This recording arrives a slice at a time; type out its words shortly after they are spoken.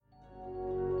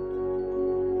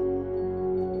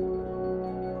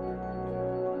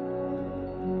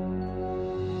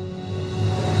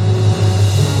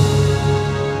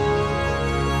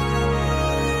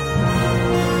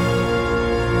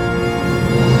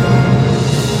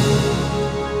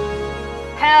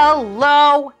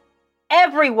Hello,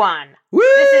 everyone.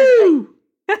 Woo!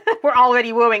 We're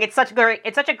already wooing. It's such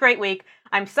a great week.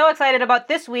 I'm so excited about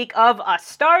this week of A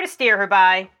Star to Steer Her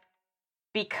By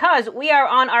because we are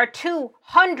on our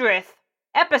 200th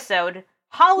episode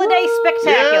holiday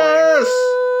spectacular. Yes!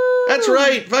 That's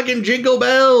right. Fucking jingle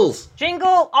bells.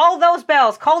 Jingle all those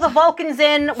bells. Call the Vulcans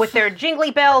in with their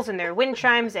jingly bells and their wind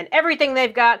chimes and everything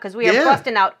they've got because we are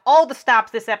busting out all the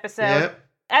stops this episode. Yep.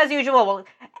 As usual, well,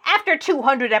 after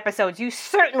 200 episodes, you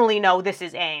certainly know this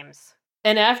is Ames.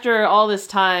 And after all this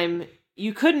time,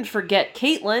 you couldn't forget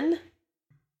Caitlin.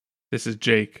 This is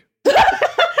Jake.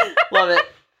 Love it.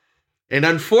 And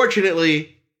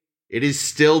unfortunately, it is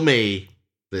still me.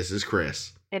 This is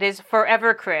Chris. It is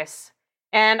forever Chris.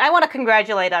 And I want to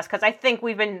congratulate us because I think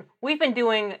we've been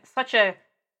doing such a,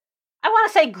 I want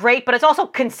to say great, but it's also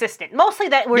consistent. Mostly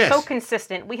that we're so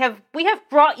consistent. We have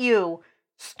brought you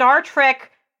Star Trek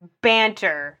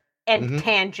banter and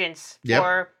tangents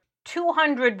for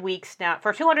 200 weeks now,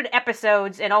 for 200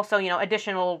 episodes, and also,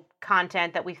 additional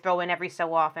content that we throw in every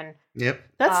so often. Yep.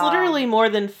 That's literally more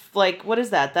than, what is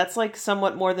that? That's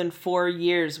somewhat more than 4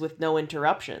 years with no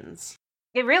interruptions.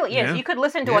 It really is. Yeah. You could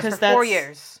listen to us for 4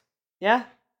 years. Yeah.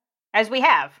 As we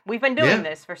have. We've been doing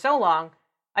this for so long.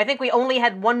 I think we only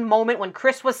had one moment when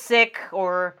Chris was sick,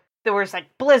 or there was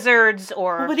blizzards,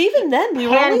 or but even then, we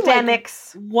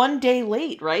pandemics. were only 1 day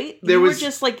late, right? We were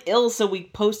just ill, so we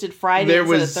posted Friday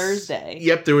instead of Thursday.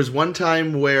 Yep, there was one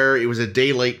time where it was a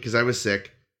day late because I was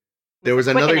sick. There was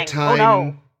another time.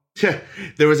 Oh, no.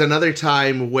 There was another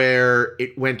time where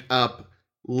it went up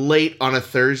late on a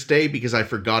Thursday because I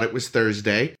forgot it was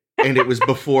Thursday, and it was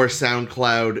before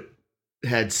SoundCloud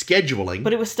had scheduling.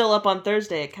 But it was still up on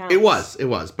Thursday, it counts. It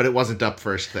was, but it wasn't up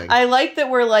first thing. I like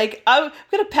that we're I'm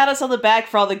going to pat us on the back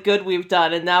for all the good we've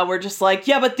done, and now we're just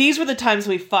yeah, but these were the times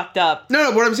we fucked up.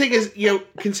 No, what I'm saying is,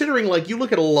 considering, you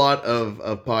look at a lot of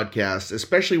podcasts,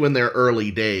 especially when they're early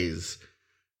days,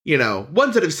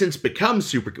 ones that have since become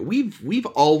super good, we've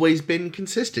always been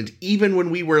consistent, even when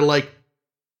we were,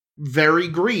 very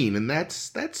green, and that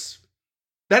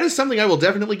is something I will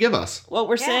definitely give us. What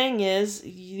we're saying is,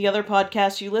 the other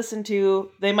podcasts you listen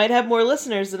to, they might have more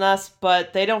listeners than us,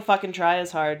 but they don't fucking try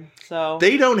as hard, so...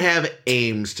 They don't have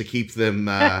aims to keep them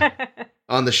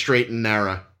on the straight and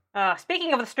narrow.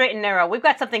 Speaking of the straight and narrow, we've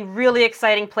got something really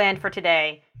exciting planned for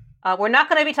today. We're not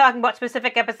going to be talking about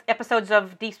specific episodes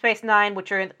of Deep Space Nine,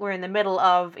 which we're in the middle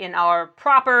of in our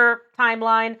proper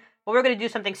timeline, but we're going to do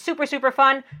something super, super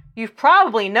fun. You've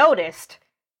probably noticed...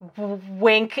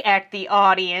 wink at the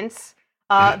audience,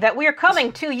 that we are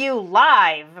coming to you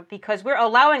live because we're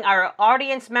allowing our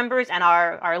audience members and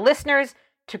our listeners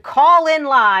to call in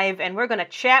live, and we're going to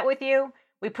chat with you.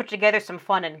 We put together some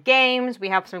fun and games. We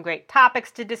have some great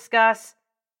topics to discuss.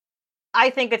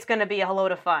 I think it's going to be a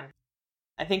load of fun.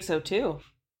 I think so, too.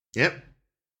 Yep.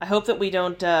 I hope that we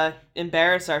don't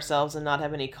embarrass ourselves and not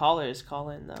have any callers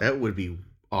call in, though. That would be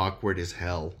awkward as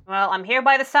hell. Well, I'm here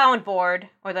by the soundboard,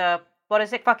 or the... what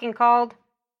is it fucking called?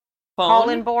 Phone?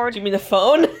 Call-in board? Do you mean the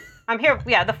phone? I'm here.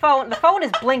 Yeah, the phone. The phone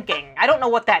is blinking. I don't know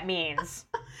what that means.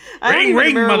 Ring,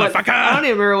 motherfucker! I don't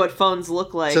even remember what phones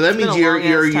look like. So that means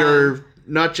you're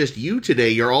not just you today.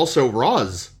 You're also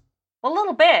Roz. A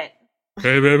little bit.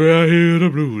 Hey baby, I hear the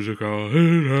blues are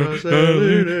calling.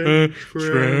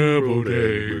 Scrambled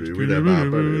eggs.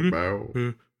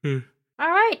 All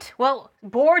right. Well,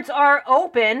 boards are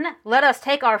open. Let us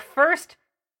take our first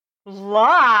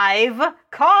live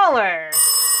caller.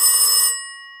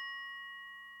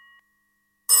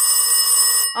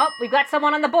 Oh, we've got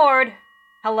someone on the board.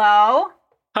 Hello?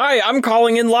 Hi, I'm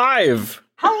calling in live.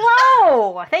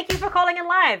 Hello! Thank you for calling in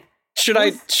live. Should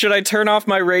I turn off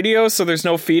my radio so there's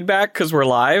no feedback because we're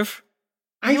live?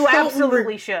 You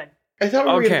absolutely should. I thought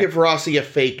we were going to give Rossi a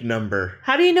fake number.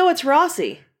 How do you know it's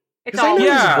Rossi? It's all his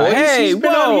voice. Hey, he's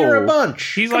been on here a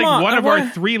bunch. He's Come on, one of our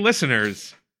 3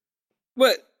 listeners.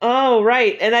 What? Oh,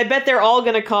 right. And I bet they're all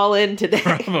going to call in today.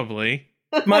 Probably.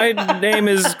 My name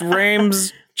is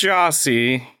Rames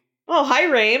Jossie. Oh, hi,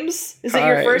 Rames. Is it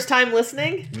your first time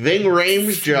listening? Ving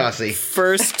Rames Jossie.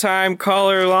 First time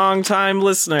caller, long time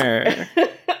listener.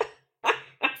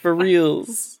 For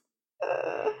reals.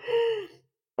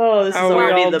 Oh, this How is are we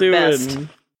already all the doing? best.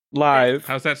 Live.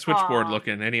 How's that switchboard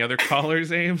looking? Any other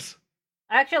callers, Ames?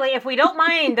 Actually, if we don't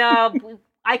mind,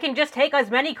 I can just take as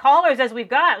many callers as we've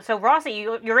got. So, Rossi,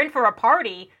 you're in for a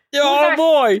party. Oh,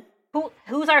 boy.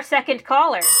 Who's our second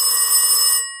caller?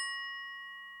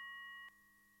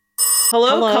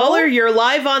 Hello, caller. You're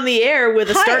live on the air with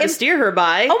a Star to Steer Her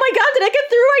By. Oh my god, did I get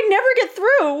through? I never get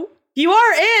through. You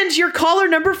are, and you're caller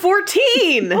number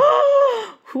 14.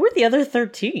 Who are the other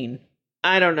 13?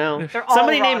 I don't know. They're all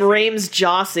Somebody named Rossi. Rames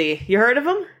Jossie. You heard of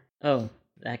him? Oh,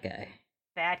 that guy.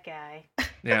 That guy.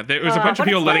 Yeah, there was a bunch of but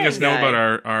people it's letting nice. us know about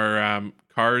our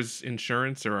car's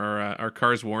insurance or our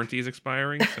car's warranties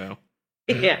expiring. So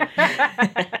Yeah.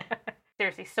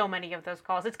 Seriously, so many of those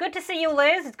calls. It's good to see you,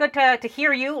 Liz. It's good to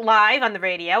hear you live on the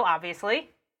radio, obviously.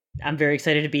 I'm very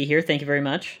excited to be here. Thank you very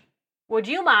much. Would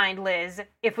you mind, Liz,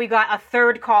 if we got a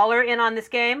third caller in on this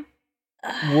game?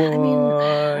 I mean,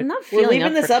 I'm not We're feeling leaving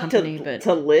up this for up company, but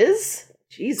to Liz?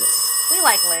 Jesus. We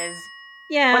like Liz.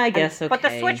 yeah, I guess okay. But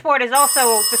the switchboard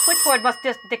must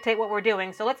just dictate what we're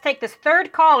doing. So let's take this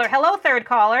third caller. Hello, third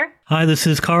caller. Hi, this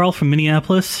is Carl from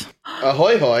Minneapolis.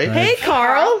 Ahoy, hoy. Hey,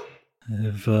 Carl.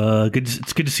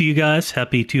 It's good to see you guys.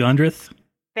 Happy 200th.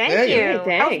 Thank Hey. you.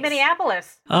 Hey, How's thanks.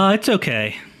 Minneapolis? It's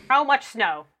okay. How much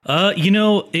snow?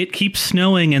 It keeps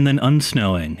snowing and then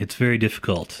unsnowing. It's very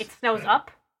difficult. It snows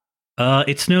up?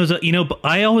 It snows.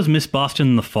 I always miss Boston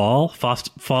in the fall.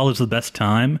 Fall is the best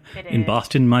time It in is.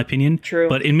 Boston, in my opinion. True.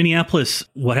 But in Minneapolis,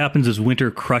 what happens is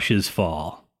winter crushes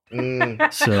fall.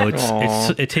 So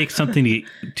it takes something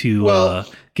to Well-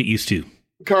 get used to.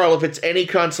 Carl, if it's any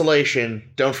consolation,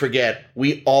 don't forget,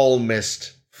 we all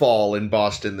missed fall in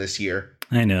Boston this year.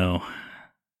 I know.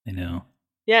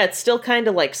 Yeah, it's still kind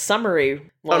of like summery.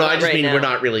 Oh, no, I just right mean now. we're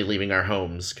not really leaving our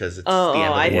homes because it's Oh, the end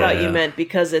of the I world. thought you Yeah. meant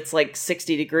because it's like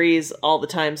 60 degrees all the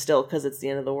time still because it's the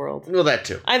end of the world. Well, that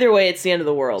too. Either way, it's the end of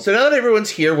the world. So now that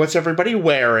everyone's here, what's everybody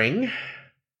wearing?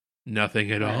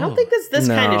 nothing at all. I don't think it's this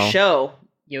kind of No. show.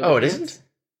 Yoga Oh, it pants? isn't?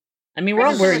 I mean, we're all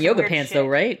This is wearing just yoga weird pants, shit. though,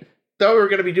 right? Thought we were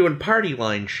going to be doing party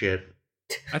line shit.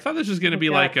 I thought this was going to be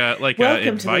Oh, like God. a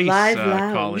Welcome to the advice live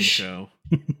call-in lounge. show.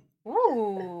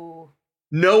 Ooh.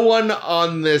 No one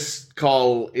on this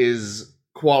call is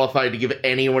qualified to give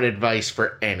anyone advice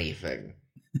for anything.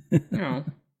 No.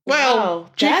 Well, Wow,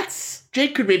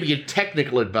 Jake could maybe give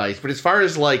technical advice, but as far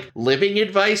as like living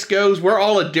advice goes, we're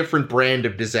all a different brand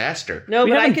of disaster. No,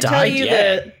 We but I haven't could tell died you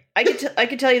yet. I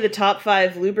could tell you the top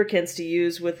 5 lubricants to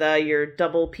use with your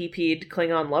double PP'd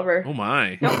Klingon lover. Oh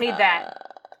my. Don't need that.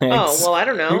 Oh, Thanks. well, I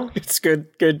don't know. It's good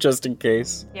just in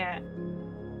case. Yeah.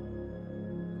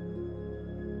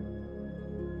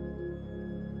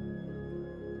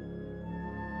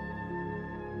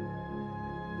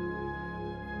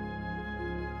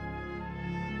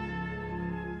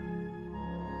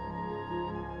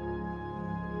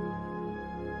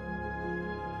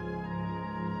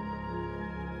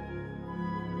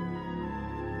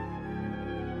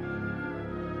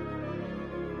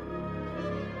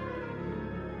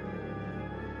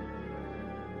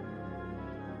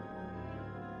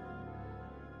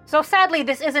 So sadly,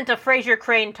 this isn't a Fraser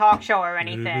Crane talk show or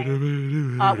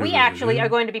anything. We actually are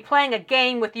going to be playing a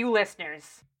game with you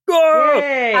listeners.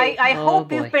 Yay! I Oh, hope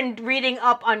boy. you've been reading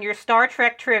up on your Star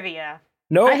Trek trivia.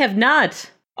 No, I have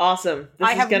not. Awesome. This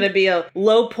I is have- going to be a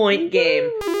low point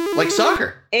game. Like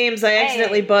soccer. Ames, I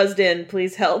accidentally Hey. buzzed in.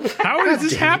 Please help. How is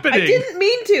this damn it. happening? I didn't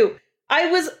mean to. I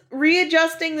was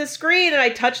readjusting the screen and I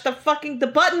touched the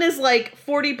button is like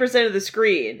 40% of the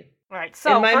screen. Right.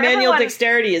 So and my for manual everyone,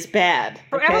 dexterity is bad.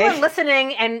 for okay? everyone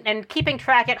listening and keeping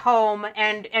track at home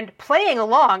and playing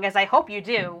along, as I hope you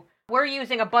do, we're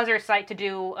using a buzzer site to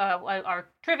do our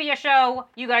trivia show.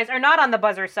 You guys are not on the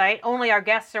buzzer site. Only our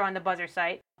guests are on the buzzer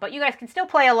site. But you guys can still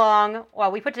play along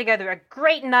while we put together a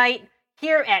great night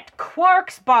here at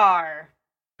Quark's Bar.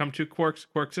 Come to Quarks.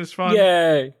 Quarks is fun.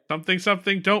 Yay.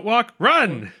 Something. Don't walk.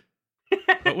 Run.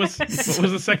 what was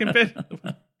the second bit?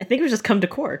 I think it was just come to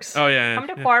Quarks. Oh yeah. Come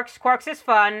to yeah. Quark's. Quark's is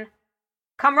fun.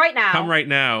 Come right now. Come right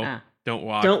now. Ah. Don't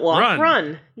walk. Don't walk, Run.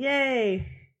 run. Yay.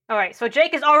 All right, so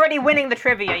Jake is already winning the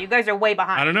trivia. You guys are way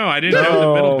behind. I don't know. I didn't know the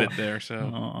No. middle bit there. So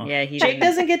Aw. Yeah, he Jake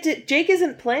doesn't get to. Jake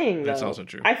isn't playing, though. That's also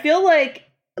true. I feel like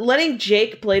letting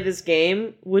Jake play this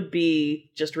game would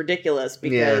be just ridiculous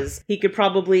because he could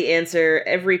probably answer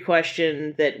every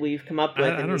question that we've come up with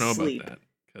I in don't his know sleep. about that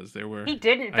because there were. He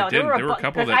didn't, I though. didn't. There were a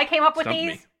couple because that I came up with stumped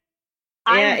these. me.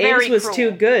 I'm Yeah, very Ames was cruel.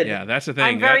 too good. Yeah, that's the I'm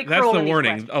thing. very That's cruel the in these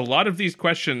warning. questions. A lot of these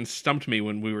questions stumped me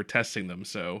when we were testing them.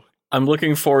 So I'm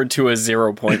looking forward to a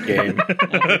 0-point game.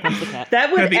 That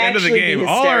would at the end of the actually game, be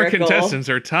all our hysterical. contestants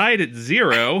are tied at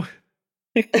 0.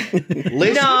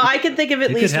 List, No, I can think of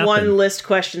at It could least one happen. list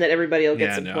question that everybody will get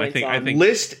Yeah, some no, I points think- on. I think-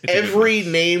 list It's a good every list.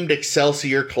 named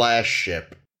Excelsior class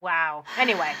ship. Wow.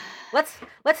 Anyway, let's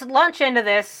launch into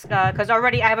this because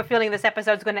already I have a feeling this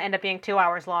episode's going to end up being 2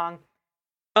 hours long.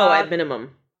 At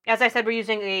minimum. As I said, we're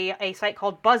using a site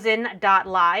called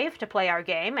buzzin.live to play our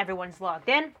game. Everyone's logged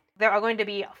in. There are going to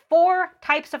be 4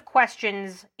 types of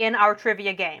questions in our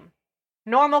trivia game.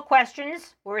 Normal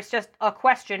questions, where it's just a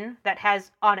question that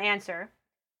has an answer.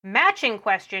 matching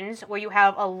questions, where you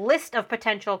have a list of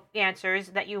potential answers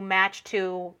that you match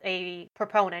to a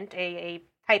proponent, a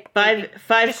type. Five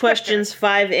descriptor. questions,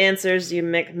 5 answers. You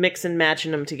mix and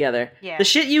matching them together. Yeah. The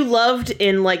shit you loved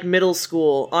in like middle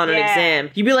school on an Yeah.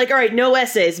 exam. You'd be like, all right, no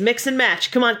essays, mix and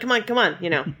match. Come on. You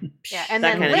know. Yeah, and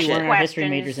That then kind of list shit. We weren't our history questions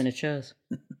majors and it shows.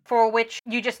 for which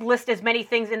you just list as many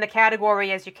things in the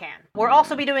category as you can. We'll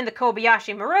also be doing the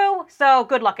Kobayashi Maru, so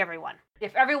good luck, everyone.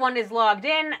 If everyone is logged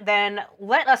in, then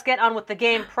let us get on with the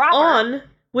game proper. On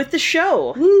with the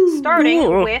show.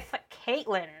 Starting with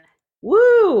Caitlin.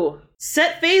 Woo!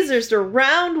 Set phasers to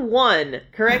round 1.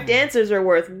 Correct answers are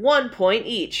worth 1 point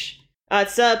each.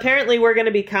 So apparently we're going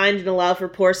to be kind and allow for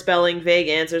poor spelling, vague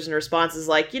answers, and responses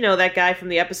like, that guy from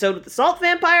the episode with the salt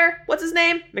vampire? What's his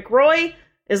name? McRoy?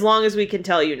 As long as we can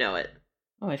tell you know it.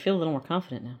 Oh, I feel a little more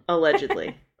confident now.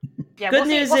 Allegedly. Yeah, Good we'll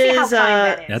news see how is, kind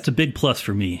that is. That's a big plus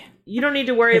for me. You don't need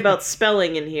to worry about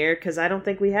spelling in here, because I don't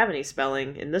think we have any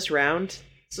spelling in this round.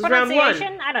 This is round 1.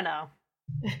 Pronunciation? I don't know.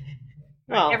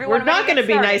 Well, Everyone we're not ready to going to get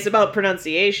be started? nice about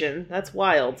pronunciation. That's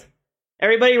wild.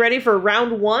 Everybody ready for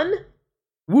round 1?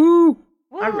 Woo!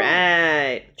 Woo. All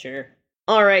right. Sure.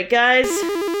 All right, guys.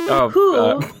 Oh,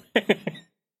 Who?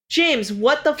 James,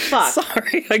 what the fuck?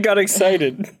 sorry, I got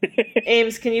excited.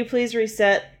 Ames, can you please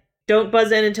reset? Don't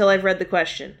buzz in until I've read the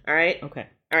question, all right? Okay.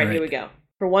 All right, All here right. we go.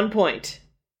 For 1 point.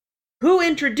 Who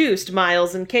introduced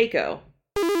Miles and Keiko?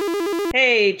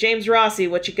 Hey, James Rossi,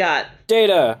 what you got?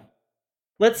 Data.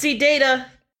 Let's see Data.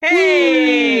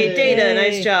 Hey, Woo! Data, Yay.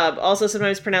 nice job. Also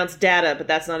sometimes pronounced Data, but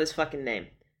that's not his fucking name.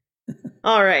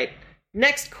 All right,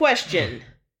 next question.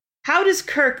 How does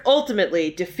Kirk ultimately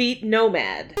defeat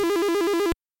Nomad?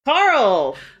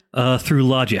 Carl! Through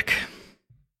logic.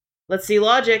 Let's see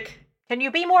logic. Can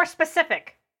you be more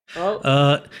specific?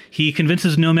 Oh, He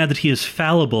convinces Nomad that he is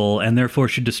fallible and therefore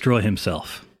should destroy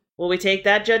himself. will we take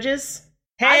that, judges?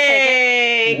 I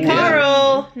Hey, take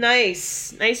Carl!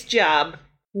 Nice. Nice job.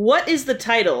 What is the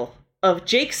title of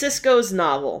Jake Sisko's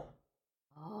novel?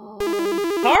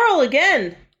 Carl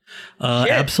again! Shit.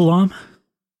 Absalom?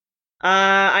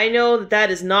 I know that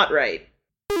is not right.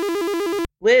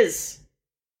 Liz.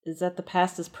 Is that the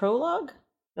past is prologue?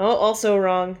 Oh, also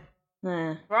wrong.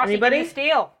 Nah. Rossi, Anybody? can you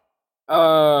steal?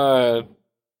 I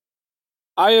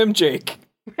am Jake.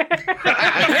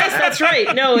 Yes, that's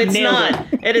right. No, it's Nailed not.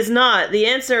 It is not. The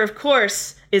answer, of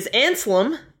course, is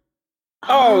Anselm.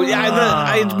 Oh, yeah,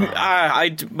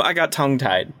 I got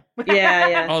tongue-tied.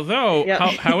 Yeah. Although, Yep.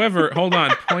 however, hold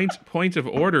on. Point of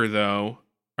order, though.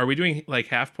 Are we doing like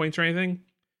half points or anything?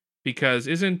 Because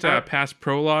isn't past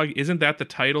prologue? Isn't that the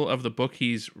title of the book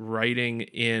he's writing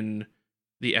in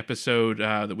the episode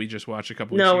that we just watched a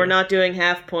couple weeks ago? No, we're not doing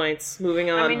half points. Moving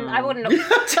on. I mean, I wouldn't know.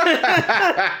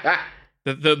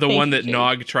 The Thank one you, that Jake.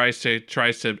 Nog tries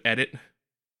to edit.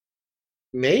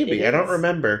 Maybe. It I don't is.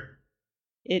 remember.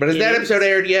 It But has that is- episode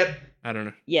aired yet? I don't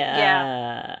know.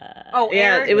 Yeah. Oh,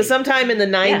 yeah, Aaron? it was sometime in the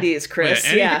 90s, Chris.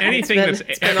 Anything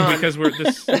it's been on. because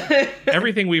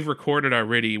everything we've recorded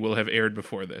already will have aired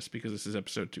before this because this is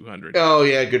episode 200. Oh,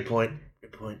 yeah, good point.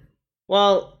 Good point.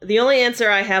 Well, the only answer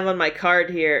I have on my card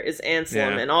here is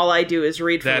Anselm, Yeah. and all I do is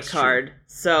read from That's the card.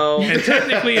 So And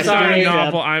technically, it's not Sorry. a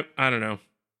novel. I don't know.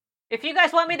 If you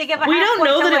guys want me to give a we half don't point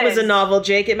know to that it was a Liz. novel,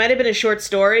 Jake. It might have been a short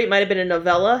story. It might have been a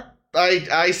novella.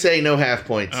 I say no half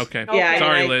points. Okay. Okay. Yeah,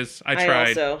 Sorry, I- Liz. I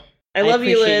tried. I love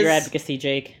you, appreciate Liz. your advocacy,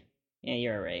 Jake. Yeah,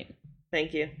 you're all right.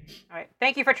 Thank you. All right.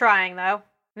 Thank you for trying, though.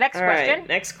 Next All question. right,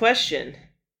 next question.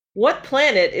 What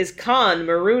planet is Khan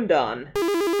marooned on?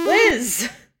 Liz!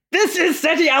 This is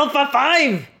SETI Alpha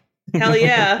 5! Hell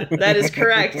yeah, that is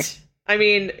correct. I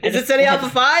mean, is it SETI Alpha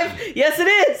 5? Yes, it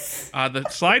is! The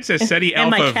slide says SETI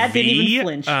And my Alpha cat didn't V. even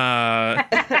flinch.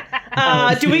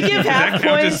 Do we give Does that half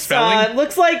count as points? spelling?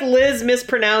 Looks like Liz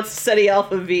mispronounced SETI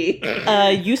Alpha V.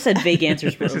 You said vague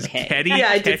answers were This is okay. Ketty. Yeah,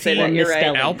 I did say that, you're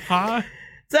right. Misspelling. Alpa.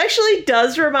 This actually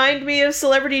does remind me of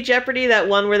Celebrity Jeopardy, that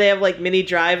one where they have like Minnie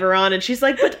Driver on, and she's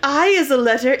like, but I is a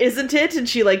letter, isn't it? And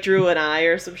she like drew an eye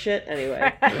or some shit.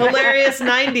 Anyway, hilarious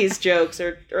 90s jokes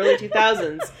or early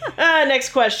 2000s. Next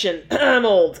question. I'm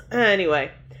old.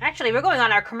 Anyway. Actually, we're going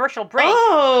on our commercial break.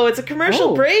 Oh, it's a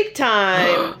commercial Oh. break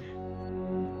time.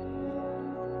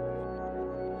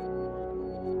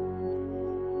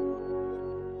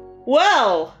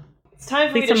 Well, it's time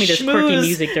for Please me tell to me there's quirky schmooze.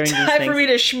 music during these Time for things. me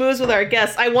to schmooze with our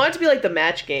guests. I want it to be like the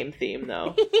match game theme,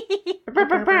 though.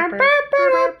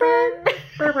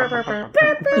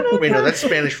 Wait, no, that's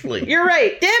Spanish Flea. You're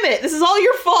right. Damn it. This is all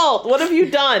your fault. What have you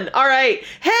done? All right.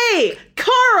 Hey,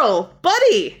 Carl,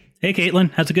 buddy. Hey,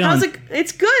 Caitlin, how's it going? How's it?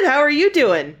 It's good. How are you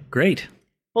doing? Great.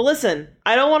 Well, listen,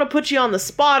 I don't want to put you on the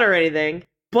spot or anything,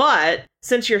 But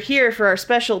since you're here for our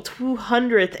special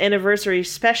 200th anniversary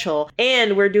special,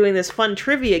 and we're doing this fun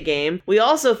trivia game, we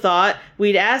also thought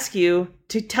we'd ask you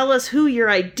to tell us who your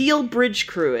ideal bridge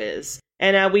crew is.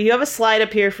 And we have a slide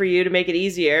up here for you to make it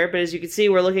easier, but as you can see,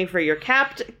 we're looking for your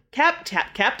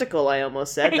captical, I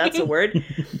almost said, that's a word.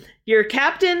 Your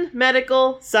captain,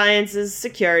 medical, sciences,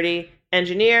 security,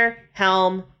 engineer,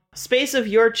 helm, space of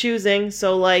your choosing,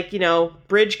 so like,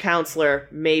 bridge counselor,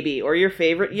 maybe, or your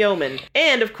favorite yeoman.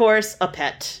 And, of course, a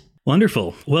pet.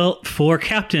 Wonderful. Well, for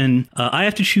captain, I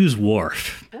have to choose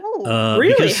Worf.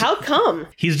 Really? How come?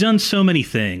 He's done so many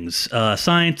things.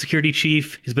 Science, security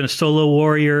chief. He's been a solo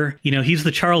warrior. He's the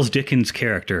Charles Dickens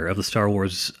character of the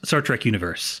Star Trek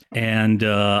universe. And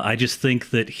I just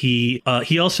think that he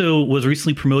also was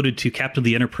recently promoted to Captain of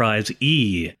the Enterprise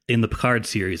E in the Picard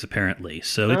series, apparently.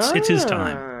 So it's his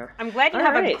time. I'm glad you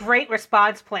have a great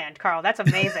response planned, Carl. That's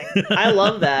amazing. I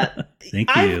love that.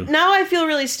 Thank you. Now I feel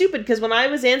really stupid because when I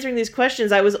was answering these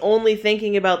questions, I was only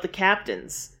thinking about the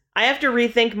captains. I have to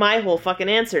rethink my whole fucking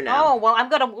answer now. Oh, well,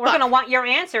 we're gonna want your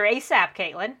answer ASAP,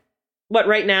 Caitlin. What,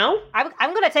 right now?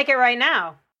 I'm gonna take it right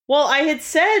now. Well, I had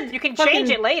said... You can change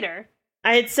it later.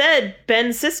 I had said Ben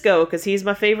Sisko because he's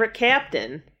my favorite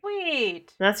captain.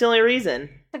 Sweet. That's the only reason.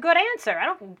 It's a good answer.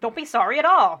 Don't be sorry at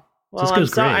all. Well,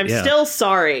 I'm still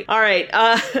sorry. All right.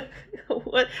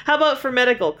 How about for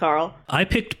medical, Carl? I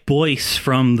picked Boyce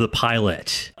from the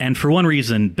pilot, and for one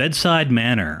reason, bedside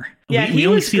manner. Yeah, we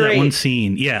only see great. that one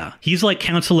scene. Yeah, he's like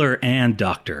counselor and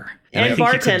doctor, and I think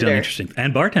bartender. He could have done interesting.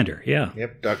 And bartender. Yeah.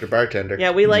 Yep, Dr. Bartender.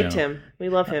 Yeah, we liked him. We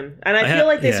love him, and I feel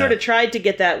like they sort of tried to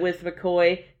get that with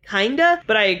McCoy, kinda.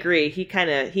 But I agree,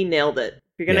 he nailed it. If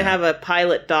you're gonna have a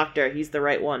pilot doctor, he's the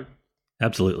right one.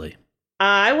 Absolutely.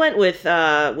 I went with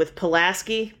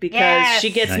Pulaski because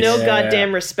she gets no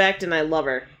goddamn respect, and I love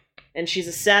her. And she's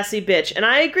a sassy bitch. And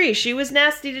I agree, she was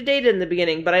nasty to date in the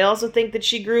beginning, but I also think that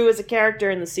she grew as a character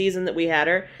in the season that we had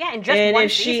her. Yeah, in just one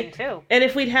season, too. And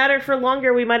if we'd had her for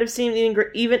longer, we might have seen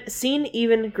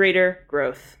even greater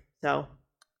growth. So,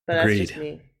 but Agreed. That's just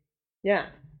me. Yeah.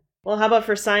 Well, how about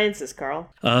for sciences, Carl?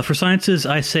 For sciences,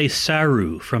 I say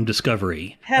Saru from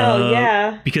Discovery. Hell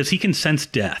yeah. Because he can sense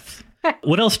death.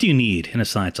 What else do you need in a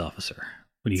science officer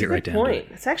when you get right down to it?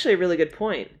 It's actually a really good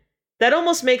point. That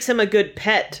almost makes him a good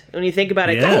pet when you think about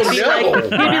it. Yes. He'd be like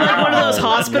one of those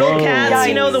hospital cats,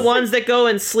 the ones that go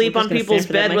and sleep on people's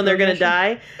bed when they're going to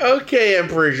die. Okay,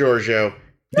 Emperor Giorgio.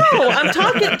 No, I'm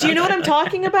talking. Do you know what I'm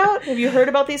talking about? Have you heard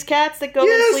about these cats that go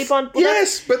and sleep on?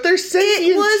 Yes, but they're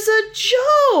sentient. It was a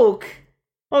joke.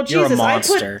 Oh Jesus! You're a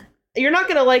monster. You're not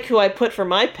going to like who I put for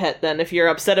my pet then if you're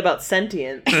upset about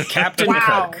sentience. Captain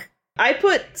Kirk. I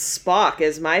put Spock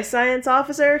as my science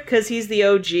officer because he's the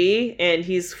OG and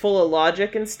he's full of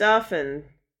logic and stuff, and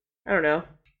I don't know,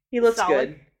 he looks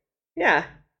good. Yeah.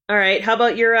 All right. How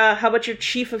about your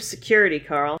chief of security,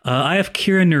 Carl? I have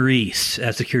Kira Nerys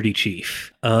as security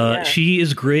chief. She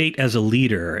is great as a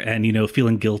leader and,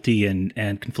 feeling guilty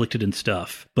and conflicted and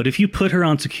stuff. But if you put her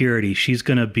on security, she's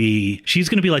gonna be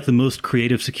like the most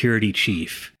creative security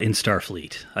chief in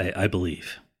Starfleet, I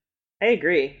believe. I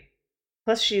agree.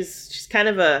 Plus, she's kind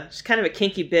of a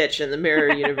kinky bitch in the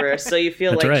mirror universe, so you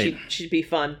feel like she'd be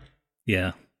fun.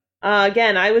 Yeah.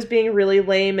 Again, I was being really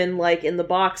lame and in the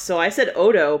box, so I said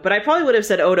Odo, but I probably would have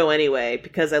said Odo anyway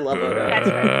because I love Odo.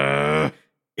 That's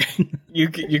right. You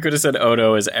could have said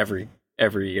Odo as every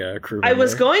crew member. I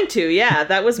was going to, yeah.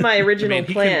 That was my original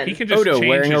plan. He can just Odo change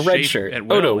wearing a his red shape shirt. at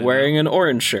will, Odo wearing an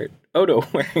orange shirt. Odo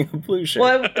wearing a blue shirt.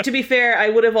 Well, to be fair, I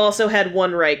would have also had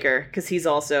one Riker because he's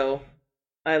also.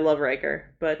 I love Riker,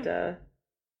 but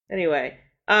anyway.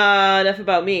 Enough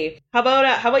about me. How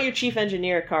about your chief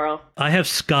engineer, Carl? I have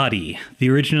Scotty, the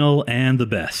original and the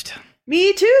best.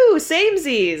 Me too,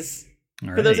 samesies.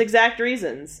 All For those right. exact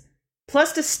reasons.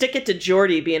 Plus to stick it to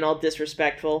Geordi being all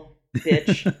disrespectful,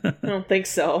 bitch. I don't think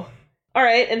so. All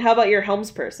right, and how about your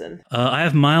helmsperson? I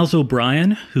have Miles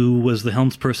O'Brien, who was the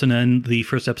helmsperson in the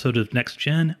first episode of Next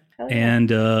Gen. Hell yeah.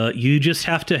 And you just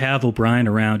have to have O'Brien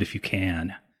around if you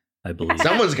can, I believe.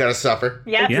 Someone's got to suffer.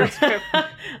 Yeah, Yeah. that's true.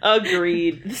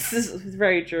 Agreed. This is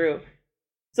very true.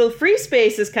 So free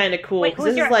space is kind of cool. Wait,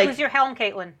 who's your helm,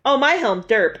 Caitlin? Oh, my helm,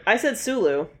 Derp. I said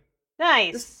Sulu.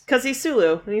 Nice. Because he's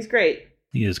Sulu, and he's great.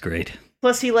 He is great.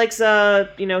 Plus, he likes,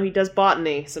 he does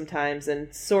botany sometimes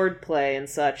and sword play and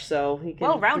such, so he can...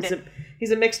 Well-rounded.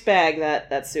 He's a mixed bag,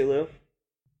 that Sulu.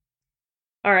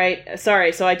 All right, sorry,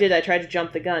 I tried to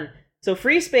jump the gun. So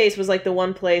free space was like the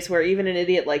one place where even an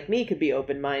idiot like me could be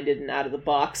open-minded and out of the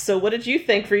box. So what did you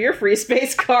think for your free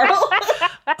space, Carl?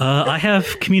 I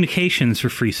have communications for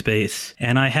Free Space,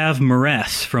 and I have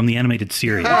Maress from the animated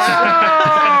series.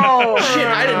 Oh, Shit,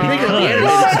 I didn't think of the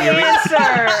Because- animated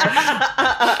series.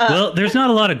 Well, there's not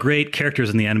a lot of great characters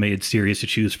in the animated series to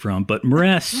choose from, but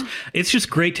Maress, it's just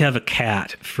great to have a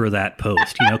cat for that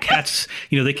post. You know, cats,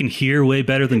 they can hear way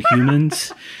better than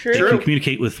humans. They can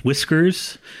communicate with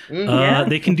whiskers.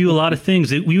 They can do a lot of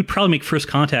things. We would probably make first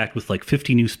contact with like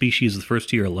 50 new species the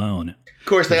first year alone. Of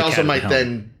course, they With a also cat at might the then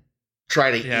helm.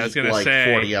 try to I was eat gonna like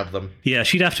say- 40 of them. Yeah,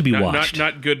 she'd have to be watched.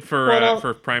 Not good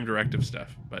for Prime Directive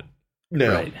stuff, but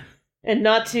No. Right. And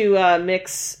not to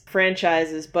mix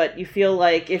franchises, but you feel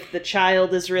like if the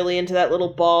child is really into that little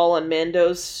ball on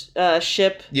Mando's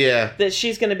ship, Yeah. that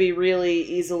she's going to be really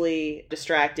easily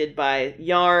distracted by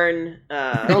yarn.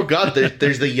 Oh god,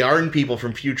 there's the yarn people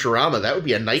from Futurama. That would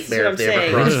be a nightmare if that's what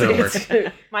they I'm ever saying. crossed over.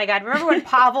 It's- my God! Remember when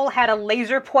Pavel had a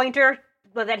laser pointer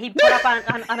that he put up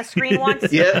on a screen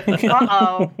once? Yeah.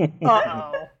 Uh-oh.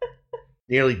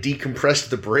 Nearly decompressed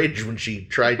the bridge when she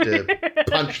tried to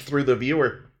punch through the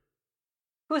viewer.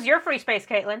 Who's your Free Space,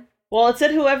 Caitlin? Well, it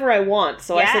said whoever I want,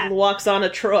 so I Yeah. said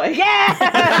Luoxana Troy.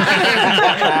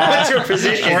 Yeah! What's her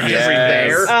position? Or Just yes.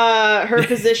 there? Her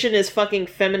position is fucking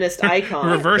feminist icon.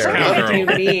 Reverse Fair What do you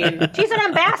cowgirl. mean? She's an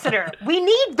ambassador. We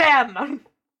need them.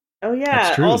 Oh yeah.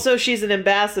 That's true. Also, she's an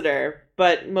ambassador,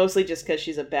 but mostly just because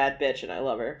she's a bad bitch and I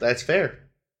love her. That's fair.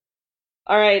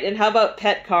 All right, and how about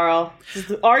Pet Carl? This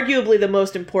is arguably the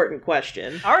most important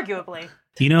question. Arguably.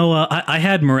 I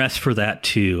had Maress for that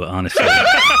too, honestly. But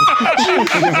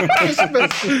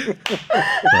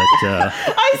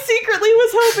I secretly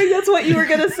was hoping that's what you were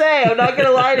going to say. I'm not going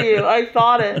to lie to you. I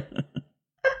thought it.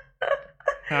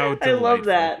 How I love delightful.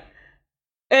 that.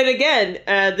 And again,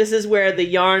 this is where the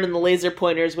yarn and the laser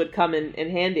pointers would come in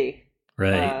handy.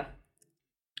 right.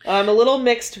 I'm a little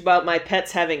mixed about my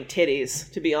pets having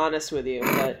titties, to be honest with you,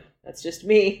 but that's just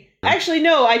me. Actually,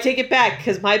 no, I take it back,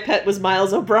 because my pet was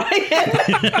Miles O'Brien.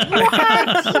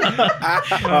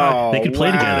 Oh, They could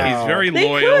play together. He's very They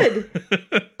loyal.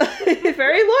 could.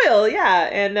 Very loyal, yeah.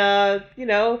 And,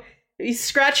 you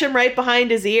scratch him right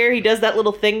behind his ear. He does that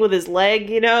little thing with his leg,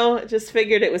 Just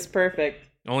figured it was perfect.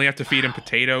 Only have to feed him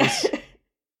potatoes.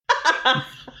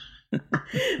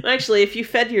 Actually, if you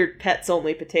fed your pets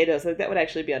only potatoes, that would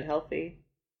actually be unhealthy.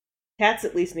 Cats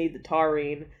at least need the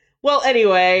taurine. Well,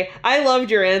 anyway, I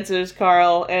loved your answers,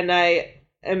 Carl, and I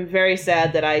am very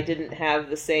sad that I didn't have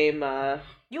the same,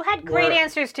 You had great More-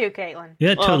 answers too, Caitlin.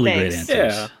 Yeah, totally great thanks.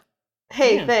 answers. Yeah.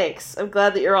 Hey, Yeah. thanks. I'm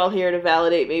glad that you're all here to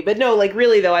validate me. But no,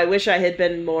 really though, I wish I had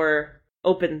been more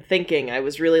open thinking. I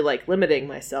was really limiting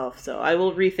myself, so I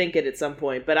will rethink it at some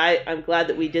point. But I'm glad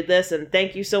that we did this, and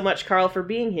thank you so much, Carl, for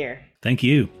being here. Thank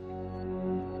you.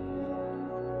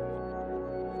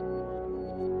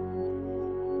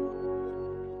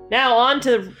 Now on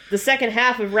to the second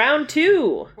half of round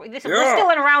 2. We're still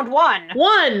in round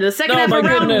 1. The second No, half my of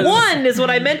round goodness. 1 is what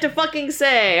I meant to fucking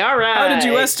say. All right. How did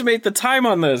you estimate the time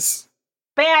on this?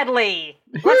 Badly.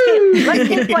 Let's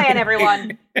keep playing,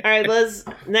 everyone. All right, Liz,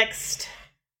 next.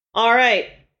 All right,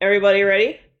 everybody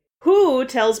ready? Who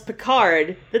tells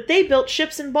Picard that they built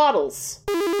ships in bottles?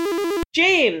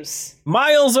 James.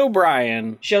 Miles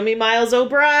O'Brien. Show me Miles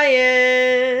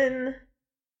O'Brien.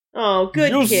 Oh,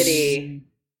 good Yes. kitty.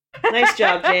 Nice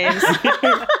job, James.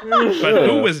 But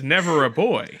who was never a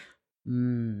boy?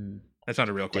 Hmm. That's not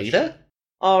a real question. Data?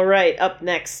 All right, up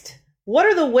next. What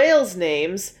are the whales'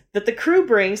 names that the crew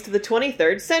brings to the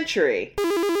 23rd century?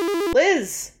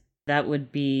 Liz. That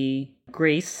would be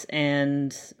Grace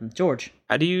and George.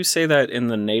 How do you say that in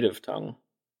the native tongue?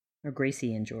 Or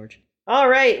Gracie and George. All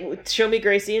right, show me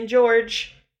Gracie and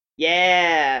George.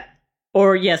 Yeah.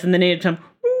 Or, yes, in the native tongue.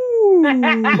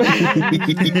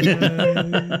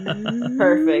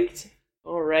 Perfect.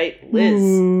 All right, Liz.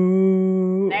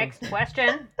 Next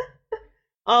question.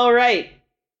 All right.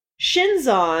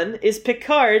 Shinzon is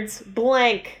Picard's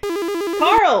blank.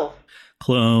 Carl.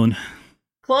 Clone.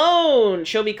 Clone.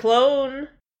 Show me Clone.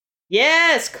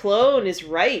 Yes, Clone is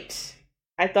right.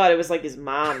 I thought it was his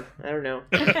mom. I don't know.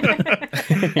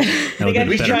 That would I've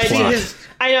be better tried to- plot.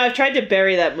 I know, I've tried to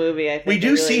bury that movie. I think We I do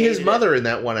really see his hated it. mother in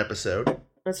that one episode.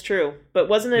 That's true. But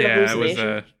wasn't it a Yeah, it was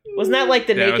hallucination? Wasn't that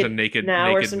the it was naked, a naked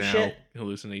now or naked some now shit?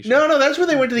 hallucination. No, that's where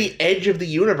they went to the edge of the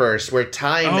universe where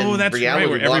time Oh, and that's reality right.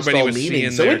 Where lost everybody all was meaning.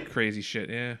 seeing So their it, crazy shit.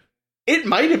 Yeah, it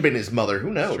might have been his mother. Who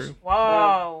knows? true.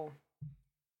 Whoa.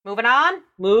 Moving on.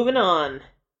 Moving on.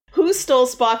 Who stole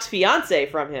Spock's fiance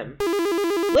from him?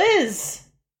 Liz.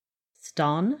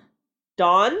 Ston?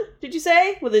 Dawn, did you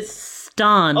say? With his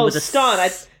Ston. Oh, with a Ston.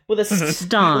 S. with a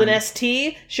Ston. with an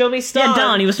ST. Show me Ston. Yeah,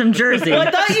 Don. He was from Jersey. Well,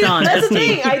 I thought you. Ston, That's the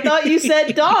ST. thing. I thought you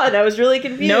said Don. I was really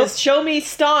confused. Nope. Show me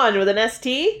Ston with an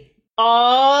ST.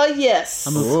 Oh yes.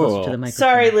 I'll move closer to the microphone.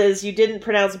 Sorry, Liz, you didn't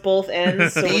pronounce both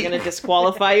N's, so we're going to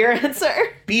disqualify your answer.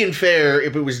 Being fair,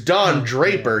 if it was Don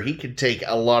Draper, he could take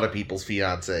a lot of people's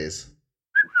fiancés.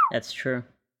 That's true.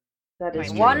 That is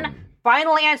Right, one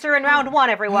final answer in round 1,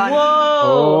 everyone. Whoa!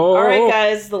 Oh. All right,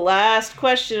 guys, the last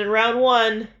question in round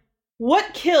 1.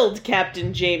 What killed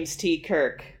Captain James T.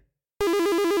 Kirk?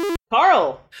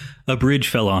 Carl, A bridge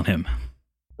fell on him.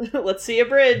 let's see a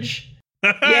bridge.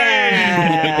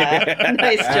 Yeah!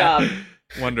 Nice job.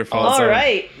 Wonderful. All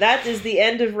right, that is the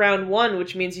end of round 1,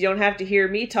 which means you don't have to hear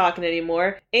me talking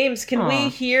anymore. Ames, can we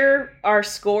hear our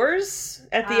scores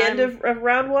at the end of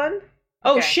round 1?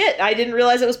 Oh, Okay. shit, I didn't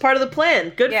realize it was part of the plan.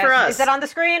 Good Yes. for us. Is that on the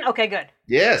screen? Okay, good.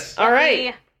 Yes. All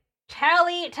right.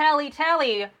 Tally.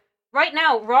 Right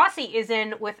now, Rossi is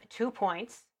in with 2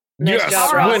 points. Nice Yes,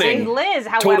 job, Rossi Rossi. and Liz,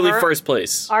 however, Totally first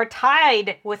place. are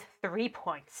tied with 3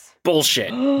 points.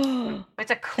 Bullshit.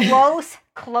 It's a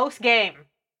close game.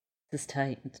 It's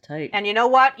tight. It's tight. And you know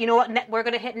what? We're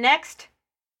going to hit next?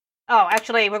 Oh,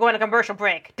 actually, we're going to commercial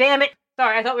break. Damn it.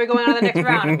 Sorry, I thought we were going on to the next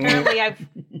round.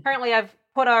 Apparently I've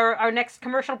put our next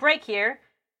commercial break here,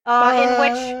 in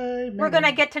which we're going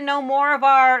to get to know more of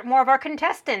our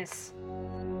contestants.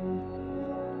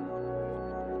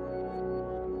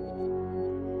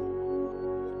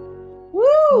 Woo!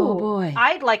 Oh boy.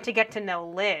 I'd like to get to know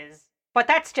Liz, but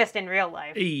that's just in real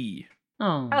life. Hey.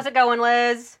 Oh, How's it going,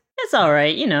 Liz? it's all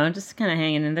right. Just kind of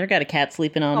hanging in there. Got a cat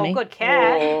sleeping on me. Oh, good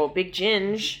cat. Oh, big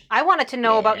ginge. I wanted to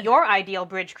know about your ideal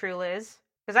bridge crew, Liz,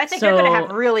 because I think you're going to have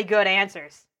really good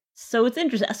answers. So it's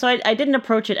interesting. So I didn't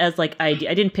approach it as like I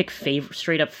didn't pick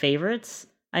straight up favorites.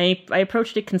 I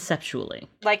approached it conceptually.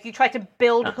 Like, you tried to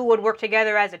build who would work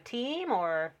together as a team,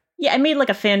 or... Yeah, I made like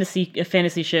a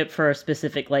fantasy ship for a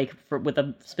specific with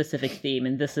a specific theme,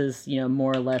 and this is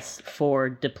more or less for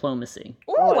diplomacy.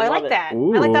 Ooh, Oh, I I love like it. that. I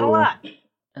like that a lot.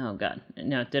 Oh god,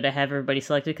 no! Did I have everybody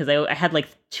selected? Because I had like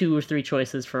 2 or 3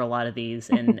 choices for a lot of these,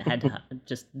 and had to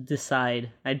just decide.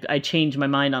 I changed my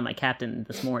mind on my captain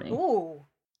this morning. Ooh.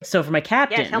 So for my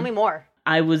captain, Yeah, tell me more.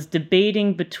 I was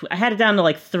debating between. I had it down to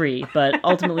like 3, but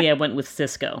ultimately I went with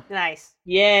Cisco Nice.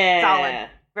 Yeah. Solid.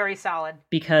 Very solid.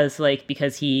 because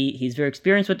he's very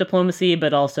experienced with diplomacy,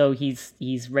 but also he's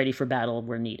ready for battle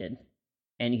where needed,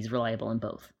 and he's reliable in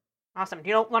both. Awesome. Do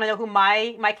you want to know who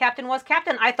my captain was?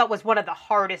 Captain, I thought, was one of the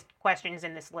hardest questions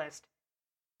in this list.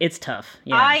 It's tough.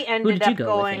 Yeah. I Who ended did you up go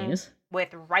going with,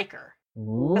 with Riker.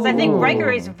 Because I think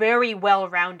Riker is very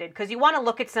well-rounded. Because you want to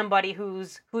look at somebody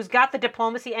who's got the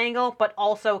diplomacy angle, but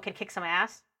also can kick some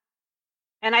ass.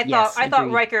 And I thought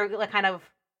agreed. Riker kind of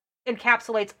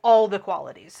encapsulates all the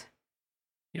qualities.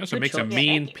 He also Good makes a choice.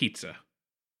 mean Thank you. pizza.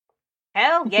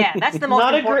 Hell yeah, that's the most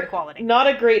Not a important great quality. Not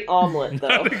a great omelet, though.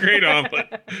 Not a great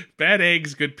omelet. Bad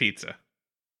eggs, good pizza.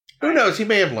 Who knows? He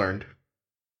may have learned.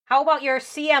 How about your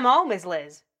CMO, Ms.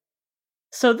 Liz?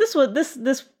 So this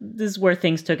is where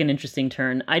things took an interesting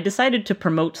turn. I decided to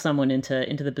promote someone into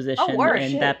the position, word.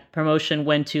 and Shit. that promotion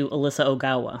went to Alyssa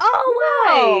Ogawa Oh,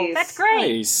 wow! Nice. That's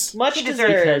great. Nice. Much She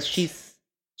deserved. deserves because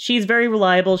she's very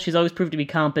reliable. She's always proved to be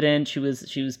competent. She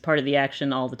was part of the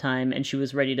action all the time, and she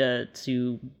was ready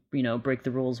to break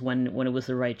the rules when it was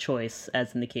the right choice,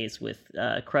 as in the case with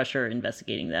Crusher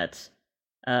investigating that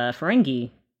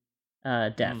Ferengi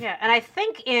death. Yeah, and I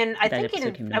think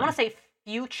episode came I want to say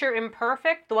Future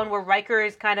Imperfect, the one where Riker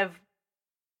is kind of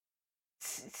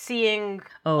seeing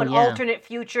an alternate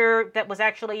future that was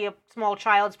actually a small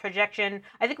child's projection.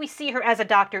 I think we see her as a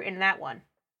doctor in that one.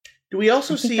 Do we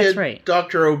also I think see that's right.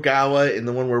 Dr. Ogawa in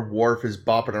the one where Worf is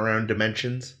bopping around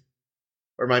dimensions?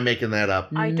 Or am I making that up?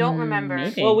 I don't remember.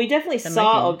 Maybe. Well, we definitely That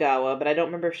saw might be. Ogawa, but I don't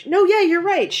remember if she... No, yeah, you're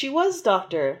right. She was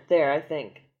Doctor there, I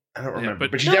think. I don't Yeah, remember.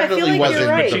 but- but she No, I feel definitely like wasn't you're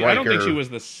right. with the I don't think Riker. she was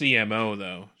the CMO,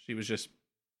 though. She was just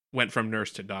went from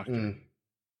nurse to doctor. Mm.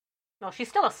 Well, she's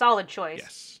still a solid choice.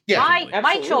 Yes. Yeah. My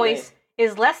Absolutely. choice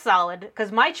is less solid because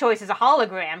my choice is a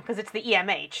hologram because it's the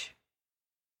EMH.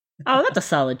 Oh, that's a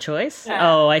solid choice. Yeah.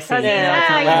 Oh, I see. Because No, it's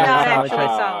not he's like a not solid actually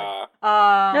choice.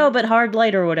 solid. No, but hard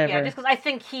light or whatever. Yeah, just because I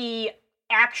think he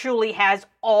actually has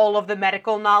all of the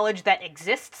medical knowledge that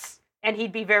exists, and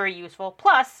he'd be very useful.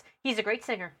 Plus, he's a great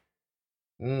singer.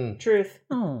 Mm. Truth.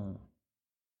 Oh.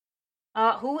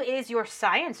 Who is your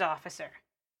science officer?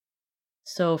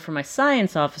 So for my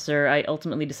science officer, I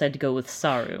ultimately decided to go with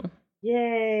Saru.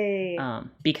 Yay.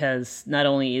 Because not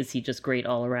only is he just great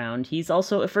all around, he's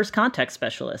also a first contact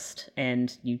specialist,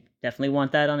 and you definitely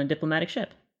want that on a diplomatic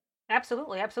ship.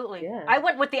 Absolutely. Yeah. I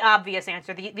went with the obvious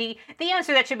answer, the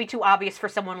answer that should be too obvious for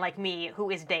someone like me, who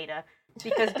is Data.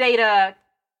 because Data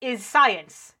is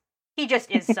science. He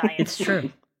just is science. It's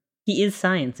true. He is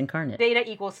science incarnate. Data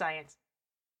equals science.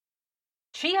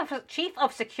 Chief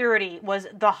of Security was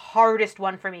the hardest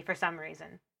one for me for some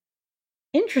reason.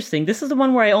 Interesting. This is the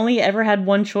one where I only ever had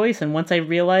one choice, and once I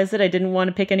realized it, I didn't want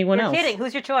to pick anyone You're else. kidding.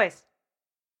 Who's your choice?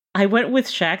 I went with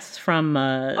Shax from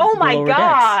Oh my Lower Decks.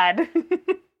 god!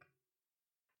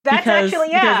 That's Because- actually,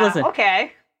 because listen,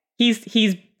 okay.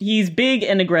 He's big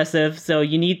and aggressive, so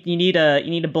you need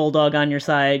a bulldog on your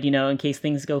side, in case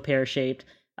things go pear-shaped.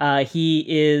 But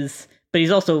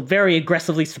he's also very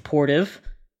aggressively supportive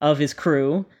of his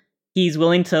crew. He's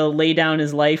willing to lay down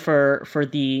his life for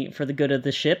the good of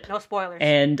the ship. No spoilers.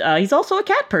 And he's also a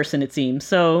cat person, it seems.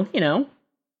 So,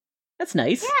 that's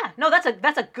nice. Yeah, no,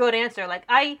 that's a good answer. Like,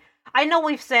 I know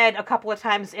we've said a couple of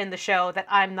times in the show that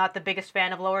I'm not the biggest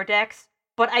fan of Lower Decks,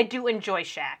 but I do enjoy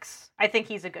Shax. I think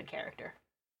he's a good character.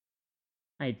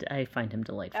 I find him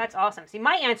delightful. That's awesome. See,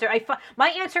 my answer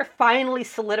finally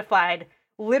solidified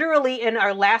literally in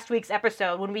our last week's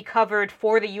episode when we covered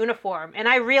For the Uniform, and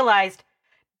I realized,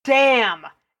 damn,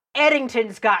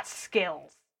 Eddington's got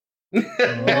skills. Yeah,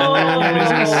 but he's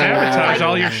gonna sabotage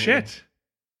all your shit.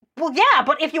 Well, yeah,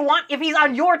 but if he's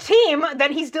on your team,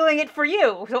 then he's doing it for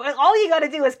you. So all you gotta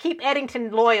do is keep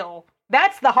Eddington loyal.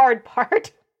 That's the hard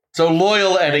part. So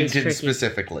loyal is Eddington tricky.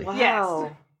 specifically.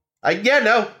 Wow. Yes.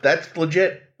 No, that's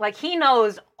legit. Like, he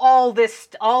knows all this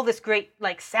great,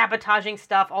 like, sabotaging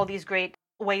stuff, all these great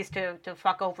ways to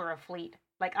fuck over a fleet.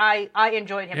 Like, I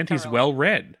enjoyed him. And he's thoroughly. well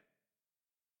read.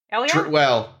 Oh, yeah?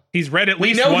 Well, He's read at we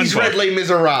least know one he's book. read Les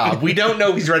Miserables. We don't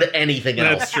know he's read anything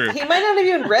That's else. true. He might not have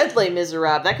even read Les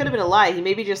Miserables. That could have been a lie. He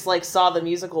maybe just saw the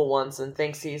musical once and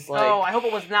thinks he's Oh, I hope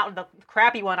it was not the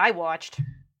crappy one I watched.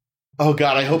 Oh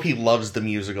god, I hope he loves the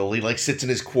musical. He sits in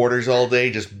his quarters all day,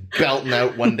 just belting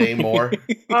out One Day More.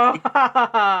 I'm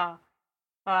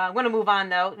going to move on,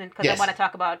 though, because Yes. I want to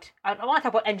talk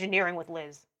about engineering with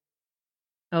Liz.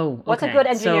 Oh, okay. What's a good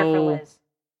engineer for So, Liz?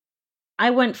 I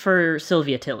went for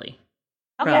Sylvia Tilly.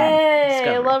 Okay. Hey, I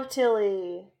Discovery. love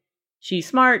Tilly. She's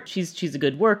smart, she's a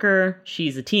good worker,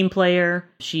 she's a team player,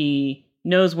 she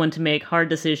knows when to make hard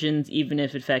decisions even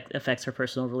if it affects her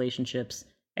personal relationships,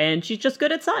 and she's just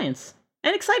good at science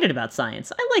and excited about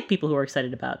science. I like people who are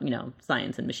excited about,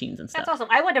 science and machines and stuff. That's awesome.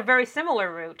 I went a very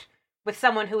similar route with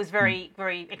someone who was very,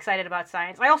 very excited about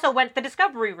science. I also went the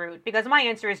Discovery route because my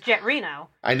answer is Jet Reno.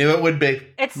 I knew it would be.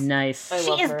 It's Nice. I She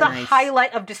love is her. the Nice.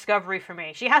 highlight of Discovery for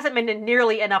me. She hasn't been in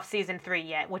nearly enough season 3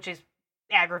 yet, which is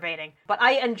aggravating. But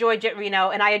I enjoy Jet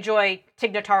Reno, and I enjoy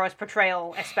Tig Notaro's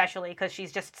portrayal especially because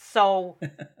she's just so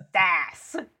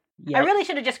sass. Yep. I really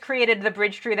should have just created the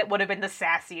bridge crew that would have been the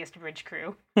sassiest bridge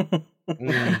crew.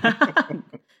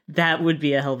 That would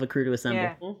be a hell of a crew to assemble.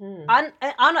 Yeah. Mm-hmm.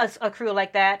 On a crew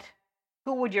like that,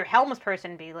 who would your helms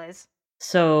person be, Liz?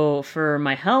 So for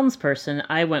my helms person,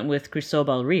 I went with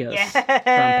Cristobal Rios Yes. from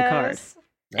Picard.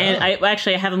 And Oh. I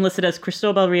have him listed as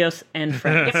Cristobal Rios and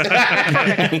Frank.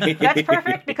 That's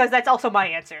perfect because that's also my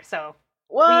answer. So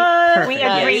What? we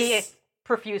Perfect. agree Nice.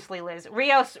 profusely, Liz.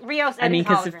 Rios, and I mean,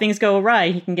 because if hologram. things go awry,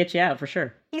 he can get you out for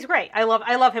sure. He's great. I love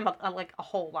him a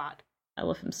whole lot. I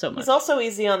love him so much. He's also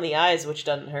easy on the eyes, which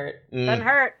doesn't hurt. Doesn't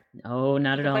hurt. Oh,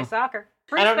 not at Play all. soccer.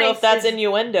 I don't know if Free that's space is-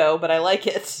 innuendo, but I like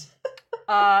it.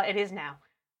 It is now.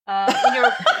 When you're,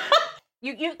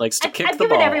 you Likes to kick I've the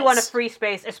given everyone a balls. free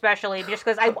space, especially just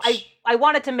because I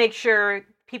wanted to make sure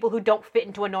people who don't fit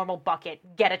into a normal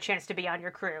bucket get a chance to be on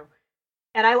your crew.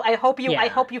 And I hope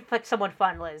you pick someone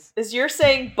fun, Liz. Is you're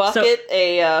saying bucket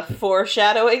a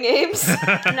foreshadowing, Ames?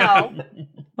 No.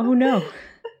 Oh no.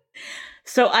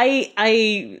 So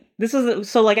I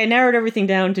narrowed everything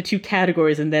down to 2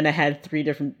 categories, and then I had 3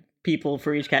 different people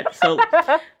for each category. So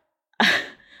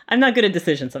I'm not good at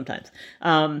decisions sometimes.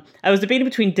 I was debating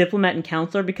between diplomat and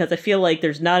counselor because I feel like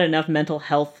there's not enough mental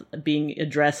health being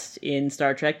addressed in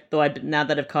Star Trek. Though now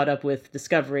that I've caught up with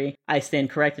Discovery, I stand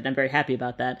corrected. I'm very happy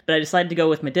about that. But I decided to go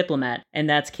with my diplomat, and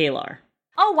that's Kalar.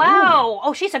 Oh wow!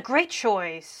 Oh, she's a great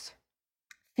choice.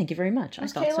 Thank you very much.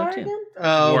 Who's I thought so Kalar too. again?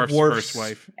 Worf's Worf's first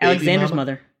wife. baby Alexander's mama.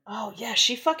 mother. Oh yeah,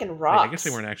 she fucking Wait, rocks. I guess they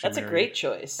weren't actually That's a married. great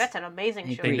choice. That's an amazing I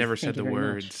choice. They agree. never Thank said you the very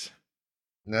much. words.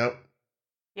 No.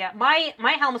 Yeah, my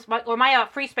helms my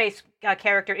free space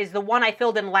character is the one I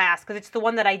filled in last because it's the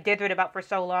one that I dithered about for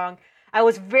so long. I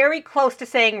was very close to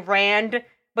saying Rand,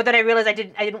 but then I realized I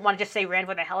didn't want to just say Rand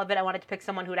for the hell of it. I wanted to pick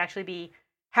someone who would actually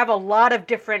have a lot of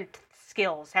different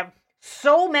skills, have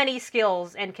so many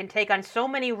skills, and can take on so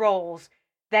many roles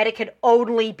that it could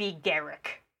only be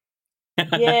Garrick.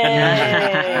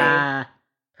 Yay!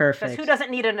 Because Perfect. who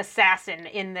doesn't need an assassin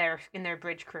in their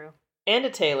bridge crew? And a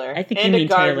tailor. I think and you a mean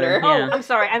gardener. Taylor. Yeah. Oh, I'm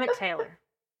sorry, I meant Taylor.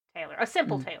 A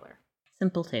simple Taylor.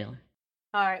 Simple Taylor.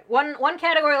 All right, one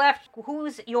category left.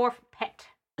 Who's your pet?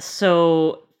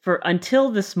 So for until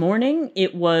this morning,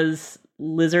 it was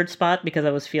Lizard Spot because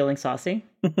I was feeling saucy.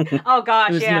 Oh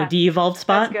gosh, It was, yeah. de-evolved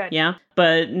Spot. That's good. Yeah.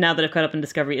 But now that I've caught up in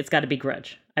Discovery, it's got to be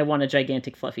Grudge. I want a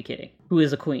gigantic fluffy kitty who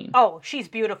is a queen. Oh, she's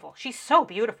beautiful. She's so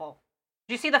beautiful.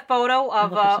 Did you see the photo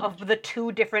love her so of the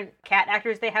two different cat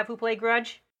actors they have who play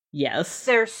Grudge? Yes.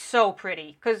 They're so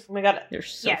pretty. Because Oh my god. They're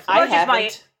so yeah, fun. I Grudge is my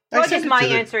haven't. Grudge sent is it my to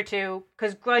the- answer to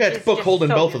because Grudge Yeah, it's is book just holding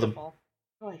so both of them. beautiful.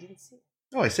 Oh, I didn't see it.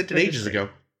 Oh, I sent it ages ago.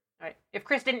 All right. If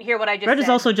Chris didn't hear what I just Grudge said, is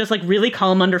also just like really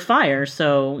calm under fire,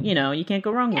 so you can't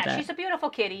go wrong with yeah, that. she's a beautiful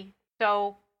kitty.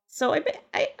 So So I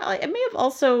may have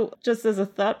also, just as a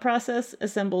thought process,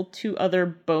 assembled 2 other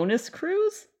bonus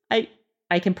crews.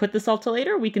 I can put this all to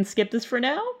later. We can skip this for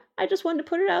now. I just wanted to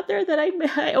put it out there that I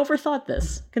overthought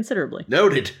this considerably.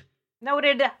 Noted.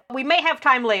 noted. We may have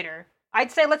time later. I'd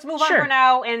say let's move on Sure. for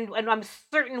now, and I'm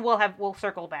certain we'll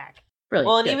circle back. Brilliant.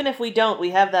 Well, and Good. even if we don't, we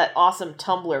have that awesome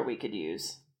Tumblr we could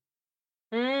use.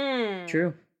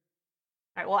 True. All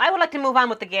right. Well, I would like to move on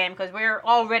with the game because we're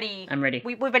already. I'm ready.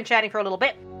 We've been chatting for a little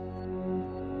bit.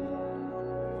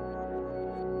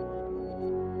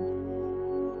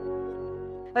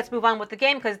 Let's move on with the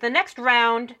game because the next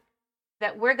round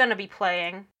that we're going to be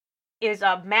playing is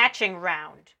a matching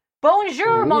round.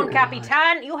 Bonjour, mon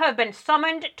capitaine. You have been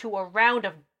summoned to a round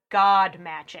of god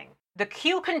matching. The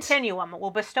Q Continuum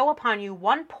will bestow upon you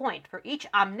 1 point for each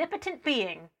omnipotent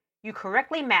being you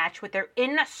correctly match with their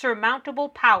insurmountable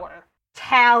power.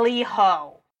 Tally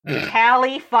ho.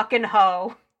 Tally fucking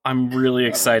ho. I'm really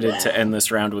excited to end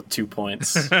this round with 2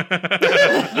 points.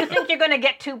 You think you're going to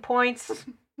get 2 points?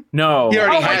 No. He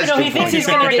already Oh, has No, 2 he thinks points. he's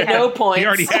going to get no points. He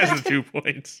already has his 2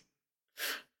 points.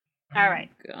 All right.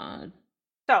 God.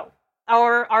 So,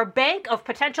 our bank of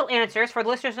potential answers for the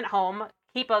listeners at home,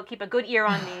 keep a good ear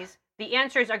on these. The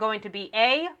answers are going to be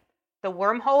A, the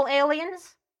wormhole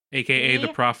aliens, AKA Me?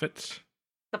 the Prophets.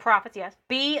 the prophets, yes.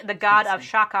 B, the god of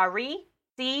Shakari.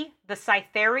 C, the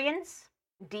Cytherians.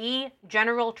 D,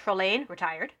 General Trelane,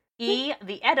 retired. E,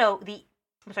 the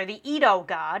Edo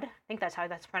god. I think that's how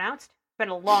that's pronounced. It's been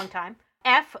a long time.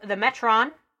 F, the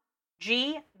Metron.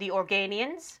 G, the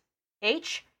Organians.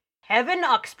 H, Heaven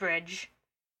Uxbridge.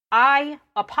 I,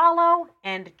 Apollo.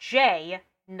 And J,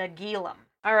 Nagilum.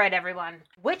 All right, everyone.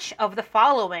 Which of the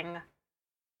following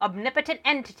omnipotent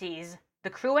entities the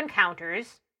crew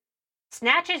encounters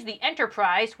snatches the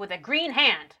Enterprise with a green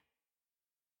hand?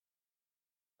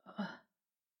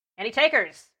 Any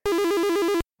takers?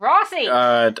 Rossi!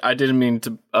 I didn't mean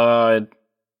to.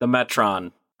 The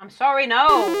Metron. I'm sorry, no.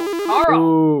 Carl.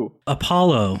 Ooh.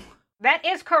 Apollo. That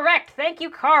is correct. Thank you,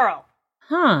 Carl.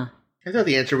 Huh. I thought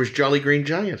the answer was Jolly Green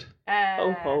Giant.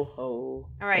 Ho, ho, ho.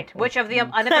 All right. Which of the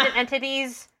omnipotent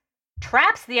entities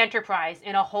traps the Enterprise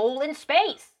in a hole in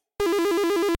space?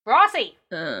 Rossi.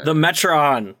 The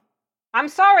Metron. I'm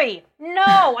sorry.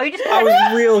 No. Are you just? I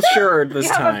was real sure this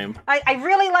You have time. I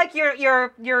really like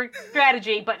your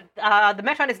strategy, but the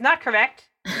Metron is not correct.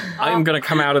 I am gonna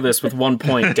come out of this with 1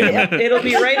 point, damn it. It'll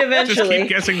be right Just eventually. keep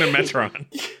guessing the Metron.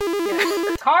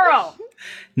 Carl.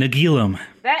 Nagilum.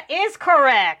 That is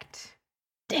correct.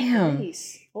 Damn.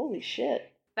 Nice. Holy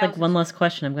shit. Like one less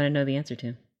question I'm going to know the answer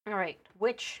to. All right.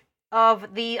 Which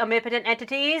of the omnipotent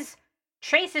entities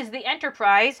chases the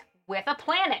Enterprise with a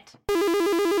planet?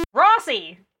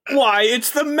 Rossi. Why,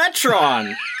 it's the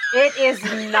Metron! It is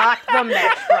not the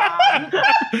Metron.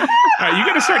 All right, you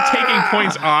got to start taking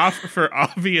points off for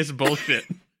obvious bullshit.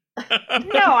 No,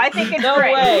 I think it's No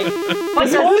great. way. But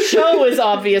This whole does, show is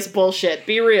obvious bullshit.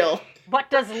 Be real. but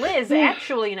does Liz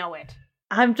actually know it?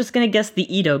 I'm just going to guess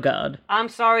the Edo god. I'm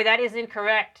sorry, that is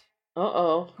incorrect.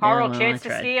 Uh-oh. Carl, well, chance I to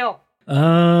tried. steal.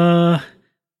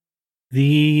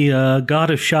 The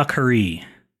god of Shakari.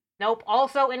 Nope,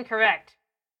 also incorrect.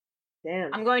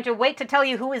 Damn. I'm going to wait to tell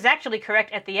you who is actually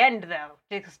correct at the end,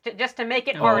 though, just to make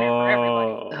it harder for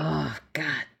everybody. Oh,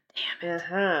 god damn it.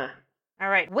 Uh-huh. All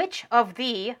right, which of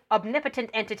the omnipotent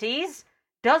entities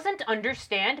doesn't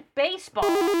understand baseball?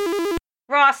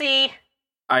 Rossi.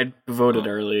 I voted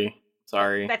early.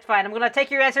 Sorry. That's fine. I'm going to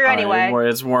take your answer anyway.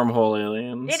 It's wormhole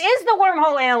aliens. It is the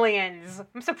wormhole aliens.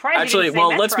 I'm surprised. Actually, you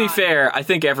didn't say let's be Metron. fair. I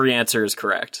think every answer is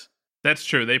correct. That's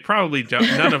true. They probably don't.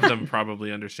 None of them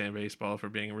probably understand baseball, if we're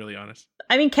being really honest.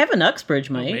 I mean, Kevin Uxbridge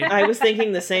might. maybe. I was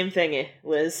thinking the same thing,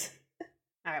 Liz.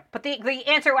 All right, but the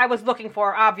answer I was looking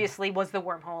for obviously was the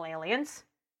wormhole aliens.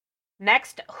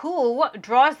 Next, who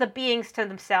draws the beings to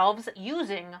themselves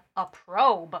using a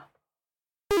probe?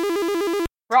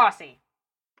 Rossi.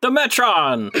 The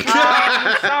Metron!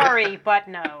 I'm sorry, but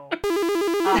no.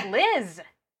 Liz.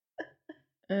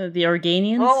 The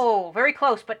Organians? Oh, very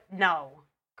close, but no.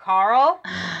 Carl?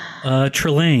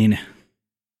 Trelane.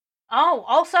 Oh,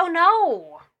 also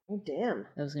no. Oh, damn.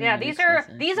 That was gonna Yeah, be these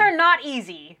next, are not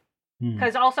easy. Hmm.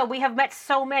 Because also we have met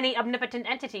so many omnipotent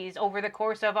entities over the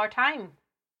course of our time.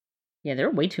 Yeah, there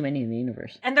are way too many in the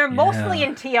universe. And they're mostly Yeah.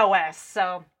 in TOS,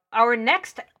 so our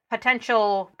next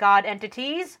potential god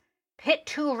entities pit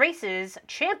two races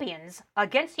champions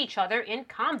against each other in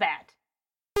combat.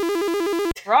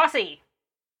 Rossi.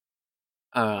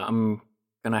 I'm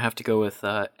gonna have to go with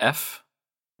F,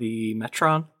 the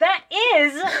Metron. That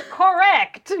is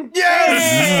correct.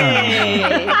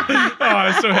 Yes! Oh, I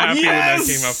was so happy when that came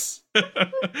Yes!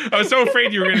 up. I was so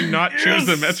afraid you were going to not choose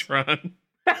the Metron.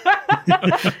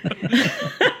 That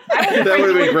would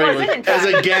have been great. Like, as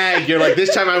a gag, you're like,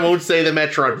 this time I won't say the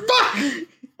Metron.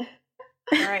 Fuck!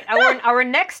 All right, our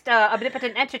next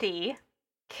omnipotent entity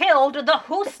killed the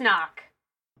Hoosnock.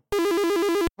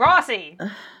 Rossi.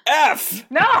 F,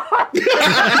 No.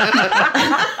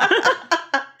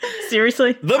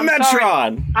 Seriously? the I'm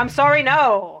Metron. I'm sorry.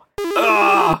 No.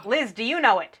 Ugh. Liz, do you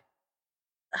know it?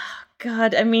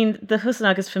 God, I mean, the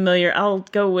Husnak is familiar. I'll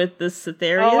go with the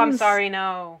Cytherians. Oh, I'm sorry.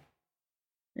 No.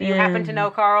 Do you happen to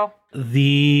know, Carl?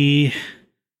 The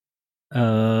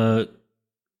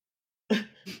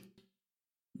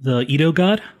Edo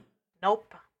god?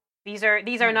 Nope. These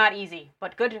are not easy,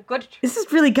 but good. This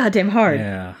is really goddamn hard.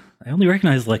 Yeah. I only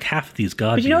recognize like half of these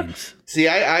god But you know- beings. See,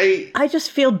 I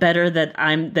just feel better that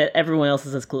everyone else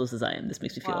is as close as I am. This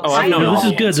makes me feel. Well, Oh, I know No, all this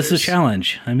is the good. This is a answers.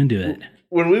 challenge. I'm into it.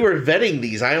 when we were vetting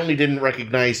these, I only didn't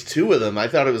recognize two of them. I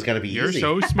thought it was going to be You're easy.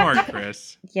 so smart,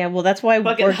 Chris. Yeah, well, that's why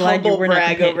Fucking we're glad humble we're not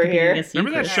brag over here.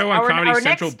 Remember that Okay. show on Our Comedy next-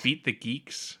 Central, Beat the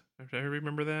Geeks? I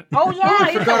remember that. Oh yeah, Oh, I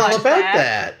used to forgot all watch about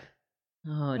that.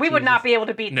 Oh, We would not Jesus. be able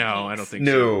to beat. No, the I don't Geeks. think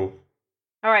so. No.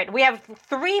 All right, we have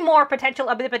three more potential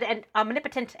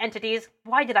omnipotent entities.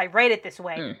 Why did I write it this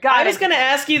way? God, I was going to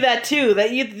ask you that too.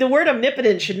 The word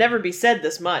omnipotent should never be said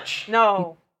this much.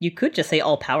 No, You could just say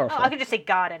all powerful. I could just say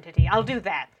God entity. I'll do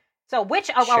that. So,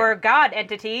 which of Sure. our God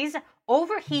entities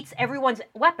overheats everyone's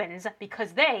weapons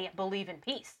because they believe in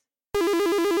peace?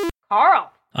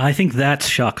 Carl. I think that's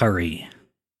Shakari.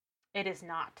 It is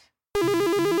not.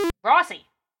 Rossi.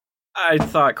 I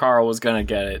thought Carl was gonna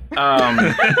get it.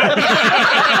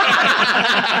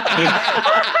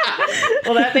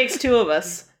 Well, that makes two of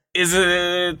us. Is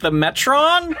it the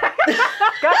Metron?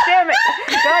 God damn it!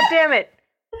 God damn it!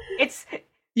 It's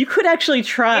You could actually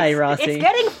try, Rossi. It's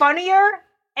getting funnier,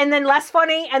 and then less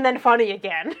funny, and then funny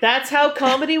again. That's how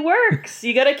comedy works.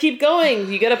 You gotta keep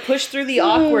going. You gotta push through the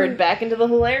awkward back into the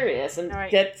hilarious, and All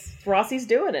right. that's Rossi's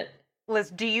doing it. Liz,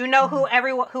 do you know who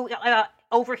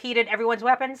overheated everyone's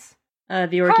weapons? The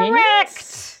Organians?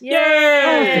 Correct. Yay!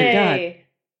 Oh, thank God.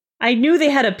 I knew they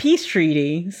had a peace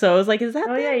treaty, so I was like, is that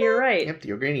Oh them? yeah, you're right. Yep, the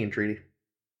Organian Treaty.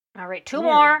 All right, two Yeah.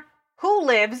 more. Who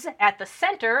lives at the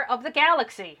center of the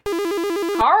galaxy?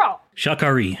 Carl.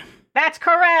 Shakari. That's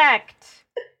correct.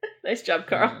 Nice job,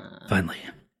 Carl. Finally.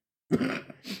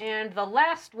 And the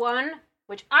last one,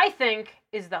 which I think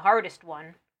is the hardest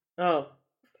one. Oh.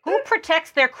 Who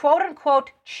protects their quote-unquote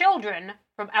children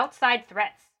from outside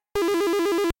threats?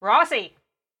 Rossi.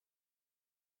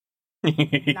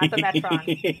 Not the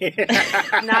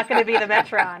Metron. Not going to be the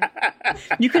Metron.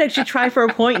 You could actually try for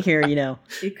a point here, you know.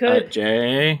 You could.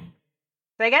 Jay.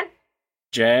 Say again?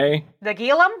 Jay.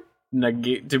 Nagilum?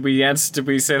 Did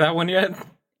we say that one yet?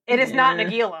 It is not Yeah.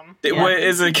 Nagilum. What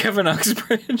is it? Kevin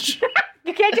Uxbridge?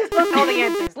 You can't just list all the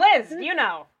answers. Liz, you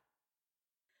know.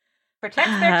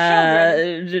 Protects their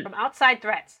children from outside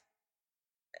threats.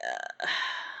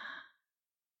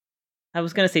 I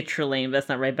was going to say Trelane, but that's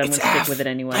not right, but I'm It's going to F. stick with it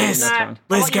anyway. Liz. That's Not. wrong. How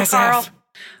Liz, about you, guess Carl? F.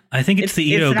 I think it's the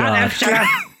Edo not god. F, shut up.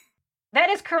 That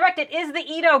is correct. It is the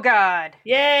Edo god.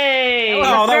 Yay! It was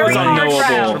Oh, a that very was hard unknowable.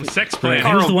 round. From Sex Right, Planet.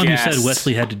 he was the one who guessed. said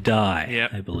Wesley had to die,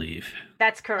 Yep. I believe.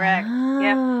 That's correct.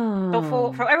 Yep. So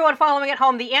Oh. for everyone following at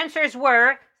home, the answers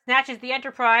were snatches the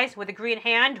Enterprise with a green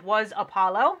hand was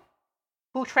Apollo.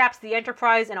 Who traps the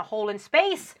Enterprise in a hole in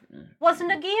space was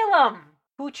Nagilum.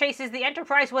 Who chases the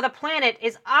Enterprise with a planet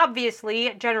is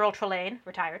obviously General Trelane,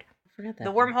 retired. I forgot that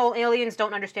The one. wormhole aliens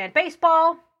don't understand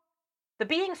baseball. The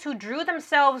beings who drew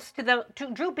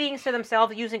beings to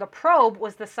themselves using a probe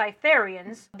was the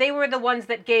Cytherians. They were the ones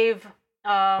that gave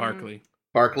Barkley.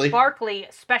 Barkley?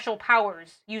 special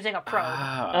powers using a probe.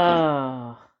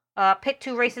 Ah, Oh. Pit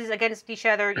two races against each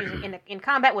other in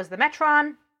combat was the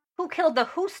Metron. Who killed the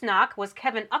Hoosnock was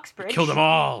Kevin Uxbridge. Killed them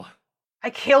all. I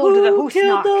killed the Who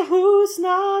killed Hoosnock. the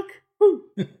Hoosnock?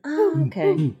 Oh,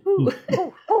 okay.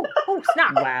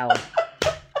 Hoosnock. Wow.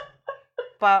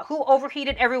 But who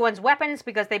overheated everyone's weapons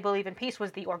because they believe in peace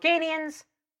was the Organians.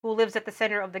 Who lives at the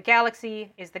center of the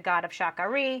galaxy is the god of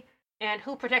Shakari. And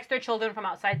who protects their children from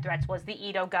outside threats was the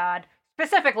Edo god.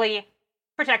 Specifically,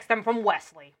 protects them from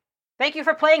Wesley. Thank you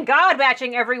for playing God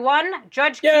Matching, everyone.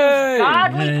 Judge Q's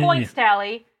godly Yay. points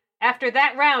tally. After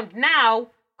that round, now,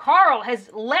 Carl has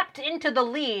leapt into the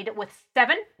lead with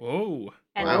 7. Whoa.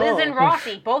 And Wow. Liz and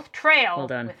Rossi both trail Well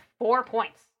done. with 4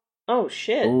 points. Oh,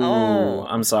 shit. Ooh, Oh.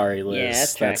 I'm sorry, Liz. Yeah, that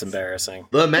That's tracks. embarrassing.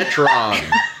 The Metron.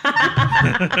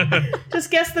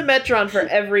 Just guess the Metron for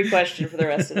every question for the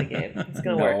rest of the game. It's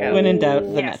going to work out. When in doubt,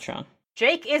 the Yes. Metron.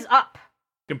 Jake is up.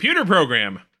 Computer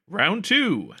program. Round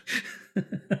 2.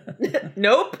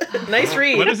 Nope. Nice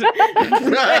read. What is it?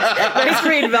 Nice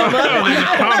read, Oh, Velma. there's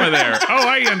a comma there. Oh,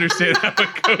 I understand how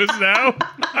it goes now.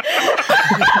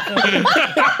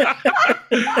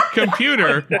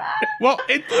 Computer. Well,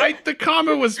 the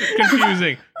comma was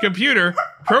confusing. Computer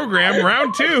program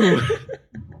round 2.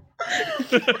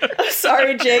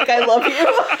 Sorry, Jake. I love you.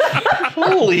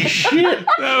 Holy shit.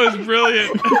 That was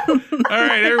brilliant. All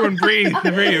right, everyone, breathe.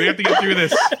 Breathe. We have to get through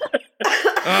this.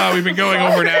 Oh, we've been going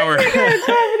over an hour.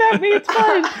 It's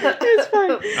fine. It's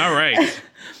fine. All right.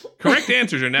 Correct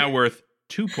answers are now worth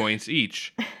 2 points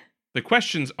each. The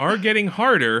questions are getting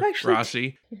harder, Actually,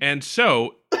 Rossi, and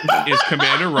so is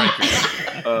Commander Riker.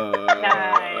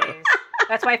 Nice.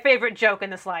 That's my favorite joke in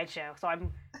the slideshow, so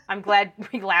I'm glad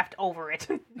we laughed over it.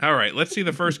 All right, let's see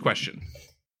the first question.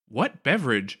 What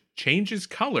beverage changes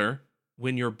color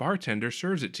when your bartender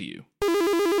serves it to you?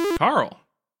 Carl,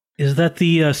 Is that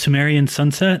the Sumerian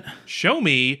sunset? show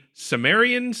me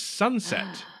Sumerian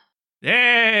sunset.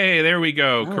 Yay, there we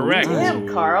go. Oh, Correct. Damn,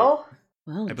 Carl.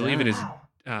 Well I believe it is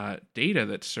Wow. Data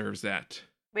that serves that.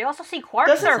 We also see Quark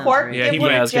Doesn't serve Quark one. Yeah, give he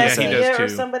one to does, yeah, he Jessica does or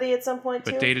too. somebody at some point,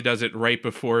 too? But Data does it right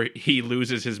before he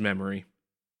loses his memory.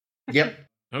 Yep.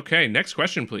 Okay, next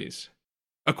question, please.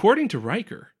 According to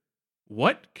Riker,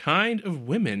 what kind of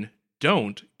women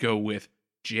don't go with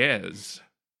jazz?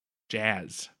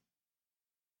 Jazz.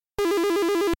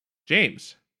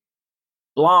 James,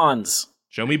 Blondes.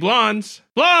 show me blondes.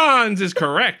 Blondes is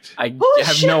correct. I Holy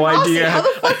have shit, no Rossi, idea. How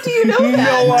the fuck do you know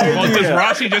that? Well, because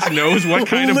Rossi just knows what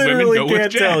kind of women Literally go with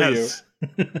can't tell you. jazz.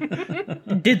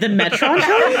 Did the Metron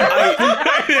show you?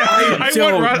 I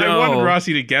don't wanted know.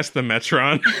 Rossi to guess the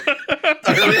Metron.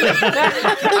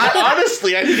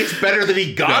 Honestly, I think it's better that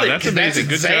he got No, it. that's 'cause amazing.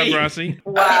 Good insane. job, Rossi.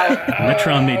 Wow.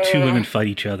 Metron made 2 women fight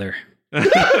each other.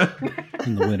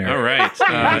 And the winner. All right.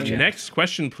 Gotcha. Next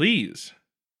question, please.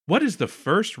 What is the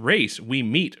first race we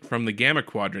meet from the Gamma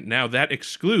Quadrant? Now, that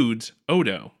excludes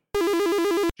Odo.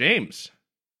 James,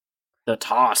 The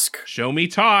Tosk. show me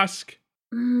Tosk.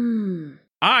 Mm.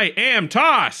 I am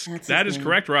Tosk. That's his That is name.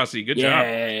 correct, Rossi. Good job.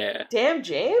 Yeah. Damn,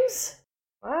 James?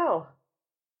 Wow.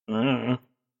 Mm.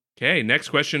 Okay, next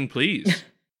question, please.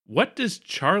 What does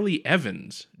Charlie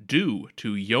Evans do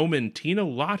to Yeoman Tina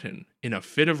Lawton in a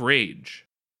fit of rage?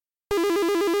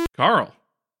 Carl,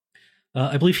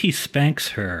 I believe he spanks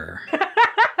her.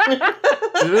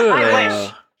 I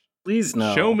wish. Please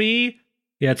no. show me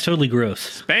Yeah, it's totally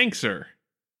gross. Spankser.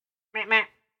 Meh, meh.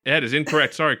 That is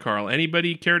incorrect. Sorry, Carl.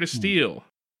 Anybody care to steal?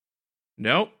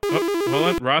 No? Oh,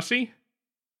 hold on. Rossi?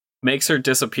 Makes her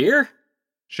disappear?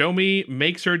 Show me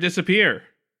makes her disappear.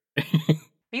 Are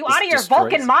you out of your destroys-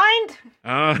 Vulcan mind?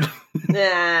 Nah.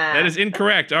 That is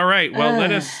incorrect. All right. Well,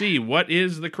 let us see. What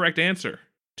is the correct answer?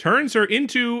 Turns her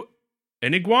into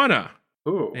an iguana.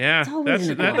 Ooh. Yeah, It's always that's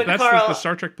an that, iguana. that's But Carl- the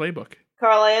Star Trek playbook.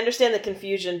 Carl, I understand the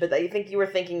confusion, but I think you were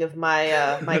thinking of my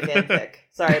my fanfic.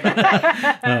 Sorry about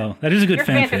that. Oh, that is a good Your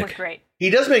fanfic was fanfic. great. He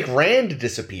does make Rand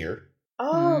disappear.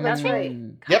 Oh, that's Mm.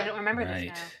 right. God, Yep. I don't remember Right.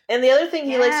 this now. And the other thing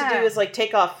he likes to Yeah. do is like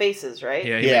take off faces, right?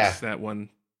 Yeah, he Yeah. makes that one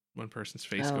person's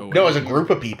face Oh. go away. No, as a group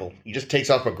of people. He just takes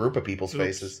off a group of people's Oops.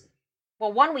 faces.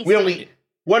 Well, one we We see. only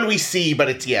one we see, but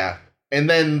it's yeah. And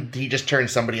then he just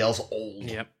turns somebody else old.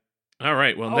 Yep. All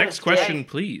right. Well, Oh, next it's question, great.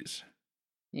 please.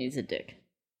 He's a dick.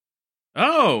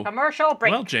 Oh, Commercial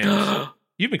break. well, James,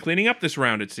 you've been cleaning up this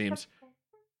round, it seems.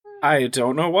 I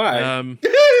don't know why.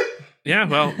 Yeah,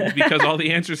 well, because all the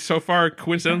answers so far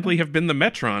coincidentally have been the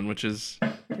Metron, which is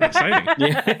exciting.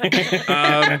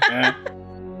 Yeah.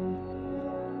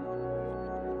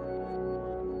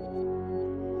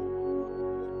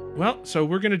 Well, so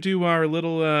we're gonna do our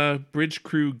little bridge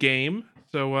crew game.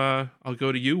 So I'll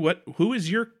go to you. Who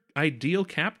is your ideal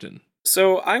captain?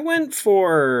 So I went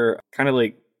for kind of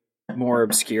like more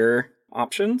obscure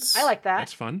options. I like that.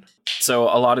 That's fun. So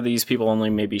a lot of these people only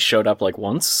maybe showed up like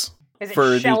once. Is it for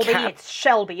the Shelby? cap- It's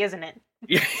Shelby, isn't it?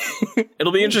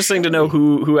 It'll be interesting to know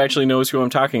who actually knows who I'm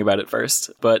talking about at first.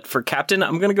 But for captain,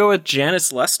 I'm gonna go with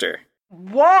Janice Lester.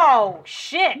 Whoa,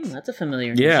 shit. That's a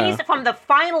familiar Yeah. She's from the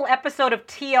final episode of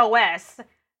TOS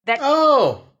that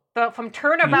Oh, from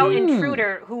Turnabout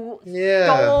Intruder who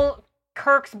yeah. stole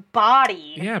Kirk's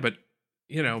body. Yeah,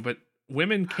 but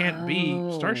women can't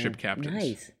be starship captains.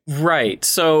 Nice. Right.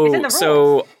 It's in the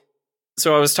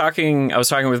So I was talking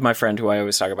with my friend who I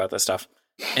always talk about this stuff.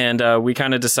 And we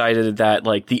kind of decided that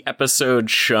like the episode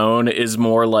shown is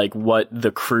more like what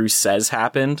the crew says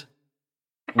happened.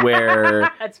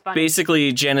 Where That's funny.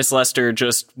 basically Janice Lester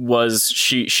just was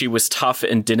she was tough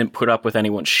and didn't put up with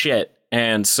anyone's shit.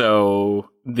 And so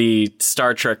the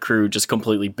Star Trek crew just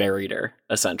completely buried her,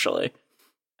 essentially.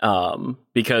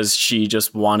 Because she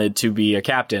just wanted to be a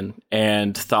captain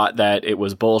and thought that it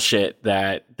was bullshit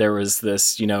that there was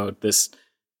this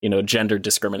gender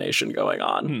discrimination going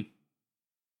on.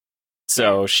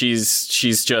 So she's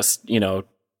just,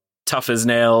 tough as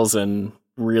nails and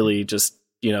really just,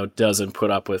 doesn't put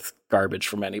up with garbage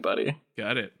from anybody.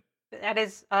 Got it. That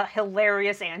is a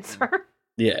hilarious answer.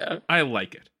 Yeah. I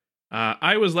like it.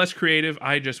 I was less creative.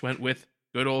 I just went with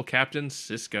good old Captain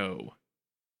Sisko.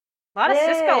 A lot of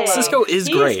Cisco love. Sisko is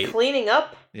He's great. cleaning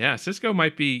up. Yeah, Sisko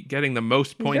might be getting the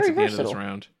most points at very the end of this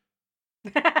versatile.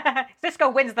 round. Cisco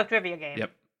wins the trivia game.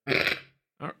 Yep.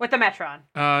 With the Metron.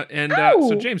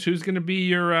 So James, who's going to be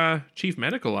your chief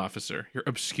medical officer? Your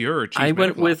obscure chief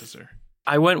medical officer?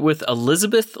 I went with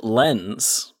Elizabeth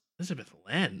Lenz. Elizabeth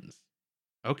Lenz.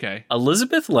 Okay.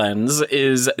 Elizabeth Lenz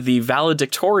is the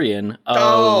valedictorian of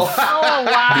Oh,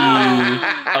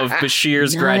 wow. of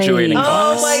Bashir's graduating Nice.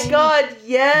 class. Oh my god,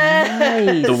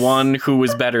 yes! The one who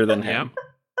was better than him. Yep.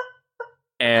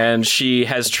 And she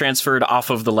has transferred off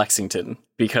of the Lexington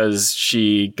because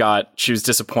she was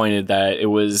disappointed that it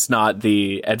was not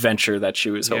the adventure that she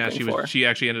was hoping for. She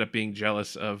actually ended up being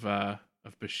jealous of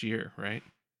Bashir, right?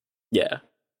 Yeah.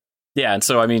 Yeah, and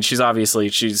so I mean she's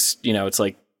it's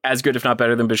like as good if not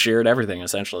better than Bashir at everything,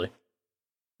 essentially.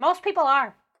 Most people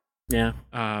are. Yeah.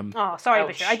 Oh, sorry,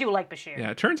 Ouch. Bashir. I do like Bashir.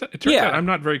 Yeah, it turns out Yeah. I'm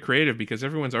not very creative because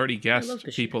everyone's already love guessed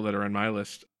Bashir. people that are on my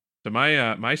list. So my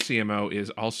CMO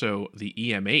is also the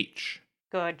EMH.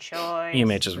 Good choice.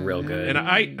 EMH is real good. And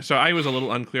I was a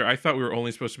little unclear. I thought we were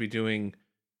only supposed to be doing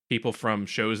people from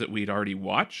shows that we'd already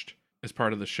watched as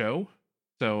part of the show.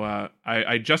 So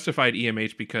I justified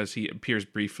EMH because he appears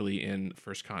briefly in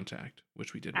First Contact,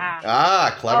 which we did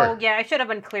watch. clever. Oh, yeah, I should have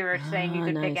been clearer saying you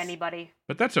could pick nice. anybody.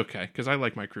 But that's okay, because I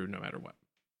like my crew no matter what.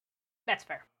 That's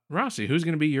fair. Rossi, who's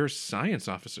going to be your science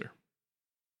officer?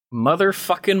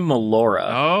 Motherfucking Melora.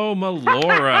 Oh,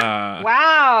 Melora.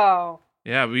 Wow.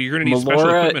 Yeah, but you're going to need special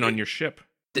Melora- equipment on your ship.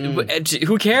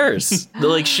 Who cares?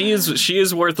 Like she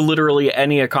is worth literally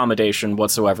any accommodation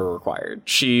whatsoever required.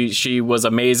 She was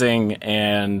amazing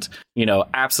and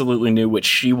absolutely knew what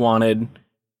she wanted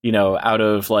out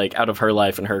of her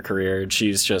life and her career.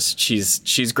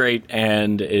 She's great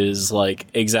and is like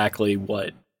exactly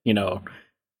what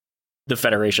the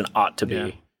Federation ought to be.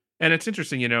 Yeah. And it's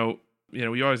interesting,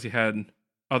 we always had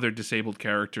other disabled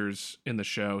characters in the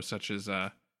show, such as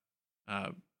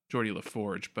Geordie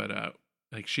LaForge, but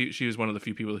like she was one of the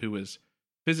few people who was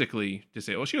physically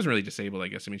disabled. Well, she wasn't really disabled, I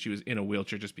guess. I mean, she was in a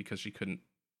wheelchair just because she couldn't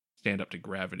stand up to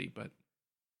gravity. But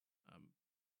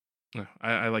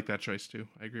I like that choice too.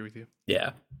 I agree with you.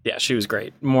 Yeah, she was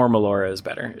great. More Melora is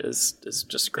better. Is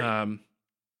just great.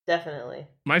 Definitely.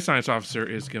 My science officer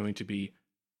is going to be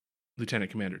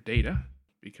Lieutenant Commander Data,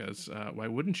 because why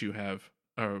wouldn't you have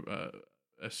a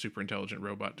super intelligent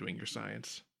robot doing your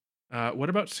science? What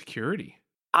about security?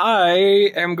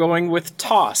 I am going with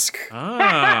Tosk.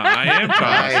 I am Tosk.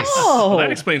 Nice. Well,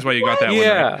 that explains why you got that one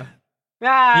right.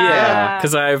 Yeah,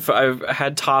 because I've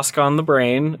had Tosk on the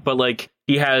brain, but like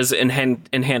he has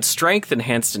enhanced strength,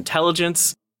 enhanced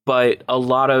intelligence, but a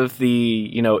lot of the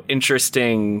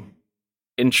interesting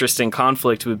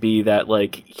conflict would be that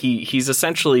like he's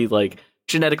essentially like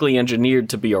genetically engineered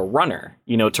to be a runner,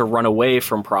 to run away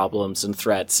from problems and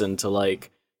threats and to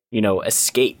like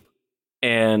escape.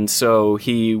 And so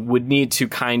he would need to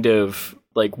kind of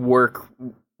like work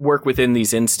within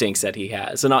these instincts that he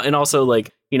has. And also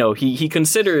like, he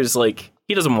considers like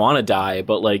he doesn't want to die,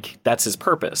 but like that's his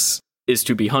purpose, is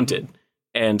to be hunted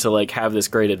and to like have this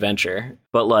great adventure.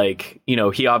 But like,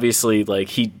 he obviously like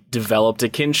he developed a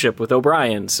kinship with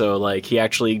O'Brien. So like he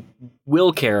actually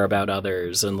will care about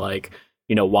others and like,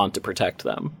 want to protect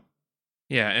them.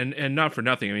 Yeah, and not for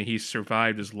nothing. I mean, he's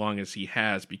survived as long as he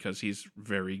has because he's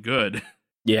very good.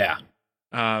 Yeah.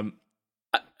 I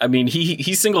mean,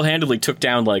 he single-handedly took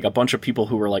down like a bunch of people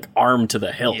who were like armed to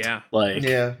the hilt. Yeah. Like,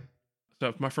 Yeah.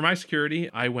 So for my security,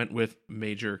 I went with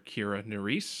Major Kira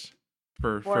Nerys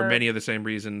for many of the same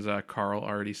reasons Carl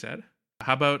already said.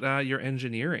 How about your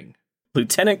engineering?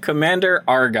 Lieutenant Commander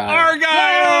Argyle.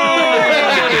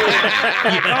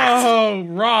 Oh,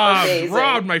 Rob, Amazing.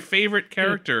 Rob, my favorite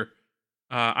character.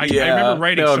 I remember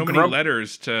writing so many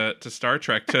letters to Star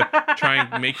Trek to try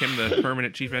and make him the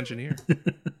permanent chief engineer.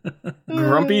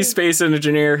 Grumpy space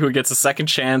engineer who gets a second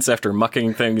chance after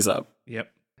mucking things up.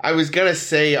 Yep. I was gonna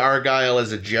say Argyle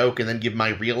as a joke and then give my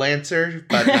real answer,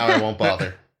 but now I won't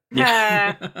bother. No,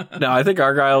 I think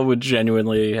Argyle would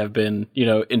genuinely have been,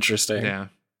 interesting. Yeah.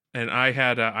 And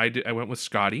I went with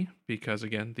Scotty because,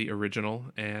 again, the original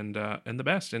and the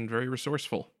best and very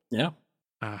resourceful. Yeah.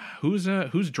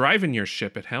 Who's driving your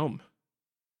ship at helm?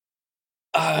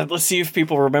 Let's see if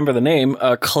people remember the name.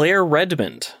 Claire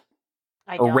Redmond.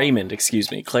 Raymond, excuse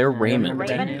me. Claire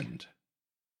Raymond.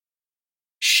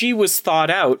 She was thought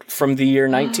out from the year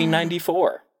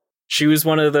 1994. She was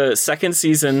one of the second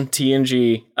season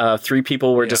TNG. 3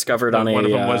 people were discovered on one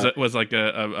of them was like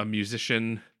a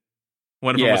musician.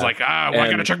 One of them was like, I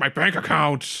gotta check my bank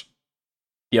accounts.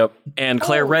 Yep, and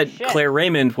Claire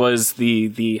Raymond was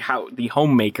the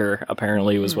homemaker.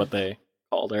 Apparently, was what they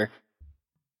called her.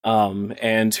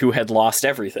 And who had lost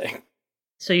everything.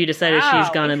 So you decided she's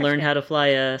gone and learned how to fly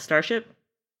a starship?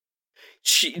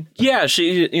 She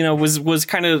was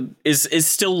kind of is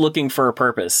still looking for a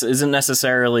purpose. Isn't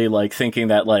necessarily like thinking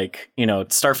that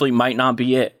Starfleet might not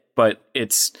be it, but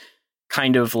it's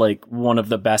kind of like one of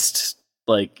the best.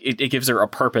 Like it gives her a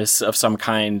purpose of some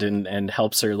kind and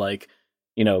helps her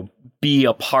be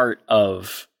a part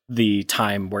of the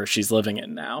time where she's living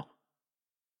in now.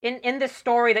 In this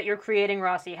story that you're creating,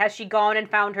 Rossi, has she gone and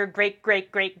found her great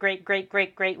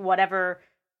whatever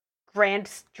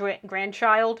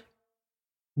grandchild?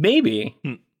 Maybe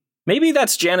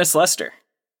that's Janice Lester.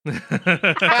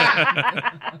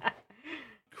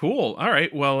 Cool. All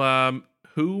right. Well,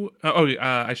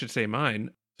 I should say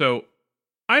mine. So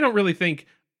I don't really think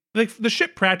the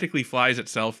ship practically flies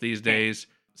itself these days.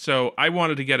 So I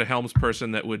wanted to get a helms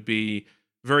person that would be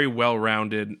very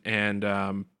well-rounded and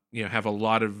have a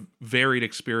lot of varied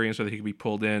experience so that he could be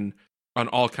pulled in on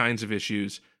all kinds of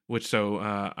issues.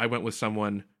 I went with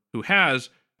someone who has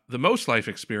the most life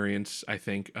experience, I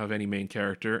think, of any main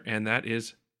character, and that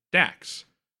is Dax.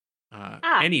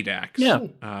 Any Dax. Yeah.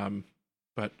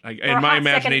 But in my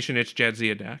imagination, it's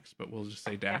Jadzia Dax, but we'll just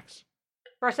say Dax.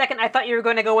 For a second, I thought you were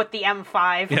going to go with the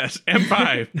M5. Yes,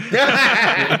 M5.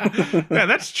 Yeah,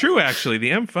 that's true, actually.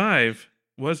 The M5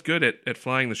 was good at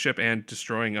flying the ship and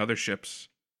destroying other ships.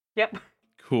 Yep.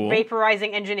 Cool.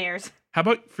 Vaporizing engineers. How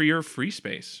about for your free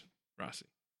space, Rossi?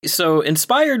 So,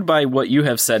 inspired by what you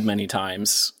have said many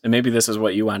times, and maybe this is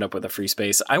what you wound up with a free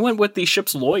space, I went with the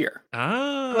ship's lawyer.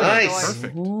 Ah, nice.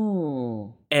 Perfect.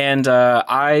 Ooh. And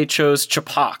I chose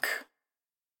Ch'pak,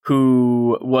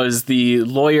 who was the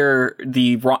lawyer,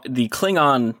 the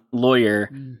Klingon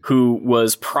lawyer who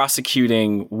was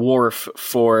prosecuting Worf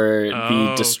for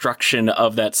the destruction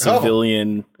of that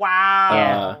civilian,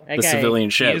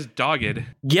 civilian ship. He is dogged.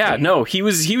 Yeah, no, he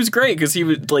was great because he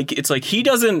was like, it's like he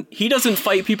doesn't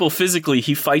fight people physically.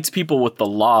 He fights people with the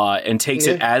law and takes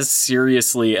it as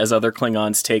seriously as other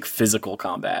Klingons take physical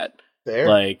combat. Fair.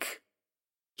 Like.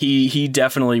 He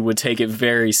definitely would take it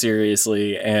very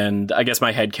seriously, and I guess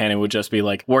my headcanon would just be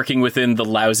like working within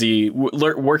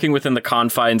the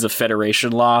confines of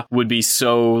Federation law would be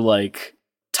so like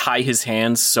tie his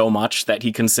hands so much that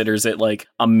he considers it like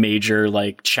a major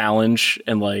like challenge,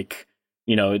 and like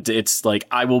it's like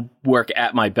I will work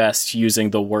at my best using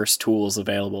the worst tools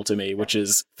available to me, which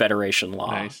is Federation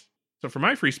law. Nice. So for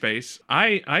my free space,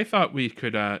 I thought we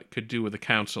could do with a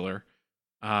counselor.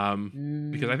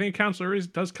 Because I think a counselor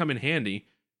does come in handy,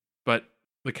 but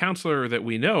the counselor that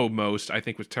we know most, I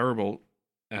think, was terrible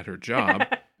at her job.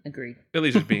 Agreed. At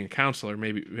least as being a counselor,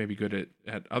 maybe good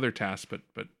at other tasks,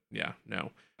 but yeah, no.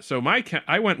 So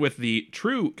I went with the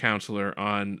true counselor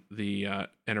on the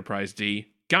Enterprise D,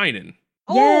 Guinan.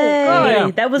 Yay!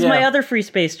 Yeah. That was my other free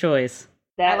space choice.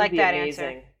 I like that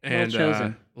answer. And Well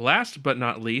chosen. Last but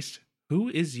not least, who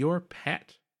is your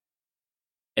pet?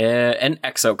 An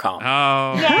exocomp.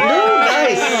 Oh,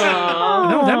 Nice.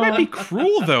 No, that might be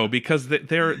cruel though, because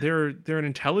they're an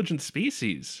intelligent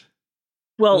species.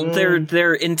 Well,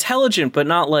 they're intelligent, but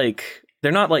not like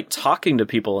they're not like talking to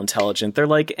people intelligent. They're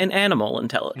like an animal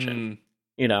intelligent,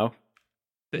 And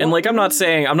like I'm not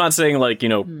saying like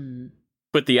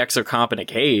put the exocomp in a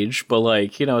cage, but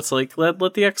like it's like let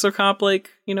the exocomp like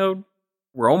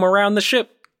roam around the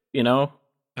ship.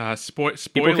 Spoilers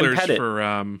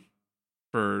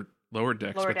for Lower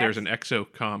Decks, but there's an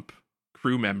exocomp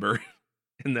crew member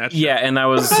in that show. Yeah, and that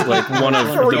was like one of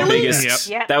the biggest.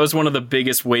 Yep. That was one of the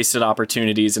biggest wasted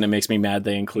opportunities, and it makes me mad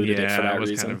they included it for that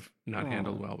was reason. kind of not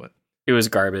handled well, but it was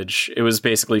garbage. It was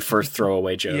basically for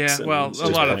throwaway jokes. Yeah, well, a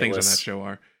lot of things on that show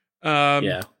are.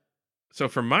 Yeah. So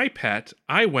for my pet,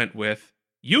 I went with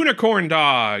Unicorn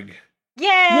Dog. Yay!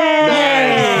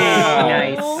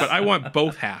 Nice. But I want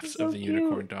both halves of the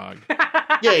unicorn dog.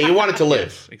 Yeah, you want it to live.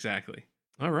 Yes, exactly.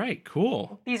 All right,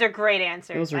 cool. These are great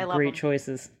answers. Those I are love great them.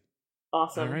 choices.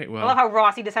 Awesome. All right, I love well, how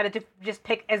Rossi decided to just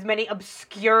pick as many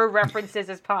obscure references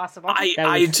as possible.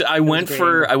 I went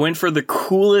for the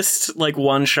coolest like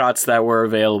one shots that were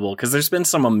available because there's been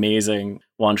some amazing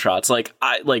one shots like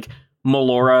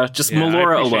Melora. Just Yeah, I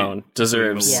Melora appreciate alone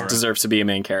deserves Melora. to be a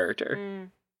main character.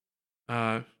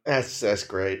 Mm. That's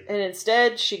great. And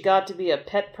instead, she got to be a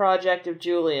pet project of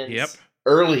Julian's. Yep.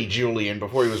 Early Julian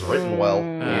before he was written well.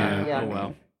 Yeah. Oh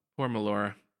well. Poor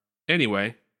Melora.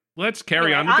 Anyway, let's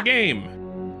carry on Anyway, with the game.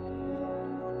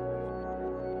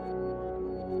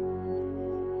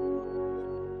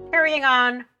 Carrying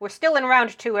on, we're still in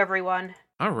round 2, everyone.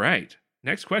 All right.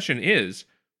 Next question is,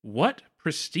 what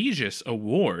prestigious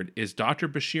award is Dr.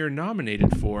 Bashir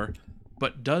nominated for,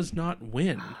 but does not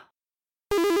win?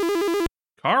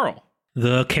 Carl.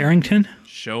 The Carrington?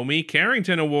 Show me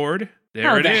Carrington Award. There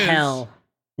How it the is. hell?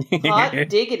 Hot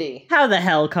diggity. How the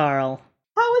hell, Carl?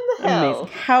 How in the hell?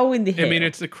 Amazing. How in the hell? I mean,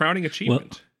 it's the crowning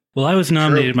achievement. Well, I was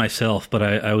nominated myself, but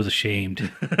I was ashamed.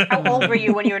 How old were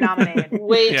you when you were nominated?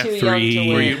 Way Yeah, too 3. young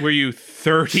to win. Were you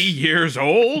 30 years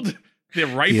old? The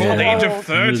ripe old Yeah. age of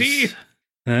 30?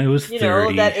 It was 30. You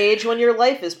know, that age when your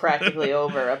life is practically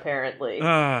over, apparently.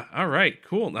 All right,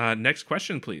 cool. Next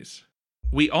question, please.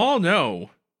 We all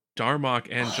know Darmok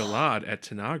and Jalad at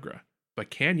Tanagra, but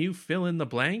can you fill in the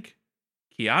blank?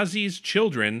 Kiazi's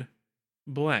children,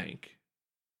 blank.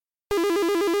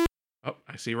 Oh,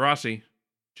 I see Rossi.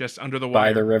 Just under the wire.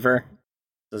 By the river.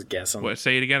 Just guessing. What,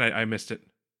 say it again. I missed it.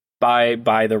 By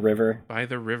the river. By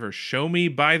the river. Show me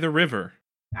by the river.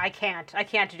 I can't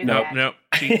do No, that. no.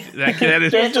 That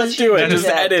is. Just do it. Just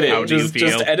edit How it. do you Just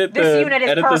feel? edit This unit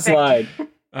is the perfect. slide.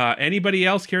 Anybody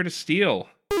else care to steal?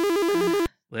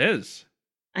 Liz.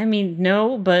 I mean,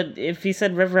 no, but if he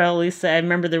said river, at least I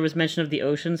remember there was mention of the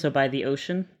ocean, so by the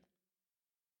ocean.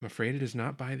 I'm afraid it is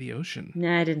not by the ocean.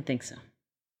 Nah, I didn't think so.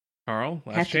 Carl,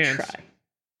 Had last to chance. try.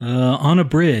 On a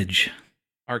bridge.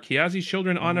 Are Kiazi's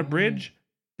children on a bridge?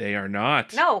 They are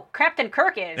not. No, Captain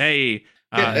Kirk is. Hey.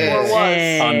 Or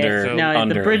was. Under. No,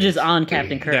 under. the bridge is on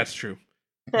Captain Kirk. That's true.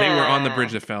 They were on the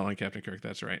bridge that fell on Captain Kirk.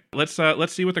 That's right. Let's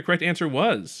see what the correct answer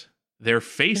was. Their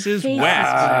faces faces. wet.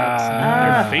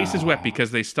 Ah. Their faces wet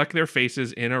because they stuck their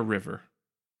faces in a river.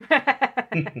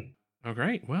 All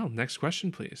right. Well, next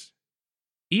question, please.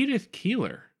 Edith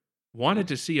Keeler wanted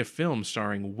to see a film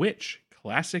starring which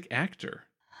classic actor?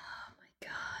 Oh my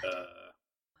god.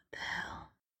 What the hell?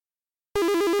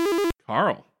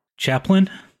 Carl. Chaplin?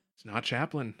 It's not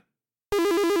Chaplin.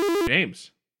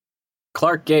 James.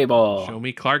 Clark Gable. Show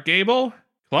me Clark Gable.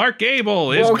 Clark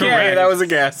Gable is okay, correct. that was a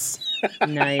guess.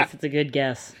 Nice, it's a good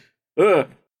guess. Ugh.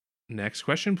 Next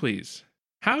question, please.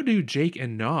 How do Jake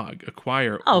and Nog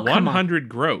acquire Oh, come on. 100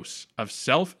 gross of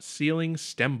self-sealing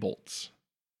stem bolts?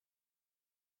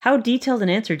 How detailed an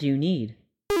answer do you need?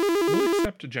 We'll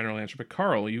accept a general answer, but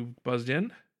Carl, you buzzed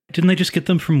in? Didn't they just get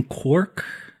them from Quark?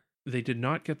 They did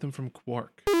not get them from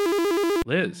Quark.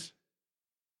 Liz.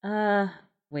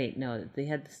 Wait, no, they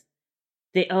had this.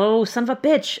 Son of a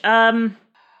bitch.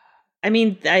 I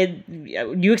mean,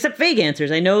 you accept vague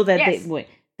answers. I know that Yes.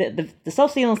 the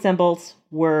self-sealing stem bolts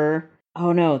were.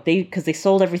 Oh no, because they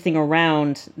sold everything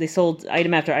around. They sold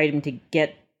item after item to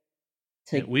get.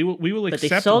 Yeah, we will but they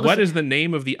accept sold what us- is the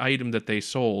name of the item that they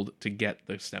sold to get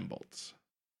the stem bolts.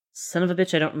 Son of a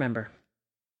bitch, I don't remember.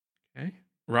 Okay.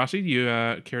 Rossi, do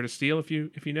you care to steal if you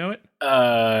know it?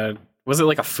 Was it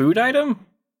like a food item?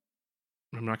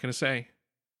 I'm not going to say.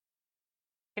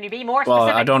 Can you be more Well,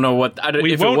 specific? I don't know what.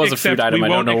 If it was a food item, I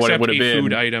don't know what it would have We won't accept a been.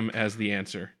 food item as the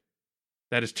answer.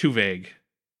 That is too vague.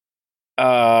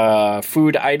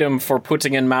 Food item for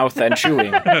putting in mouth and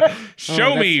chewing.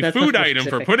 Show me that's food more item for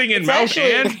specific. putting in It's mouth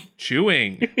actually- and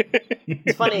chewing.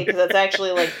 It's funny because that's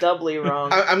actually like doubly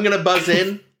wrong. I'm gonna buzz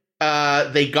in.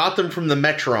 They got them from the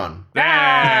Metron.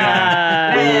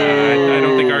 Ah. I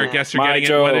don't think our guests are My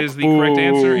getting it. What joke. is the correct Boo.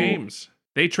 answer, Ames?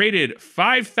 They traded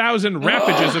 5,000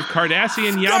 rapages of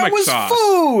Cardassian yamak that was sauce.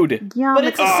 food. But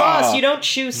it's a sauce. You don't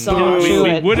chew sauce.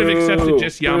 We would have accepted Boo.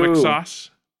 just yamak Boo. sauce,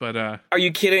 but Are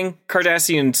you kidding?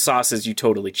 Cardassian sauces you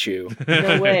totally chew.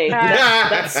 No way.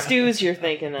 That's stews you're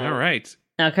thinking of. all right.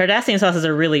 Now, Cardassian sauces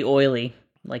are really oily,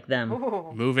 like them.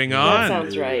 Ooh. Moving That on.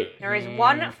 sounds right. There is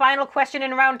one final question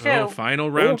in round 2. Oh, final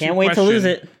round. Can't two wait to question. lose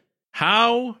it.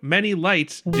 How many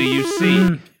lights do you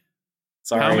see?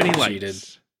 Sorry, How many I lights? cheated.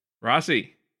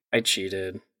 Rossi. I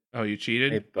cheated. Oh, you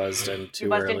cheated? I buzzed in too You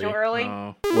buzzed early. in too early?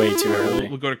 Oh. Way too We'll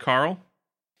early. go to Carl.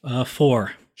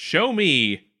 4. Show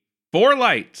me 4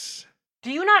 lights. Do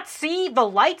you not see the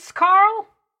lights, Carl?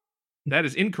 That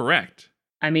is incorrect.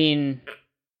 I mean,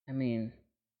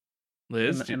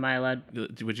 Liz, am I allowed?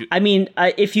 would you I mean,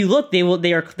 if you look,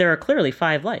 there are clearly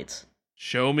 5 lights.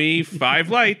 show me 5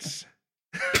 lights?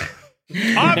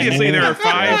 Obviously, there are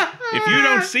 5. If you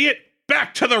don't see it,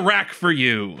 back to the rack for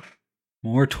you.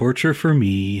 More torture for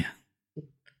me.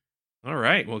 All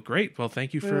right. Well, great. Well,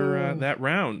 thank you for that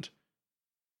round.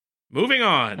 Moving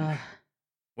on.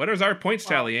 What is our points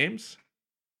tally, Ames?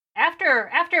 After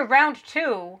round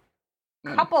 2,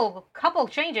 couple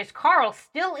changes. Carl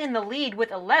still in the lead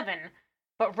with 11,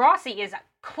 but Rossi is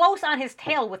close on his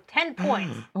tail with 10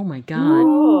 points. Oh my god.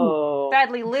 Oh.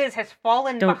 Sadly, Liz has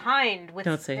fallen Don't- behind with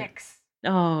don't say it. 6.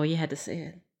 Oh, you had to say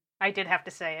it. I did have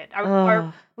to say it.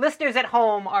 Our listeners at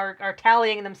home are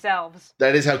tallying themselves.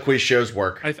 That is how quiz shows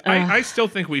work. I still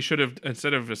think we should have,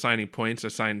 instead of assigning points,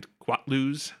 assigned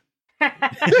quatloos.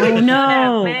 Oh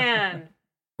no. Man.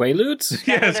 Quaaludes?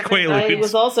 Yes, I quaaludes.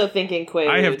 was also thinking Quaaludes.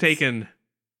 I have taken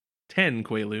 10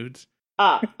 quaaludes.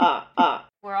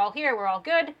 We're all here. We're all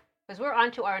good. Because we're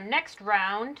on to our next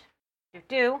round.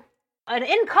 An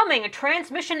incoming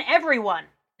transmission, everyone.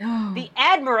 The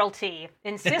Admiralty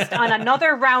insists on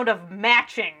another round of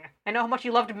matching. I know how much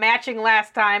you loved matching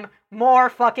last time.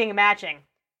 More fucking matching.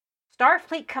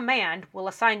 Starfleet Command will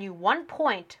assign you 1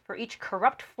 point for each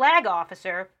corrupt flag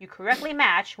officer you correctly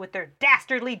match with their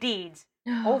dastardly deeds.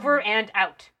 Over and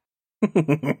out.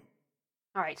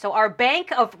 All right, so our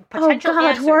bank of potential God,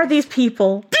 answers. who are these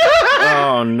people?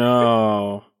 Oh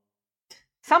no.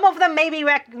 Some of them may be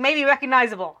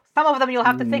recognizable. Some of them you'll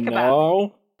have to think about.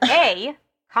 No. A.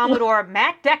 Commodore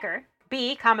Matt Decker.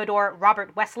 B. Commodore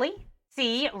Robert Wesley.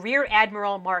 C. Rear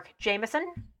Admiral Mark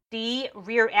Jameson. D.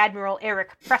 Rear Admiral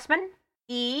Eric Pressman.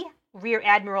 E. Rear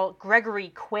Admiral Gregory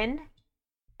Quinn.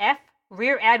 F.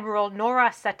 Rear Admiral Nora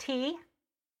Satie.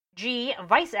 G.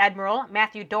 Vice Admiral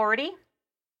Matthew Doherty.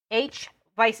 H.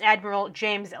 Vice Admiral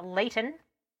James Layton.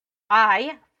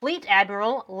 I. Fleet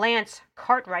Admiral Lance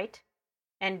Cartwright.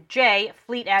 And J.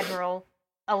 Fleet Admiral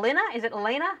Elena? Is it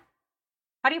Elena?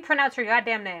 How do you pronounce her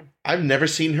goddamn name? I've never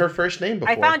seen her first name before.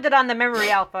 I found it on the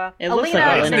Memory Alpha. It looks Elena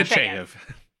like It's Elena. Nechayev.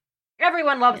 Nechayev.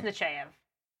 Everyone loves Nechayev.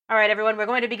 All right, everyone, we're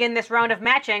going to begin this round of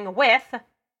matching with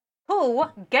who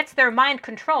gets their mind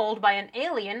controlled by an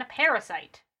alien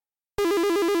parasite?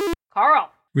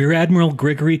 Carl. Rear Admiral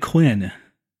Gregory Quinn.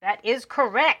 That is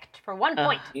correct for 1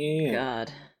 point. Yeah.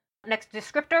 God. Next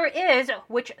descriptor is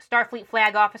which Starfleet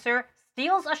flag officer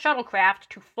steals a shuttlecraft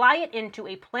to fly it into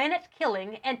a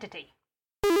planet-killing entity?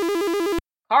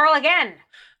 Carl again.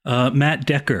 Matt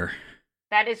Decker.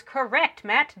 That is correct.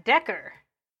 Matt Decker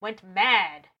went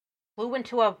mad. Flew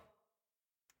into a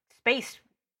space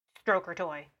stroker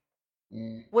toy.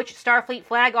 Which Starfleet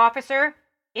flag officer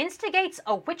instigates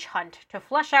a witch hunt to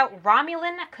flush out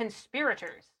Romulan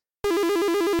conspirators?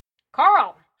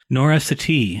 Carl. Nora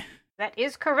Satie. That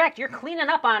is correct. You're cleaning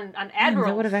up on admirals.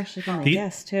 That would have actually been my The-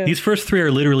 guess, too. These first 3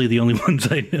 are literally the only ones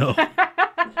I know.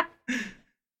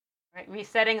 Right,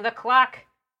 resetting the clock.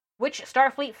 Which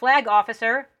Starfleet flag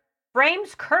officer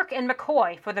frames Kirk and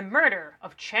McCoy for the murder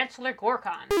of Chancellor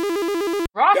Gorkon?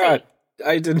 Rossi. God,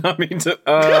 I did not mean to.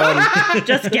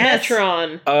 Just guess.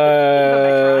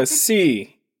 Metron.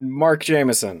 C. Mark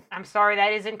Jameson. I'm sorry,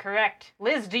 that is incorrect.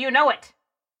 Liz, do you know it?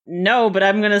 No, but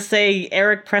I'm going to say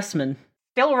Eric Pressman.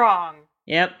 Still wrong.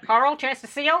 Yep. Carl, chance to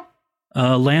seal?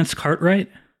 Lance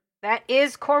Cartwright. That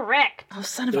is correct. Oh,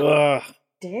 son of a... Ugh.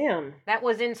 Damn. That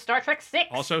was in Star Trek 6.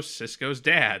 Also, Cisco's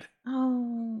dad.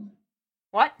 Oh.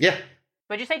 What? Yeah.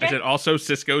 What'd you say, I Jay? said also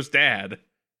Cisco's dad.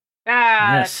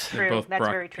 Ah, Yes. that's They're true. both That's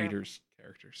Brock very true. Peters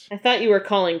characters. I thought you were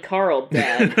calling Carl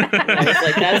Dad. I was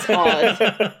like, that's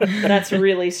odd. That's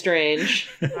really strange.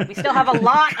 We still have a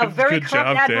lot of very Good corrupt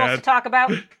job, admirals Dad. to talk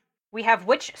about. We have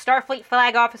which Starfleet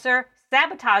flag officer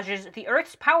sabotages the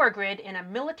Earth's power grid in a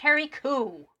military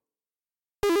coup?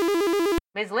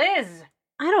 Ms. Liz.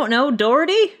 I don't know.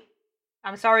 Doherty?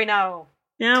 I'm sorry, no.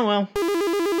 Yeah, well.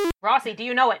 Rossi, do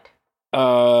you know it?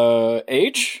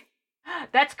 H?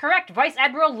 That's correct. Vice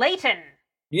Admiral Layton.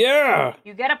 Yeah.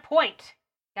 You get a point.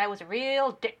 Guy was a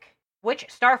real dick. Which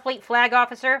Starfleet flag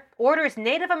officer orders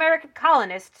Native American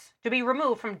colonists to be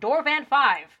removed from Dorvan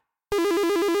 5?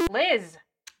 Liz.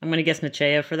 I'm going to guess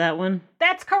Nechayev for that one.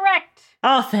 That's correct.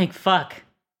 Oh, thank fuck.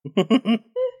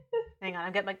 Hang on,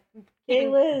 I'm getting Hey,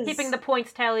 Liz. keeping the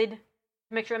points tallied to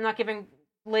make sure I'm not giving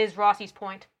Liz Rossi's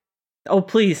point. Oh,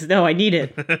 please. No, I need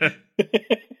it.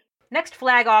 Next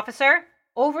flag officer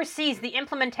oversees the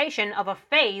implementation of a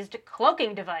phased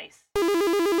cloaking device.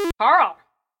 Carl.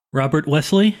 Robert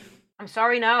Wesley. I'm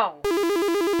sorry, no.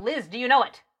 Liz, do you know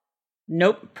it?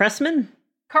 Nope. Pressman?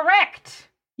 Correct.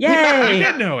 You Yay!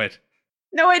 did know it.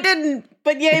 No, I didn't.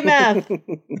 But yay, math. It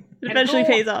eventually who-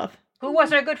 pays off. Who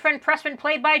was our good friend Pressman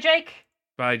played by, Jake?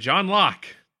 By John Locke.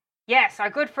 Yes, our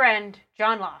good friend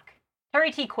John Locke.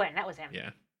 Terry T. Quinn, that was him. Yeah.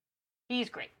 He's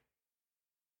great.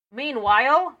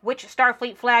 Meanwhile, which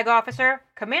Starfleet flag officer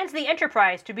commands the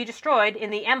Enterprise to be destroyed in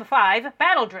the M5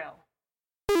 battle drill?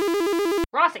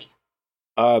 Rossi.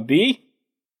 B? That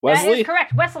Wesley? is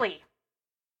correct, Wesley.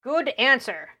 Good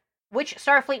answer. Which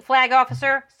Starfleet flag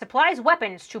officer supplies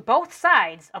weapons to both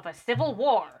sides of a civil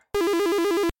war?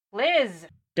 Liz.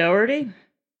 Doherty?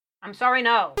 I'm sorry,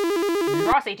 no.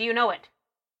 Rossi, do you know it?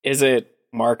 Is it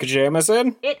Mark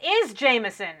Jameson? It is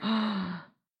Jameson.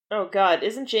 Oh god,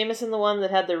 isn't Jameson the one that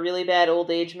had the really bad old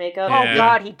age makeup? Yeah. Oh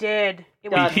God, he did.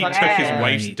 It God, was He took fuck his yeah.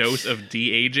 wife's Right. dose of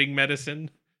de-aging medicine.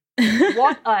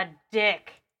 What a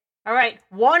dick. All right,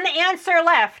 one answer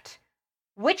left.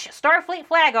 Which Starfleet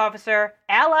flag officer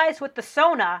allies with the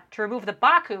Sona to remove the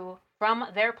Baku from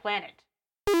their planet?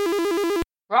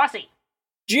 Rossi.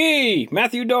 G!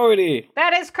 Matthew Doherty!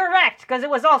 That is correct, because it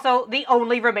was also the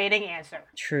only remaining answer.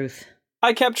 Truth.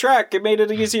 I kept track. It made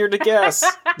it easier to guess.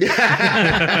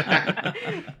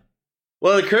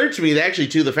 Well, it occurred to me that actually,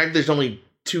 too, the fact there's only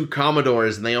 2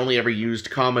 Commodores and they only ever used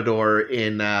Commodore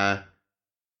in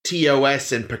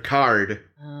TOS and Picard.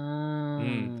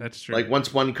 That's true. Like,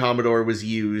 once one Commodore was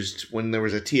used when there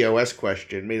was a TOS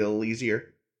question, made it a little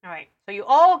easier. All right, so you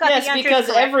all got Yes, the answers because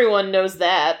correct. everyone knows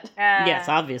that. Yes,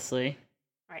 obviously.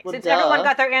 All right, Well, since duh. everyone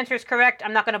got their answers correct,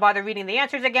 I'm not going to bother reading the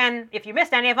answers again. If you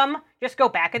missed any of them, just go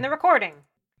back in the recording.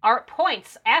 Our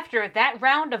points after that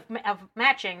round of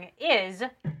matching is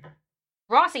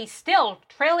Rossi still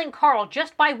trailing Carl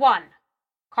just by 1.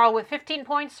 Carl with 15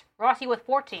 points, Rossi with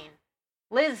 14.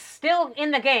 Liz still in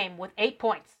the game with 8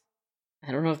 points.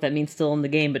 I don't know if that means still in the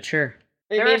game, but sure.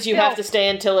 It There means are you still- have to stay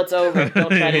until it's over. Don't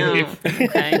try to Oh, leave.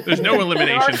 okay. There's no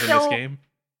eliminations in this still- game.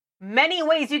 Many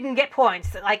ways you can get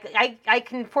points. Like, I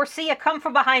can foresee a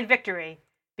come-from-behind victory.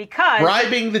 Because...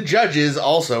 Bribing the judges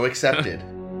also accepted.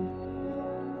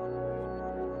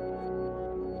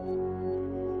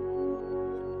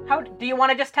 How do you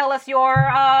want to just tell us your,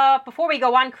 before we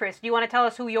go on, Chris, do you want to tell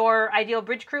us who your ideal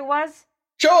bridge crew was?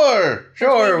 Sure.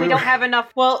 Since we don't have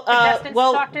enough Well, contestants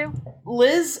well, to talk to?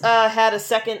 Liz had a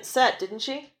second set, didn't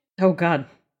she? Oh, God.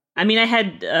 I mean, I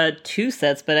had 2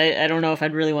 sets, but I don't know if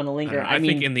I'd really want to linger. I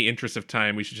mean, think in the interest of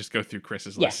time, we should just go through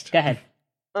Chris's yeah, list. go ahead.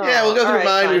 Yeah, we'll go through alright,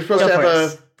 mine. fine. We're supposed Go to have for a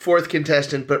it. 4th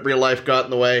contestant, but real life got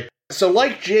in the way. So,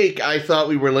 like Jake, I thought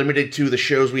we were limited to the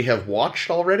shows we have watched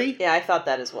already. Yeah, I thought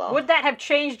that as well. Would that have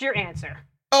changed your answer?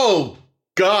 Oh,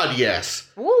 God, yes.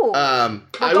 Ooh. I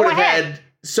go would have ahead. had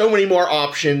so many more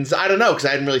options. I don't know, because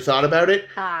I hadn't really thought about it.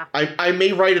 Ah. I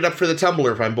may write it up for the Tumblr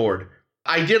if I'm bored.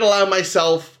 I did allow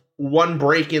myself one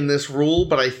break in this rule,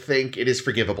 but I think it is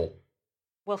forgivable.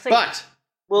 We'll see. But,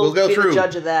 We'll we'll go be through. the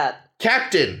judge of that.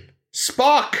 Captain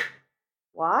Spock,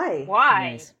 Why?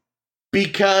 Why? Nice.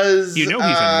 because... You know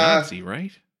he's a Nazi,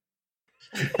 right?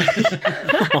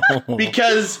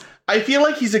 Because I feel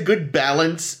like he's a good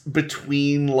balance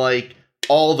between, like,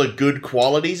 all the good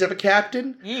qualities of a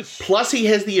captain. Yeesh. Plus, he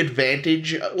has the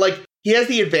advantage, he has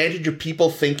the advantage of people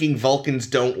thinking Vulcans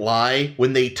don't lie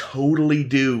when they totally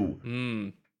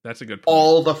do That's a good point.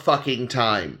 all the fucking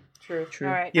time. True. True.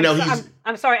 All right. You know, I'm,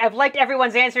 I'm sorry. I've liked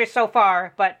everyone's answers so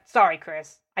far, but sorry,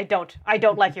 Chris. I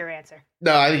don't like your answer.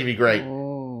 No, I think it'd be great.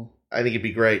 Oh. I think it'd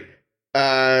be great.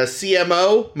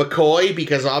 CMO, McCoy,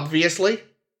 because obviously.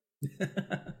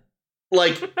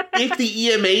 Like, if the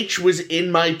EMH was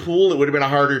in my pool, it would have been a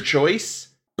harder choice.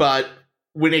 But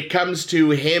when it comes to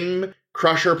him,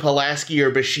 Crusher, Pulaski, or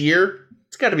Bashir,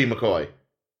 it's got to be McCoy.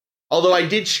 Although I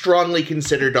did strongly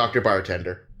consider Dr.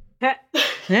 Bartender.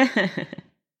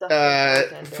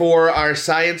 For our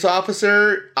science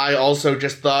officer, I also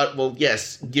just thought, well,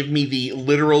 yes, give me the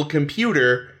literal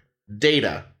computer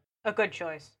data. A good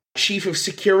choice. Chief of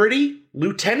Security,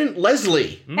 Lieutenant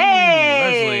Leslie. Hey!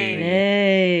 Leslie.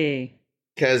 Hey.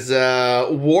 Because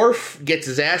Worf gets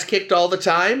his ass kicked all the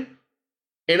time,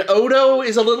 and Odo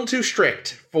is a little too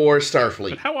strict for But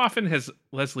Starfleet. how often has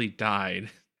Leslie died?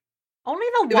 Only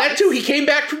the once. That too, he came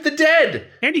back from the dead.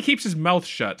 And he keeps his mouth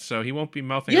shut, so he won't be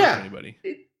mouthing Yeah. off anybody.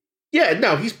 Yeah,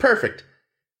 no, he's perfect.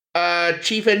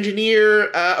 Chief Engineer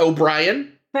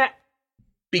O'Brien,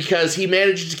 because he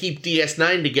manages to keep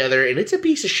DS9 together, and it's a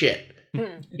piece of shit.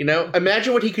 You know,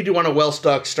 imagine what he could do on a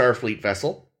well-stocked Starfleet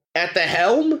vessel. At the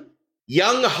helm,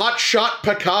 young hotshot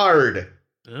Picard.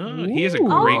 Oh, he is a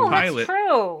great Oh, pilot. that's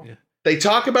true. Yeah. They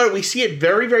talk about it, we see it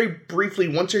very, very briefly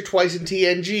once or twice in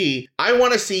TNG. I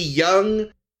want to see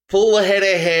young, full head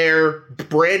of hair,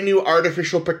 brand new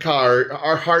artificial Picard,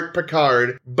 our heart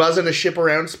Picard, buzzing a ship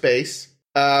around space.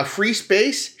 Free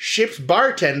space, ship's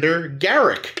bartender,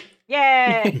 Garrick.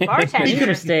 Yay, bartender.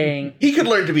 Interesting. He could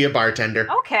learn to be a bartender.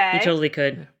 Okay. He totally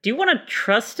could. Do you want to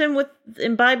trust him with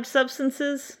imbibed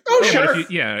substances? Oh, Yeah, sure.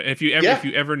 if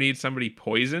you ever need somebody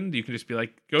poisoned, you can just be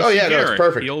like, go Oh, see yeah, no, it's Garrick.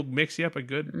 Perfect. He'll mix you up a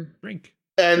good drink.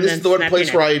 And this then is the one snap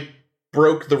place your where I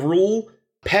broke the rule.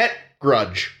 Pet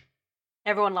Grudge.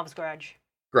 Everyone loves Grudge.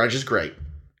 Grudge is great.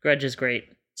 Grudge is great.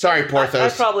 Sorry, I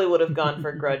Porthos. probably would have gone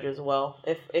for Grudge as well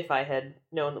if I had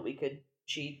known that we could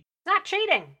cheat. It's not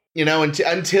cheating. You know,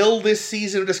 until this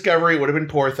season of Discovery, it would have been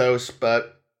Porthos,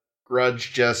 but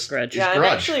Grudge just Grudge. is Yeah, I'm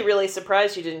Grudge. actually really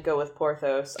surprised you didn't go with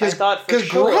Porthos. I thought for Because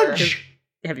sure. Grudge.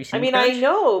 Have you seen I mean, Grudge? I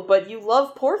know, but you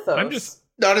love Porthos. I'm just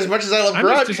Not as much as I love I'm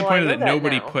Grudge. just disappointed Well, I know that that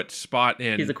nobody now. put Spot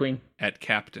in He's the queen. at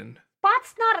Captain.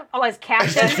 Spot's not. As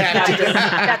captain. As captain.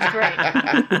 That's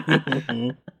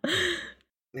great.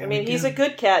 I mean, he's a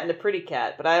good cat and a pretty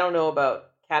cat, but I don't know about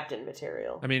captain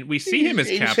material. I mean, we see him as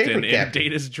He's Captain favorite in captain.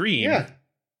 Data's dream.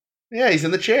 Yeah, he's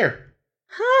in the chair.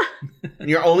 And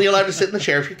you're only allowed to sit in the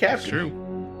chair if you're That's captain. true.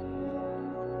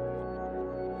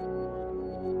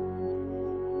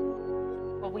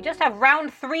 Well, we just have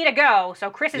round 3 to go, so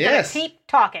Chris is Yes. going to keep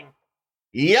talking.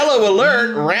 Yellow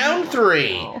alert, round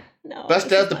 3. Oh, no. Bust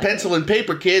this out is the not pencil and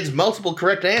paper, kids. Multiple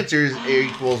correct answers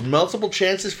equals multiple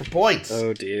chances for points.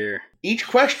 Oh dear. Each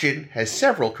question has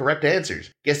several correct answers.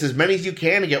 Guess as many as you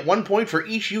can and get 1 point for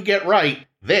each you get right.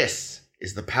 This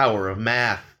is the power of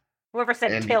math. Whoever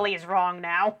said And- Tilly is wrong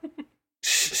now.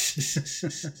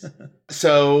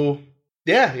 So,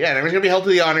 yeah, and everyone's going to be held to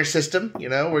the honor system. You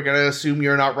know, we're going to assume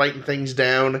you're not writing things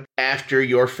down after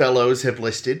your fellows have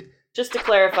listed. Just to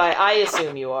clarify, I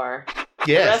assume you are.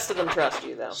 The Yes. rest of them trust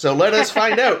you, though. So let us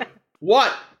find out.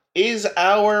 What is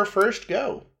our first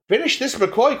go? Finish this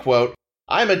McCoy quote.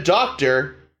 I'm a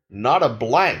doctor, not a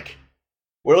blank.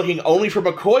 We're looking only for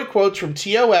McCoy quotes from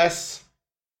TOS.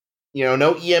 You know,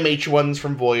 no EMH ones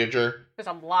from Voyager. There's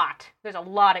a lot. There's a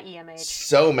lot of EMH.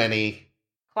 So many.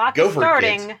 Clock Go is for it,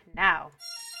 starting kids. now.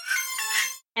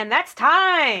 And that's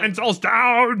time. Pencils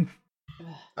down!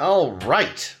 All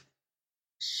right.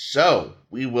 So,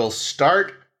 we will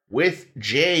start with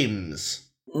James.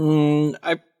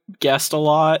 I guessed a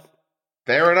lot.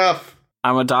 Fair enough.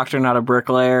 I'm a doctor, not a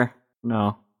bricklayer.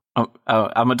 No.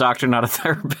 I'm a doctor, not a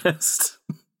therapist.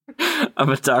 I'm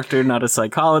a doctor, not a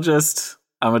psychologist.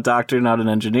 I'm a doctor, not an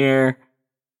engineer.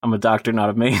 I'm a doctor, not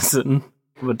a mason.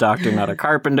 I'm a doctor, not a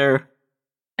carpenter.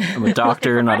 I'm a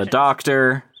doctor, not a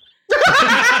doctor.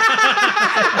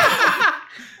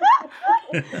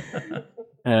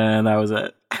 And that was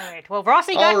it. All right. Well,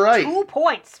 Rossi got All right. 2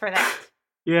 points for that.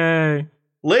 Yay.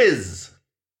 Liz.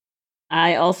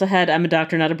 I also had I'm a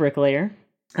doctor, not a bricklayer.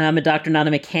 I'm a doctor, not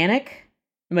a mechanic.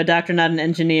 I'm a doctor, not an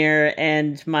engineer.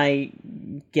 And my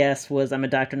guess was I'm a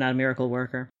doctor, not a miracle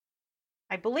worker.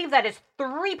 I believe that is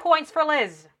 3 points for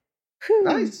Liz. Whew.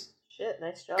 Nice. Shit,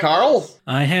 nice job. Carl. guys.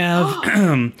 I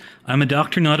have I'm a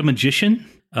doctor, not a magician.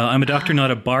 I'm a doctor,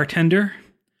 not a bartender.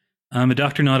 I'm a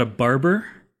doctor, not a barber.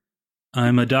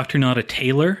 I'm a doctor, not a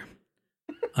tailor.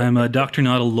 I'm a doctor,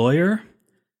 not a lawyer.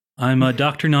 I'm a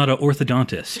doctor, not a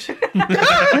orthodontist.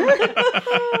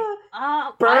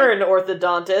 Burn,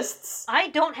 orthodontists. I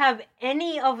don't have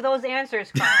any of those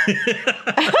answers, Carl.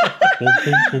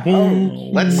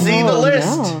 Let's see the Oh, list.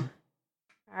 no. All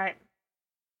right.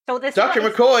 So this Dr.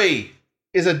 is- McCoy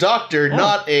is a doctor, Oh.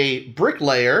 not a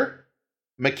bricklayer,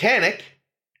 mechanic,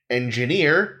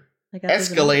 engineer, I got this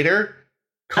escalator,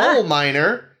 coal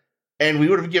miner, and we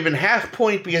would have given half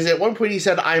point because at one point he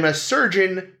said, I'm a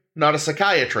surgeon, not a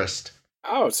psychiatrist.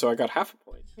 Oh, so I got half a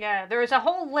point. Yeah, there is a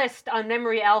whole list on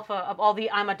Memory Alpha of all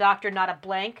the I'm a doctor, not a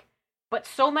blank, but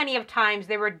so many of times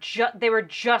they were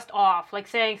just off, like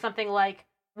saying something like,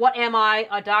 what am I,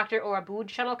 a doctor or a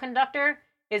booge shuttle conductor,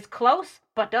 is close,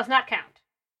 but does not count.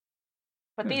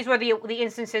 But these were the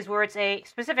instances where it's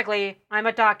specifically, I'm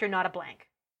a doctor, not a blank.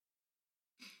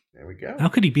 There we go. How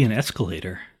could he be an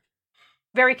escalator?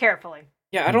 Very carefully.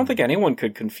 Yeah, I don't think anyone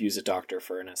could confuse a doctor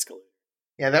for an escalator.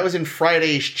 Yeah, that was in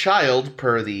Friday's Child,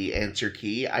 per the answer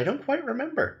key. I don't quite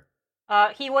remember.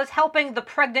 He was helping the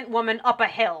pregnant woman up a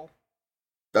hill.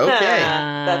 Okay,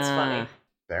 That's funny.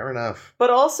 fair enough. But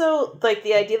also, like,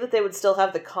 the idea that they would still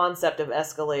have the concept of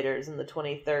escalators in the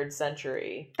 23rd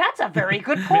century. That's a very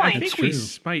good I point. think That's we true.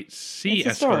 might see It's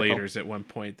historical. escalators at one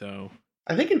point, though.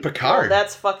 I think in Oh, Picard.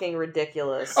 that's fucking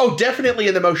ridiculous. Oh, definitely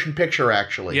in the motion picture,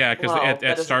 actually. Yeah, because Well, at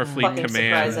that doesn't Starfleet fucking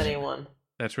surprise Command, anyone.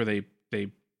 that's where they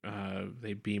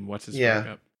beam what's his Yeah.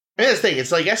 fuck up. I mean, that's the thing.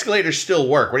 It's like escalators still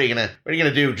work. What are you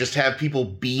gonna do? Just have people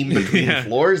beam between Yeah.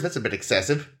 floors? That's a bit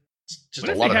excessive. It's just What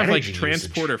a if lot they of have like energy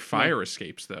transporter usage. fire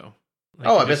escapes though? Like,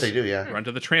 Oh, you I bet just they do, yeah. Run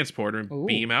to the transporter and Ooh.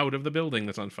 beam out of the building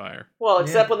that's on fire. Well,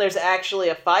 except when there's actually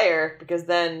a fire, because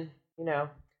then, you know.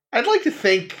 I'd like to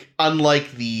think,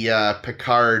 unlike the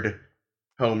Picard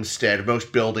homestead,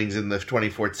 most buildings in the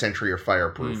 24th century are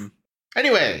fireproof.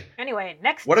 Anyway,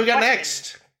 next. what have we got question.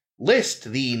 next?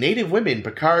 List the native women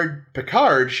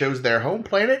Picard shows their home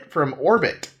planet from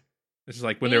orbit. This is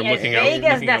like when Be they're as looking out, vague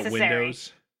as looking out necessary.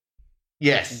 windows.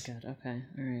 Yes. Oh, God. Okay.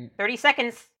 All right. 30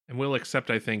 seconds. And we'll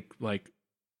accept, I think, like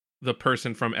the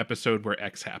person from episode where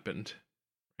X happened.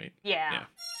 Right? Yeah.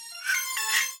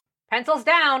 Pencils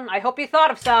down. I hope you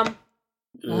thought of some.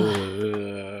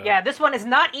 Yeah, this one is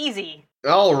not easy.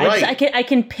 All right. I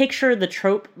can picture the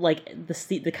trope, like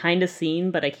the kind of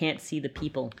scene, but I can't see the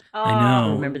people. Oh, I I know.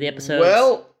 don't remember the episodes.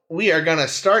 Well, we are gonna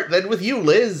start then with you,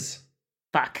 Liz.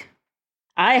 Fuck.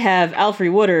 I have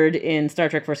Alfre Woodard in Star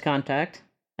Trek First Contact.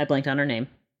 I blanked on her name.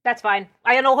 That's fine.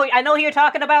 I know who you're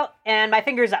talking about, and my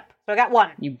finger's up. So I got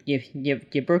one.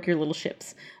 You broke your little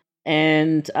ships.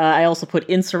 And I also put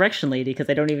Insurrection Lady because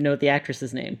I don't even know what the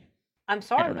actress's name. I'm I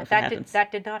sorry, don't know but if it happens.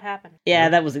 that did not happen. Yeah,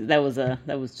 that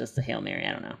was just a Hail Mary.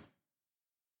 I don't know.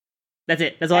 That's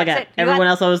it. That's all I That's got. it. You Everyone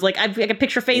got- else, I was like, I can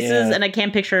picture faces, Yeah. and I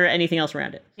can't picture anything else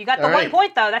around it. You got the All one right.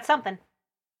 point though. That's something.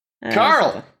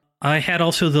 Carl. I had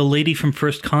also the lady from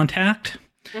First Contact.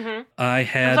 Mm-hmm. I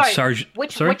had I'm sorry. Sarge.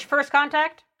 Which Sorry? first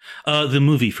contact? The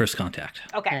movie First Contact.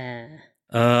 Okay.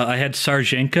 I had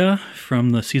Sarjenka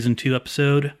from the season 2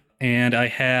 episode, and I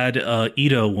had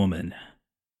Ito Woman.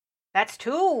 That's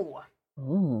two.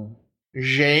 Oh.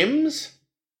 James.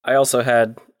 I also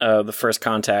had the First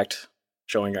Contact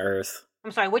showing Earth.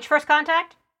 I'm sorry. Which first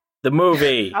contact? The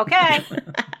movie. Okay.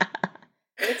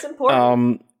 It's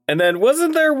important. And then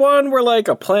wasn't there one where like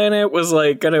a planet was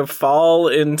like gonna fall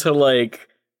into like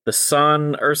the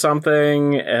sun or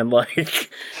something, and like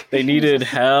they needed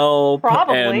help?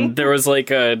 Probably. And there was like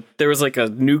a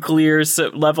nuclear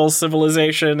level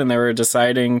civilization, and they were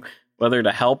deciding whether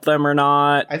to help them or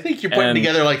not. I think you're putting And-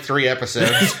 together like 3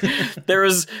 episodes. there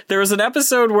was an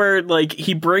episode where like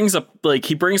he brings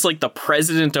the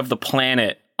president of the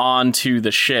planet onto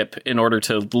the ship in order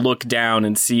to look down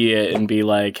and see it and be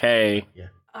like, hey,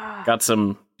 got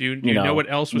some. Do you know what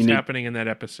else was happening in that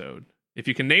episode? If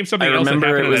you can name something I else that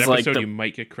remember happened in it that was episode, like you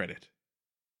might get credit.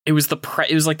 It was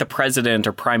it was like the president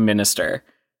or prime minister.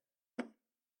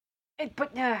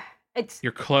 It's.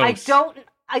 You're close.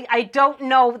 I don't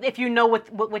know if you know which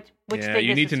Yeah, thing you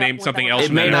this need is to name with something the- else It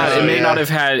from may that not. episode. It may yeah. not have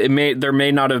had. It may. There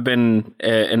may not have been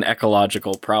an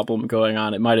ecological problem going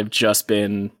on. It might have just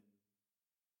been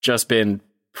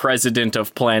president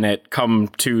of planet come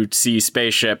to see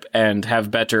spaceship and have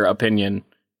better opinion.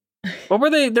 What were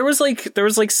they? There was like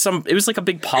some. It was like a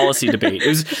big policy debate.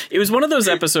 It was one of those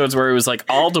episodes where it was like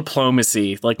all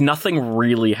diplomacy. Like nothing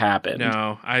really happened.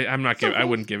 No, I'm not giving. I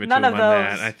wouldn't give it None to him of on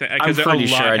those. that. I'm Because pretty a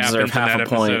sure lot I deserve happens in half that a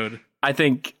point. episode. I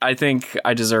think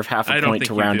I deserve half I a don't point think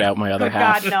to you round do. out my other Good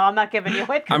half. God, no, I'm not giving you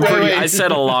it. I'm Wait, pretty. wait. I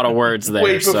said a lot of words there.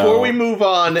 Wait, before so. we move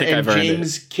on think and I've earned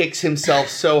James kicks himself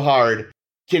so hard,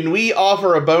 can we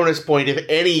offer a bonus point if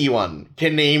anyone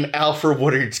can name Alfre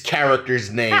Woodard's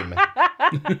character's name?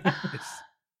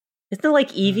 Isn't it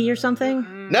like Evie or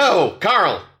something? No,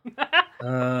 Carl.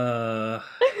 I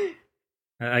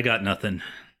got nothing.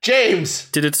 James.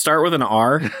 Did it start with an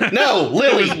R? No,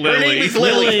 Lily. was Her Lily. name is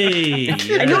Lily.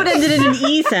 Lily. I knew it ended in an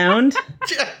E sound.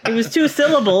 It was 2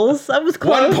 syllables. I was 1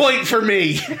 close. point for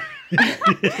me.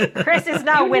 Chris is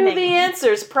now You knew winning. the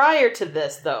answers prior to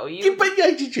this, though.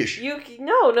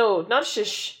 No, not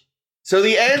shush. So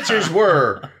the answers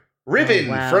were Riven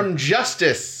Oh, wow. from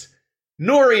Justice,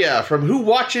 Noria from Who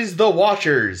Watches the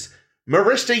Watchers,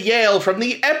 Marista Yale from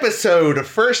the episode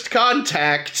First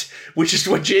Contact, which is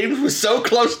what James was so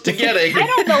close to getting. I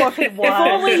don't know if it was. If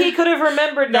only he could have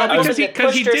remembered that because woman he that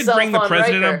pushed did herself bring the on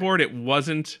president Riker. on board. It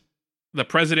wasn't. The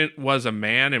president was a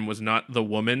man and was not the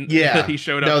woman. Yeah. that he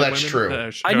showed up. No, the that's women,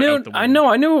 true. showed I out the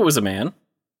women. knew it was a man.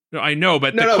 No, I know,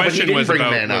 but No, the no, but he question didn't was bring a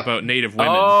man up. about native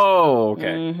women. Oh, okay.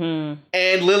 Mm-hmm.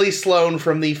 And Lily Sloan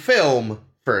from the film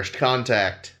First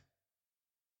Contact.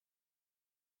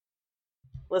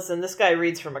 Listen, this guy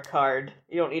reads from a card.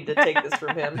 You don't need to take this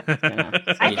from him.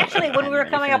 I actually, when we were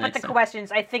coming up with the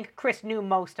questions, I think Chris knew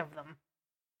most of them.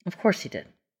 Of course he did.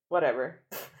 Whatever.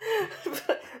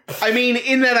 I mean,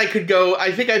 in that I could go,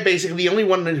 I think I basically, the only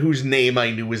one whose name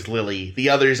I knew was Lily. The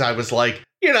others I was like,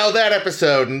 that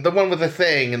episode, and the one with the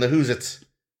thing, and the who's it's.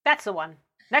 That's the one.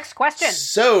 Next question.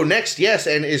 So, next, yes,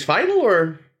 and is final,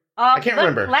 or I can't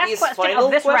remember. Last Is question final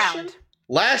of this question? round.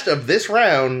 last of this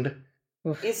round,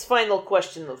 His final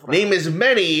question of name as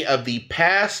many of the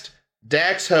past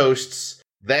Dax hosts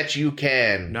that you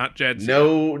can. Not Jed.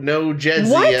 No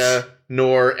Jedzia.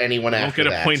 nor anyone Won't after get a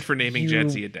that. point for naming You-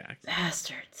 Jadzia Dax.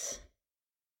 Bastards.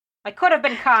 I could have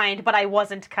been kind, but I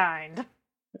wasn't kind.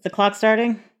 Is the clock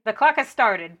starting? The clock has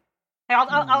started. Hey,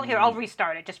 I'll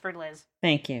restart it just for Liz.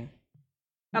 Thank you.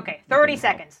 Okay, 30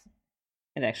 seconds.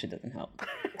 It actually doesn't help.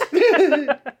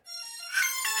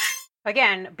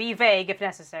 Again, be vague if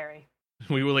necessary.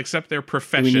 We will accept their Do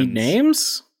professions. we need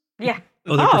names? Yeah.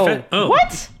 Oh, they're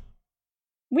What?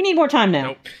 We need more time now.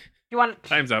 Nope. You want?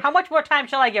 Time's up. How much more time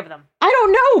shall I give them? I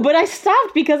don't know, but I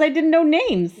stopped because I didn't know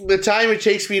names. The time it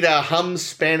takes me to hum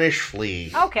Spanish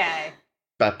Flea. Okay.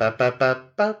 That's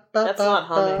That's not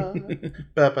humming.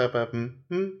 There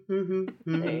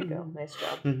you go. Nice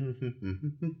job.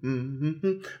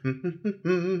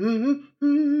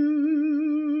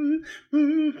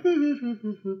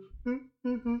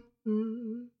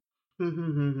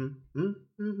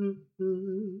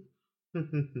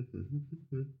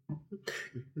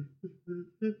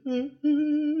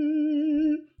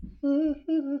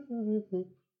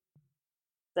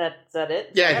 Is that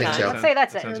it? Yeah, I think so. Let's say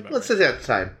that's That sounds it. about Let's right. say that's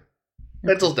time.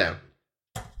 Pencils down.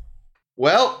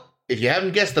 Well, if you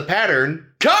haven't guessed the pattern,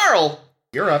 Carl,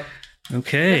 you're up.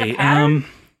 Okay. Is it a pattern?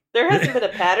 There hasn't been a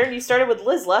pattern. You started with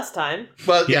Liz last time.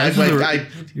 Well, Yeah, yeah, this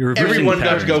is you're reversing everyone the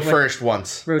does go pattern. first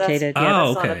once. Rotated. That's- Yeah.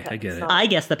 Oh, that's not okay, a I get it's it. not- I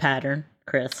guess the pattern,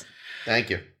 Chris. Thank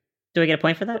you. Do I get a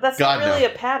point for that? But that's God, not really no.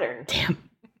 a pattern.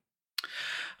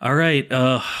 All right,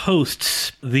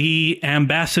 hosts. The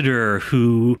ambassador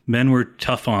who men were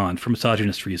tough on for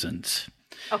misogynist reasons.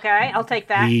 Okay, I'll take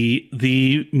that.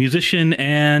 The musician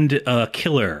and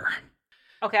killer.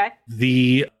 Okay.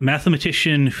 The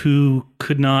mathematician who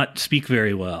could not speak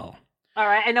very well. All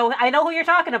right. I know who you're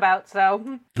talking about.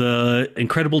 So. The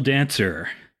incredible dancer.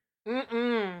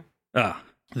 Mm-mm.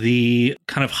 The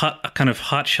kind of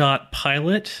hotshot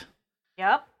pilot.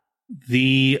 Yep.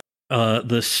 The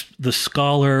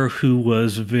scholar who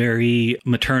was very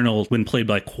maternal when played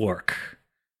by Quark.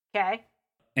 Okay.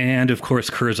 And of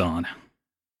course Curzon.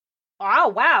 Oh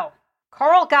wow.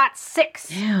 Carl got 6.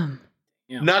 Damn.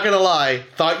 Yeah. Not gonna lie,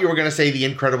 thought you were gonna say the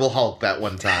Incredible Hulk that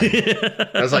one time. I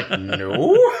was like, no.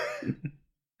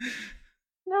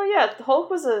 No, yeah, Hulk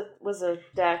was a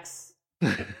Dax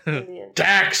Indian.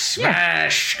 Dax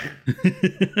Smash.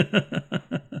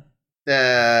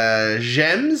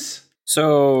 Gems.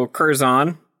 So,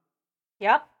 Curzon.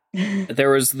 Yep.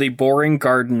 There was the boring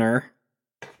gardener.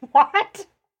 What?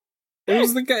 There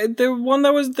was the guy, there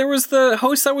was the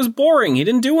host that was boring. He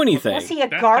didn't do anything. Was he a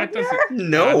That gardener? doesn't-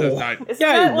 No. that does not- Isn't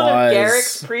Yeah, that he one of was.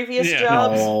 Garrick's previous Yeah.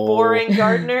 jobs? No. Boring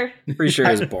gardener? Pretty sure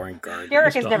he was a boring gardener.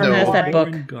 Garrick has never No. been Has that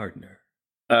boring. book. Gardner.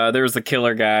 There was the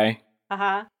killer guy.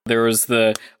 Uh-huh. There was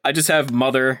I just have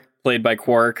Mother, played by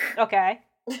Quark. Okay.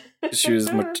 She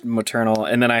was maternal.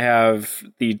 And then I have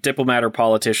the diplomat or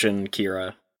politician,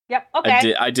 Kira. Yep.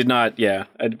 Okay. I did not, I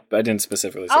didn't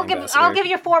specifically say I'll ambassador. give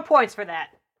you 4 points for that.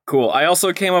 Cool. I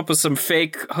also came up with some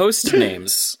fake host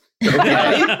names.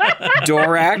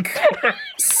 Dorak,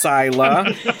 Sila,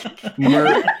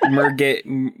 Murgay,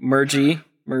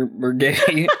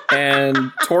 and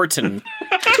Torton.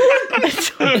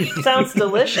 Sounds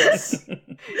delicious.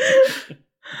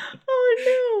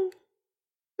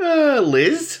 Oh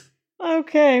Liz. no.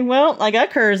 Okay, well, I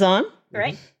got Curzon.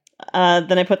 Right?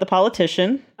 Then I put the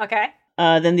politician. Okay.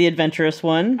 Then the adventurous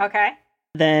one. Okay.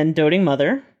 Then doting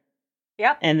mother.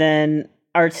 Yep. And then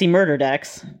artsy murder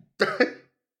Dex.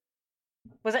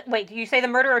 Was it? Wait, did you say the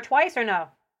murderer twice or no?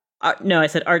 No, I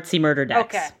said artsy murder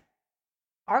Dex. Okay.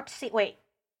 Artsy. Wait.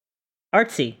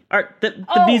 Artsy. The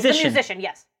Oh, musician. the musician.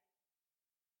 Yes.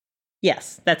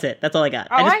 Yes, that's it. That's all I got.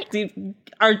 All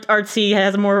Artsy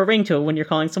has more ring to it when you're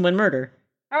calling someone murder.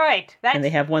 All right. And they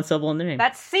have one syllable in their name.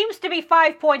 That seems to be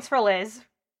 5 points for Liz.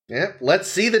 Yep. Let's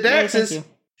see the Yay, thank Daxes. you.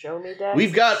 Show me Dax.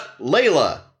 We've got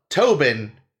Layla,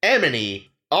 Tobin, Emily,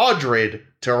 Audrid,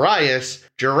 Tarius,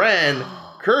 Duran,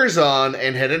 Curzon,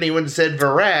 and had anyone said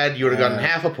Varad, you would have gotten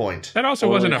half a point. That also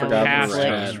Totally wasn't a forgot past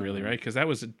about host, that. really, right? Because that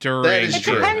was during. That is It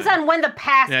true. depends on when the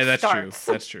past Yeah, that's starts.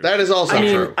 true. That's true. That is also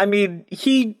true.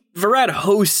 Varad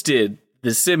hosted the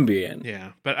symbiont.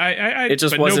 Yeah, but I It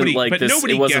just but wasn't nobody, like but this-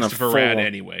 nobody it wasn't guessed a full- Varad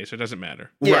anyway, so it doesn't matter.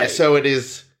 Yeah, Right. so it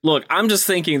is. Look, I'm just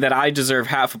thinking that I deserve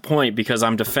half a point because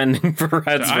I'm defending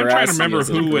Varad's So I'm trying to remember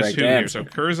veracity as who the was correct who here. answer. So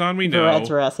Curzon we know. Varad's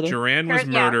veracity. Duran was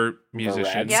Yeah. murder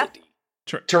musician. Yep.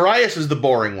 Tarius was the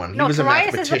boring one. He No, was a Tarius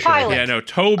is the mathematician. pilot. Yeah, no,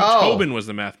 Oh. Tobin was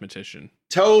the mathematician.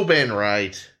 Tobin,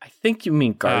 right. I think you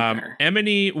mean Gardner.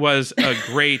 Emily was a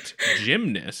great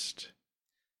gymnast.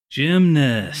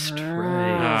 Gymnast,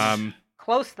 right.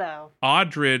 Close though.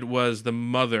 Audrid was the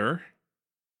mother,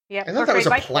 Yeah. I thought that was a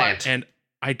portrayed by plant. and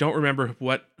I don't remember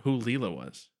who Leela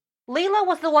was. Clark. Leela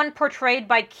was the one portrayed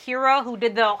by Kira who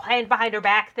did the hand behind her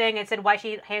back thing and said why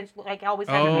she always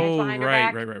has her hands behind her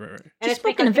back. Right. And She it's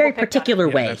spoke in a because very people picked on particular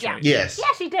her. way. That's right. Yes.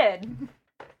 Yeah, she did.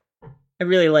 I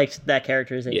really liked that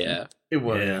characterization. Yeah. It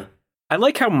was. Yeah. I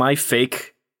like how my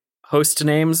fake host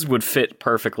names would fit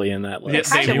perfectly in that Yeah,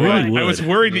 list. kind same of here. would. I was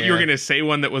worried that you were Yeah. going to say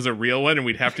one that was a real one, and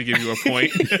we'd have to give you a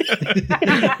point.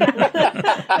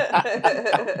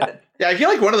 Yeah, I feel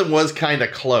like one of them was kind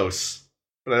of close,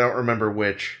 but I don't remember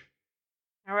which.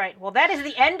 All right. Well, that is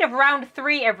the end of round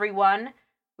 3, everyone.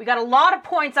 We got a lot of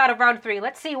points out of round 3.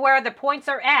 Let's see where the points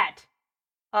are at.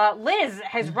 Liz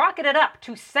has rocketed up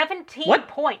to 17 What?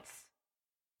 points.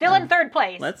 Still in third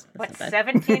place, That's but not bad.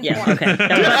 17 Yeah, points. okay.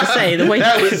 I was about to say, the way,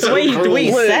 That was so the way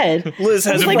you cruel. said, Liz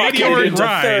has The rocketed meteoric into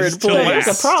rise third to place. last.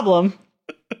 there's a problem.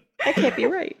 That can't be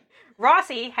right.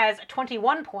 Rossi has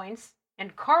 21 points,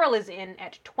 and Carl is in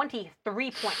at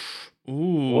 23 points. Ooh,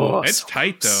 Whoa, it's so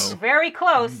tight, close. though. Very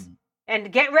close.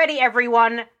 And get ready,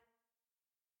 everyone,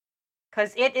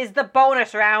 because it is the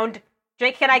bonus round.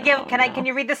 Jake, can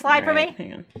you read the slide for me?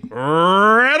 Hang on.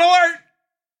 Red alert!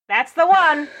 That's the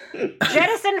one.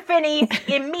 Jettison Finney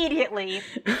immediately.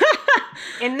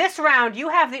 In this round, you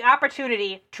have the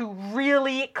opportunity to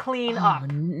really clean up.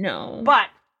 Oh, no. But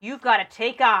you've got to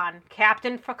take on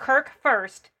Captain Kirk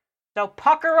first. So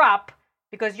pucker up,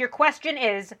 because your question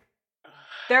is,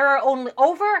 there are only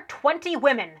over 20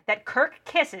 women that Kirk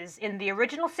kisses in the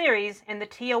original series and the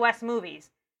TOS movies.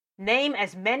 Name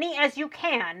as many as you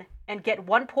can and get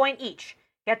 1 point each.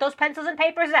 Get those pencils and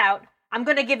papers out. I'm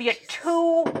going to give you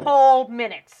 2 whole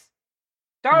minutes.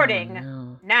 Starting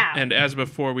no. now. And as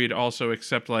before, we'd also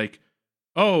accept, like,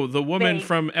 oh, the woman Babe.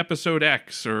 from episode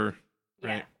X, or,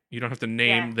 right? Yeah. You don't have to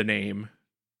name Yeah. the name.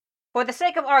 For the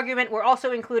sake of argument, we're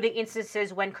also including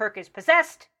instances when Kirk is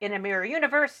possessed, in a mirror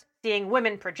universe, seeing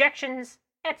women projections,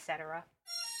 etc.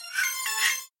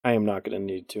 I am not going to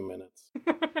need 2 minutes.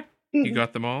 You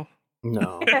got them all?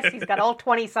 No. Yes, he's got all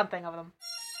 20-something of them.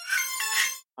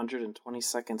 120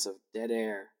 seconds of dead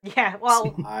air. Yeah,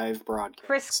 well, Live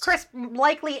broadcast. Chris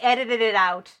likely edited it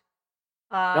out.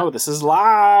 No, this is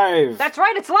live. That's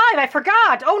right, it's live, I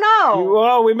forgot! Oh no!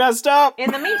 Whoa, we messed up. In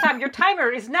the meantime, your timer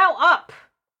is now up.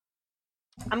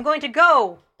 I'm going to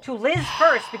go to Liz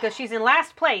first because she's in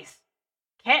last place.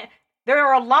 There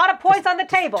are a lot of points on the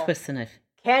table. Twist the knife.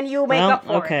 Can you make up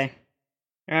for okay. it?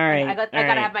 All right. I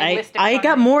gotta have my list in I front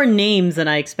got of me. more names than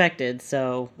I expected,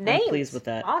 so Names? I'm pleased with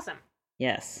that. Awesome.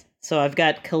 Yes. So I've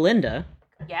got Kalinda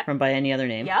Yep. from By Any Other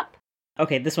Name. Yep.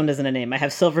 Okay, this one isn't a name. I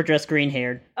have silver dress, green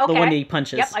haired. Okay. The one that he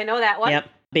punches. Yep, I know that one. Yep.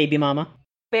 Baby Mama.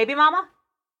 Baby Mama?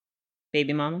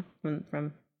 Baby Mama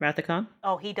from Wrath of Khan.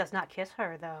 Oh, he does not kiss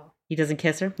her, though. He doesn't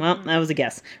kiss her? Well, that was a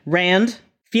guess. Rand.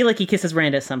 Feel like he kisses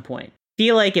Rand at some point.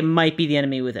 Feel like it might be the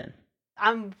enemy within.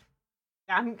 I'm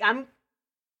gonna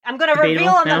Debatable? reveal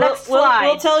on the No? next slide.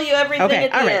 We'll tell you everything Okay,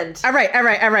 at the all right. end.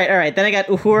 All right. Then I got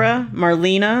Uhura,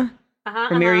 Marlena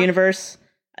from Mirror Universe,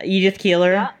 Edith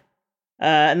Keeler, Yeah.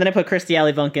 and then I put Kirstie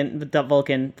Alley Vulcan,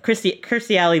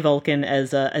 Kirstie Alley Vulcan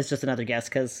as just another guess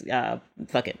because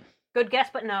fuck it. Good guess,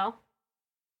 but no.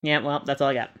 Yeah, well, that's all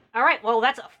I got. All right, well,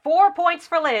 that's 4 points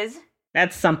for Liz,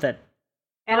 That's something.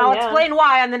 and Oh, I'll yeah. explain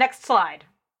why on the next slide.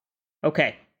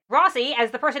 Okay. Rossi,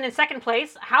 as the person in second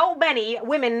place, how many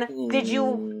women did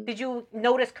you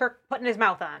notice Kirk putting his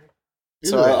mouth on?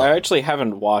 So I actually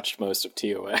haven't watched most of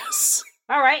TOS.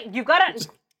 All right, you've got to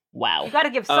Wow.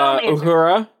 give some answer.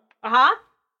 Uhura? Uh-huh.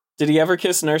 Did he ever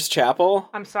kiss Nurse Chapel?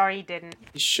 I'm sorry he didn't.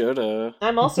 He shoulda.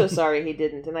 I'm also sorry he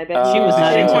didn't, and I bet She was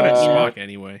not She into wanted it, you know. Spock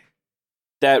anyway.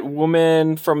 That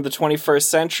woman from the 21st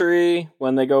century,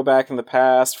 when they go back in the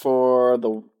past for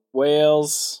the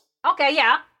whales. Okay,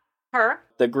 yeah. Her.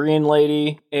 The green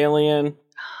lady, alien.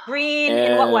 Green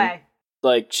in what And- way?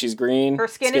 Like, she's green. Her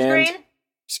skin is skinned. green?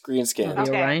 She's green skinned. The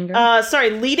Okay. Orion girl?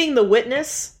 Sorry, leading the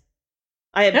witness.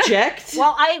 I object.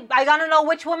 Well, I gotta know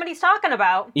which woman he's talking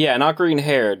about. Yeah, not green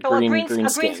haired. So Green a skinned.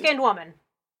 green-skinned woman.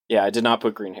 Yeah, I did not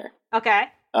put green hair. Okay.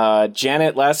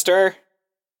 Janet Lester.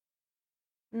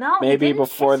 No, he Maybe didn't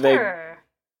before kiss they- her.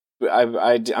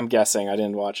 I'm guessing. I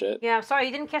didn't watch it. Yeah, I'm sorry,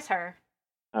 you didn't kiss her.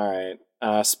 All right.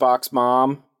 Spock's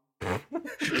mom.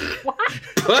 What?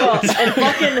 Well, and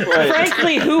fucking, Right.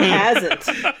 frankly, who hasn't?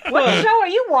 What show are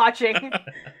you watching?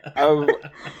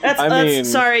 mean-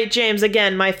 Sorry, James.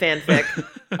 Again, my fanfic.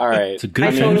 All right. It's a good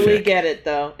I totally fanfic. get it,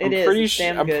 though. It is. It's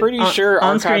damn I'm good. pretty sure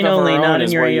on Archive screen of Our only, Own not in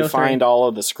is your where you AO3. find all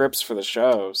of the scripts for the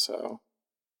show. So,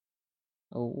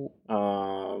 Oh.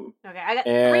 Okay, I got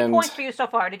 3 And- points for you so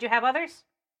far. Did you have others?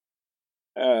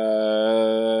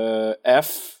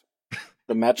 F,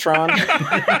 the Metron.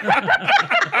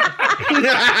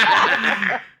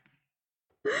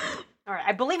 All right,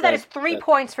 I believe that is 3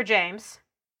 points for James.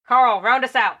 Carl, round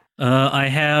us out. I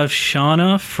have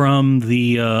Shauna from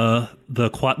the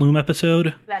Quatloom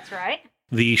episode. That's right.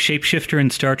 The shapeshifter in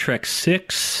Star Trek VI.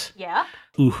 Yep.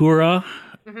 Uhura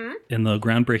in the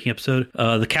groundbreaking episode.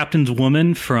 The captain's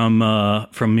woman from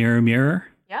Mirror Mirror.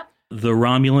 Yep. The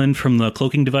Romulan from the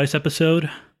cloaking device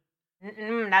episode.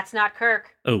 That's not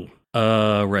Kirk. Oh,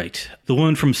 right. The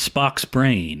woman from Spock's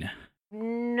brain.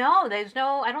 No, there's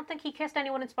no... I don't think he kissed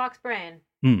anyone in Spock's brain.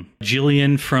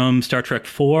 Jillian from Star Trek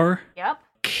IV. Yep.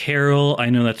 Carol, I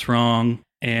know that's wrong.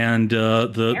 And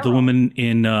the woman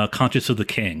in Conscious of the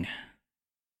King.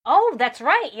 Oh, that's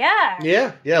right,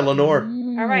 yeah. Yeah, Lenore.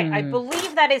 All right, I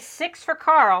believe that is 6 for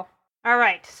Carl. All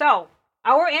right, so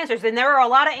our answers, and there are a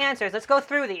lot of answers. Let's go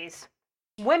through these.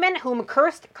 Women whom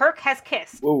Kirk has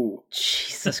kissed. Whoa.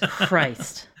 Jesus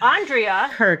Christ. Andrea.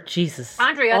 Kirk, Jesus.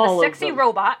 Andrea, the sexy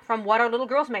robot from What Are Little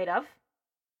Girls Made Of.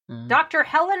 Dr.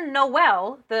 Helen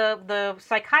Noel, the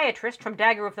psychiatrist from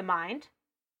Dagger of the Mind.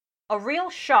 Ariel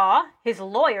Shaw, his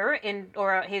lawyer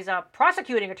his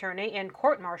prosecuting attorney in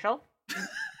Court Martial.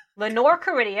 Lenore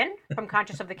Caridian from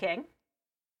Conscious of the King.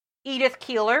 Edith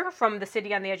Keeler from The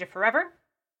City on the Edge of Forever.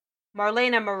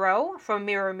 Marlena Moreau from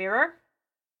Mirror Mirror.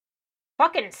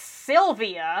 Fucking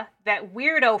Sylvia, that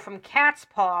weirdo from Cat's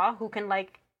Paw, who can,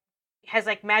 has,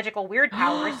 magical weird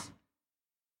powers.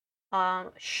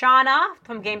 Shauna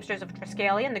from Gamesters of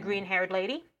Triskelion, the green-haired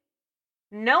lady.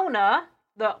 Nona,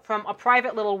 from A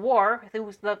Private Little War,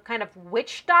 who's the kind of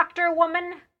witch doctor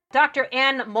woman. Dr.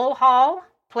 Anne Mulhall,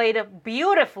 played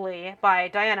beautifully by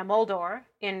Diana Muldaur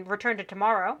in Return to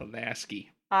Tomorrow. Lasky.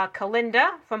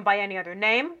 Kalinda from By Any Other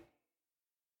Name.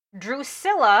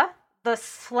 Drusilla, the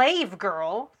slave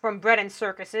girl from Bread and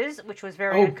Circuses, which was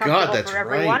very uncomfortable for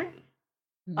everyone.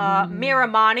 Right.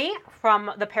 Miramani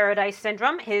from The Paradise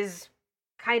Syndrome, his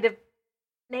kind of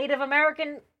Native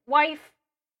American wife.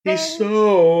 He's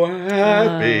so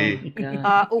happy.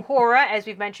 Uhura, as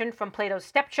we've mentioned, from Plato's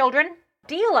Stepchildren.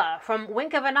 Dila from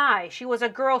Wink of an Eye. She was a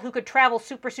girl who could travel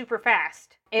super, super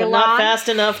fast. But not fast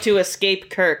enough to escape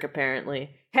Kirk,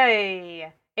 apparently.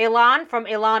 Hey. Elan from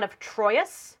Elan of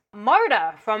Troyes.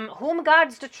 Marta from Whom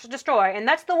Gods Destroy. And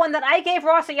that's the one that I gave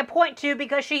Rossi a point to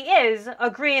because she is a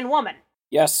green woman.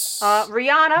 Yes.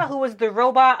 Rihanna, who was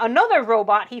another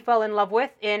robot he fell in love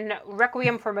with in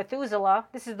Requiem for Methuselah.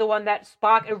 This is the one that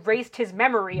Spock erased his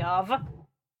memory of,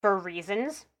 for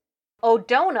reasons.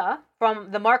 Odona,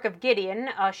 from The Mark of Gideon.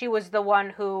 She was the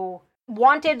one who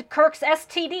wanted Kirk's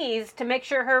STDs to make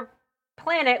sure her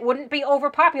planet wouldn't be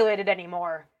overpopulated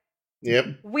anymore.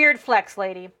 Yep. Weird flex,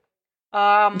 lady.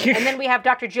 And then we have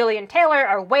Dr. Gillian Taylor,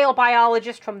 our whale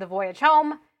biologist from The Voyage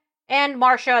Home. And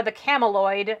Marcia, the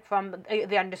cameloid from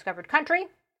The Undiscovered Country.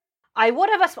 I would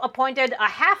have appointed a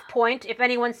half point if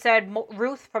anyone said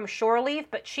Ruth from Shore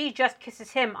Leave, but she just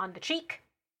kisses him on the cheek.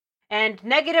 And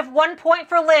 -1 point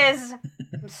for Liz.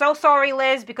 I'm so sorry,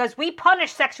 Liz, because we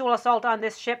punish sexual assault on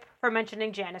this ship for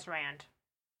mentioning Janice Rand.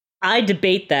 I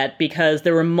debate that because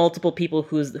there were multiple people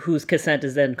whose consent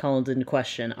is then called into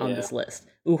question on this list.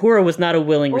 Uhura was not a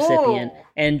willing recipient,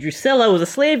 and Drusilla was a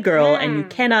slave girl,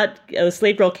 and a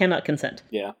slave girl cannot consent.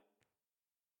 Yeah.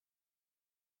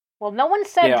 Well, no one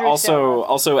said Drusilla.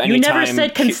 Also, anytime... You never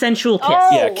said consensual kiss.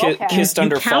 Okay. Kissed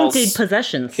under counted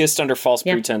possessions. Kissed under false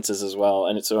pretenses as well,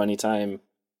 and so anytime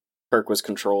Kirk was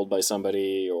controlled by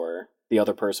somebody, or the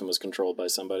other person was controlled by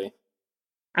somebody.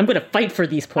 I'm going to fight for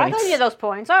these points. I'll give you those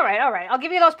points. All right. I'll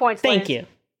give you those points, Liz. Thank you.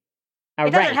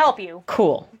 It doesn't help you.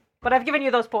 Cool. But I've given you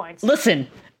those points. Listen,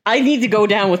 I need to go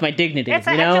down with my dignity,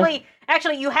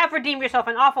 Actually, you have redeemed yourself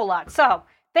an awful lot. So,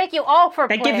 thank you all for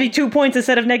playing. That gives me 2 points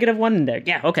instead of -1 in there.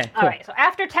 Yeah, okay, cool. All right, so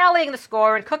after tallying the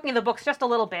score and cooking the books just a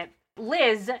little bit,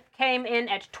 Liz came in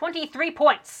at 23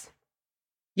 points.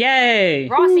 Yay!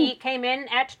 Rossi came in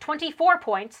at 24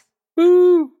 points.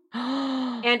 Woo!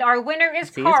 And our winner is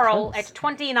Carl at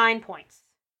 29 points.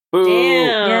 Boo.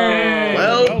 Damn.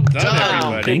 Well done, done.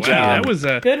 everybody. Thank Wow, you. that was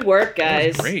Good work,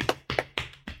 guys. great.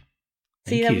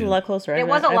 See, that was a lot closer. It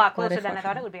was a lot closer than I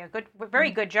thought it would be.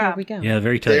 Very good job. There we go. Yeah,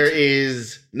 very tight. There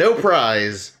is no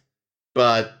prize,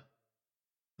 but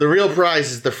the real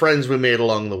prize is the friends we made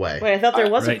along the way. Wait, I thought there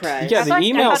was a Right. prize. Yeah, the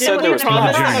email said there was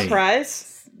Thomas prize. have a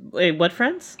prize? Wait, what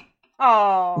friends?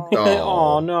 Oh.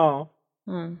 Oh,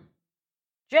 no.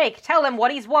 Jake, tell him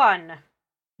what he's won.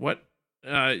 What?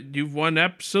 You've won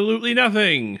absolutely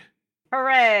nothing.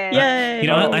 Hooray. Yay! You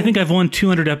know, I think I've won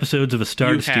 200 episodes of A Star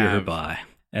You to Steer Her have. by,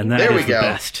 and that There we is the go.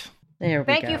 best. There we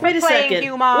Thank go. you for Wait a playing, second.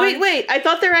 Human. Wait. I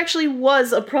thought there actually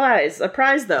was a prize. A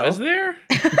prize, though. Was there?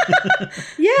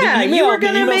 Yeah, you were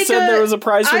gonna make said there was a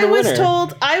prize for the winner.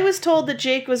 I was told that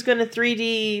Jake was gonna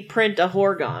 3D print a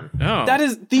Horgon. No. That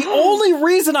is the only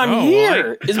reason I'm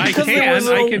here is because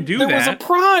I can do there was a that.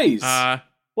 prize.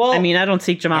 Well, I mean, I don't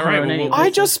seek Jamahalo All right, in well, any we'll- way. I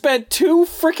just spent 2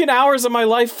 freaking hours of my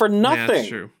life for nothing. That's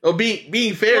true. Oh,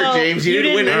 being fair, Well, James, you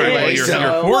didn't win didn't anyway. All right, well, so.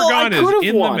 your Well, I Horgon is could in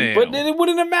have the won, mail. but it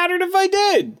wouldn't have mattered if I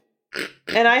did.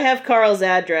 and I have Carl's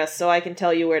address, so I can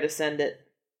tell you where to send it.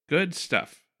 Good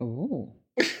stuff. Ooh.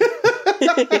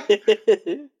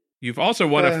 You've also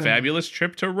won a fabulous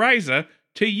trip to Ryza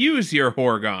to use your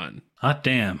Horgon. Hot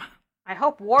damn. I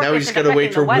hope Warp Now we isn't just gotta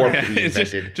wait affecting the for weather. Warp to be It's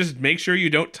invented. just make sure you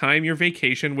don't time your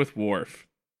vacation with Worf.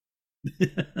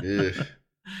 Ugh.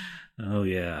 Oh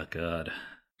yeah, God.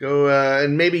 Go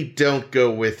and maybe don't go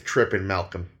with Trip and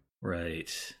Malcolm. Right.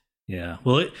 Yeah.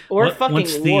 Well, Or fucking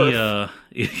once Worf.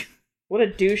 the What a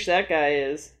douche that guy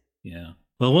is. yeah.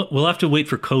 Well, we'll have to wait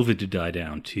for COVID to die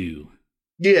down too.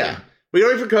 Yeah. We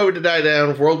gotta wait for COVID to die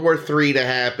down, World War III to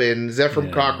happen, Zephram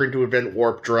Yeah. Cochrane to invent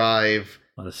warp drive.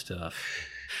 A lot of stuff.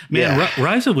 Man, Yeah.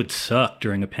 Ryza would suck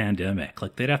during a pandemic.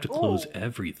 Like they'd have to close Ooh.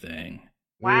 everything.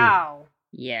 Wow.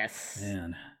 Yes.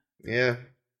 Man. Yeah.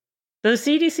 The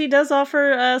CDC does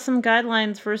offer some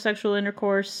guidelines for sexual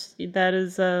intercourse that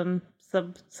is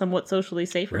somewhat socially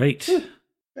safer. Right.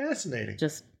 Fascinating.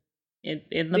 Just in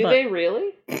the Do butt. they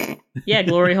really? Yeah,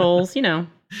 glory holes, you know.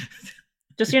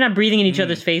 Just you're not breathing in each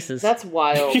other's faces. That's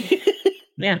wild.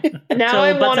 yeah. Now So,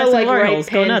 I butt want to sex and like glory write holes,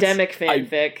 go nuts. pandemic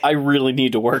fanfic. I really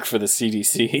need to work for the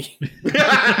CDC.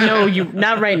 No,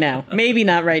 not right now. Maybe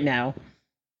not right now.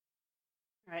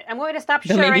 All right, I'm going to stop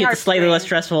Though sharing maybe our it's a slightly less screen.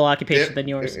 stressful occupation Yep. than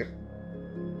yours. Yep.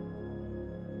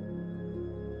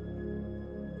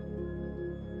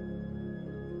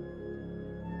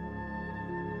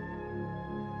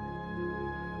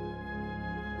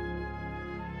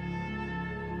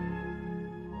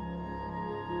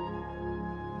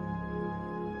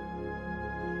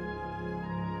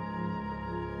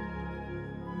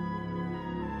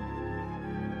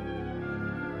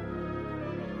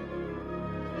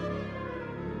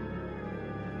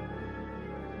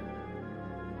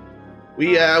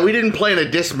 We didn't plan a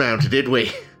dismount, did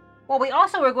we? Well, we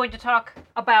also were going to talk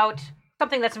about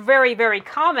something that's very, very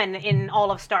common in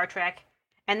all of Star Trek,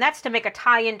 and that's to make a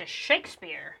tie-in to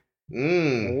Shakespeare.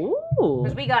 Mm.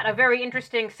 Because we got a very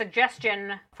interesting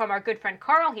suggestion from our good friend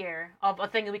Carl here of a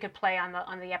thing that we could play on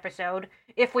the episode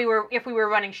if we were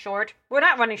running short. We're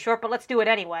not running short, but let's do it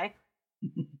anyway.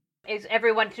 Is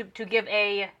everyone to give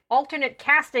a alternate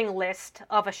casting list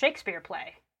of a Shakespeare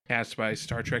play? Cast by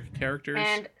Star Trek characters.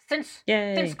 And since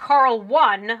Yay. Carl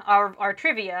won our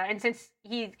trivia, and since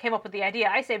he came up with the idea,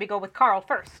 I say we go with Carl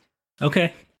first.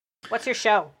 Okay. What's your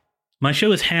show? My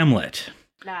show is Hamlet.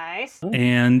 Nice.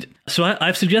 And so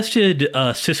I've suggested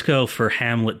Cisco for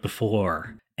Hamlet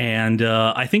before. And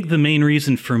I think the main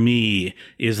reason for me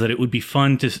is that it would be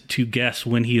fun to guess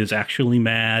when he is actually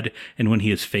mad and when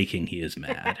he is faking he is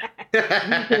mad.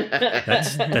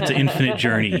 That's an infinite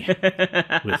journey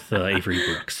with Avery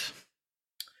Brooks.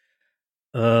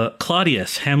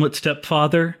 Claudius, Hamlet's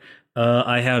stepfather.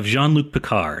 I have Jean-Luc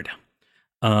Picard.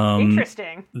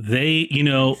 Interesting. They,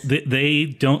 they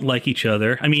don't like each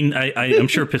other. I mean, I'm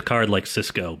sure Picard likes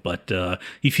Cisco, but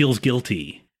he feels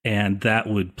guilty. And that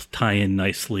would tie in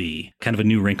nicely, kind of a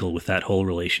new wrinkle with that whole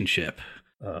relationship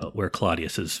where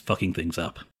Claudius is fucking things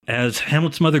up. As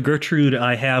Hamlet's mother Gertrude,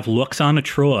 I have Luxana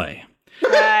Troy.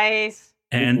 Nice.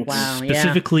 And Wow,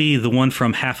 specifically the one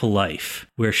from Half a Life,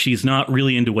 where she's not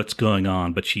really into what's going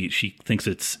on, but she thinks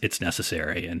it's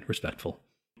necessary and respectful.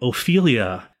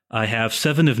 Ophelia, I have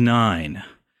 7 of 9,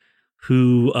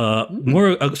 who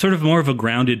sort of more of a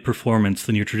grounded performance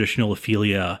than your traditional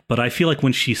Ophelia, but I feel like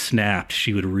when she snapped,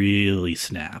 she would really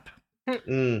snap.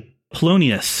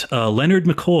 Polonius, Leonard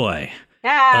McCoy.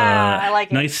 I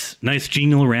like it. Nice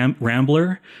genial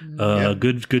rambler,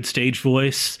 good stage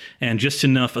voice, and just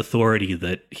enough authority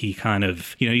that he kind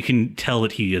of, you can tell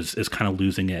that he is kind of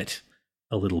losing it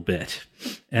a little bit.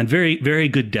 And very, very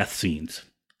good death scenes,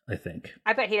 I think.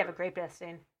 I bet he'd have a great death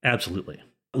scene. Absolutely.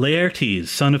 Laertes,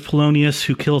 son of Polonius,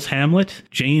 who kills Hamlet,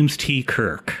 James T.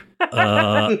 Kirk.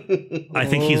 I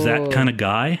think he's that kind of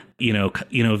guy.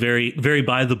 Very, very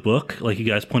by the book, like you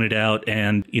guys pointed out,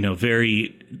 and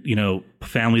very,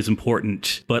 family's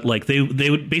important. But like they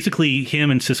would basically,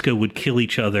 him and Cisco would kill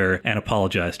each other and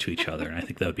apologize to each other, and I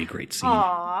think that would be a great scene.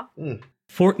 Aww.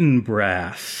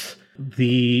 Fortinbras.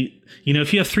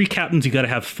 if you have 3 captains, you got to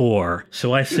have 4.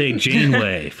 So I say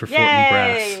Janeway for Fortin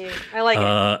Brass. I like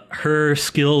it. Her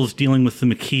skills dealing with the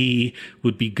Maquis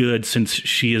would be good since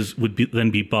she would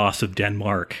be boss of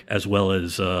Denmark as well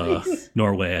as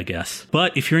Norway, I guess.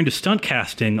 But if you're into stunt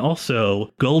casting,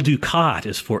 also Gul Dukat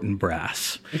is Fortin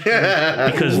Brass.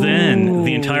 Because then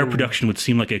the entire production would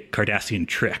seem like a Cardassian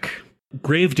trick.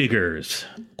 Gravediggers,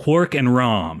 Quark and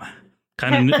Rom.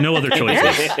 Kind of no other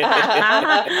choices.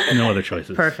 No other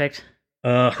choices. Perfect.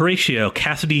 Horatio,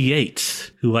 Cassidy Yates,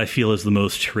 who I feel is the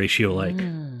most Horatio-like.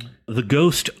 The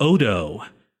ghost Odo,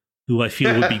 who I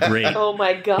feel would be great. Oh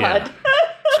my god. Yeah.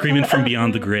 Screaming from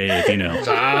beyond the grave,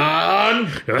 Son!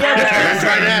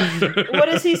 What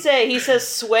does he say? He says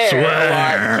swear a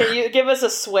lot. Can you give us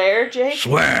a swear, Jake?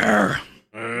 Swear!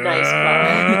 Nice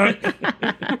call.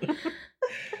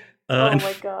 Oh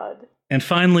my god. And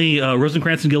finally,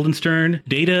 Rosencrantz and Guildenstern,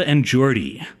 Data and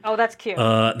Geordi. Oh, that's cute.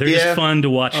 They're just fun to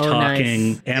watch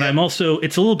talking. Nice. And I'm also,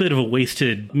 it's a little bit of a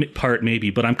wasted part maybe,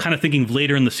 but I'm kind of thinking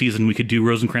later in the season we could do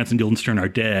Rosencrantz and Guildenstern are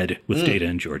dead with Data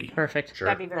and Geordi. Perfect. Sure.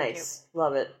 That'd be very Nice.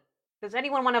 Love it. cute. Does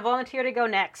anyone want to volunteer to go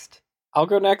next? I'll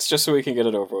go next just so we can get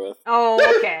it over with. Oh,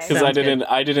 okay. Because I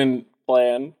didn't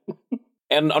plan.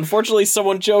 And unfortunately,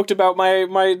 someone joked about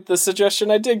the suggestion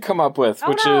I did come up with,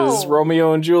 which is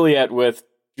Romeo and Juliet with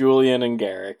Julian and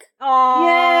Garrick. Oh,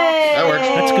 Yay! That works.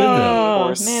 That's good, though. Of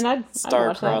course, man, I'd watch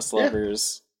star-crossed that.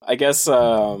 lovers. I guess.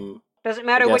 Does it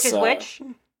matter which is which?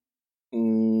 Who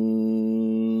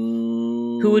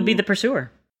would be the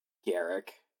pursuer?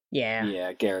 Garrick? Yeah.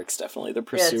 Yeah, Garrick's definitely the Yeah,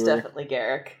 pursuer. it's definitely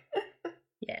Garrick.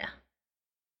 Yeah. I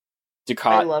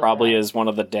Ducat love probably that. is one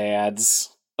of the dads.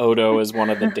 Odo is one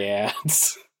of the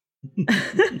dads.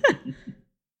 Kira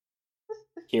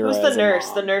Who's the is a nurse?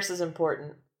 mom. The nurse is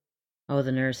important. Oh,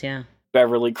 the nurse, yeah.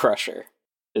 Beverly Crusher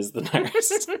is the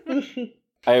nurse.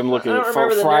 I am looking I at don't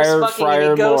remember the nurse fucking Friar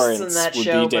any ghosts Lawrence in that would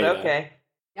show, be but Data. okay.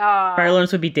 Friar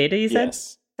Lawrence would be Data, you said?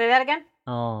 Yes. Say that again?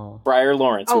 Oh. Friar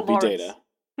Lawrence would be Lawrence. Data.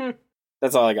 Hmm.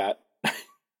 That's all I got.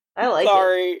 I like it.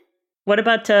 Sorry. What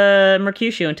about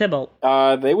Mercutio and Tybalt?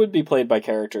 They would be played by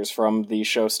characters from the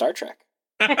show Star Trek.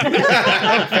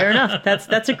 Fair enough.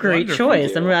 That's a great Wonderful.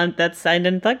 choice. Thank you. I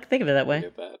didn't think of it that way.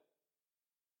 Get that.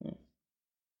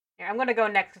 Here, I'm gonna go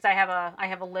next because I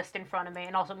have a list in front of me,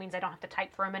 and also means I don't have to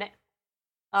type for a minute.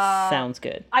 Sounds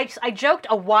good. I joked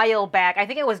a while back. I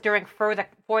think it was during for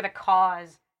the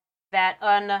cause that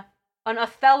an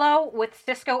Othello with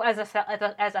Cisco as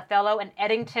Othello and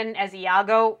Eddington as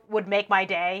Iago would make my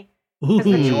day because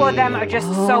the two of them are just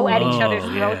so at each other's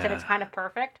throats that it's kind of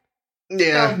perfect. I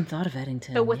Yeah. hadn't thought of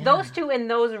Eddington. So with those two in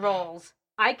those roles,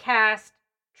 I cast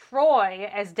Troy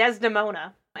as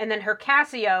Desdemona, and then her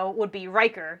Cassio would be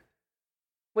Riker,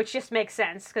 which just makes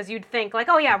sense, because you'd think, like,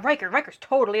 oh yeah, Riker's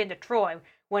totally into Troy,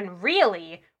 when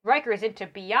really, Riker's into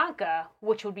Bianca,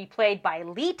 which would be played by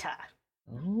Lita.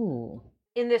 Ooh.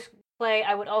 In this play,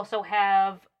 I would also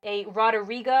have a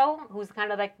Roderigo, who's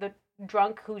kind of like the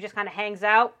drunk who just kind of hangs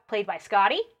out, played by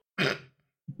Scotty.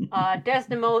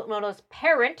 Desdemona's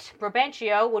parent,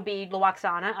 Brabantio, would be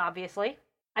Luoxana, obviously.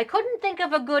 I couldn't think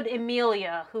of a good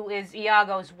Emilia, who is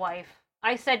Iago's wife.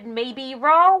 I said maybe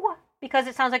Ro, because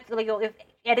it sounds like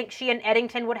if she and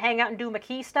Eddington would hang out and do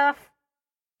Maquis stuff.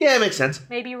 Yeah, it makes sense.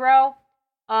 Maybe Ro.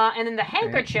 And then the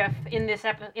handkerchief in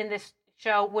this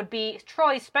show would be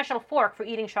Troy's special fork for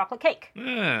eating chocolate cake.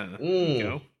 There you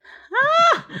go.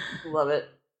 Love it.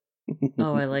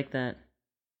 Oh, I like that.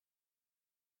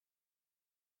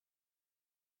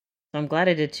 I'm glad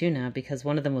I did two now, because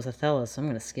one of them was Othello, so I'm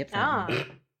going to skip that one.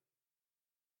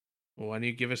 Well, why don't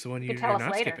you give us the one you're tell us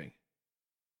not later. skipping?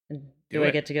 Do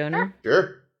I get to go now?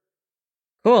 Sure.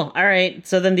 Cool. All right.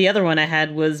 So then the other one I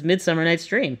had was Midsummer Night's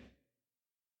Dream.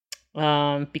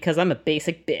 Because I'm a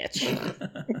basic bitch.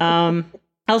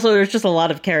 Also, there's just a lot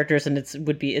of characters, and it's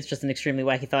just an extremely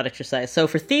wacky thought exercise. So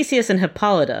for Theseus and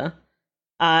Hippolyta,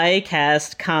 I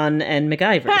cast Khan and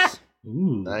MacGyvers.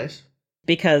 Ooh. Nice.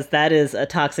 Because that is a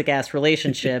toxic ass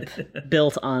relationship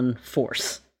built on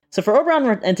force. So for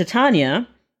Oberon and Titania,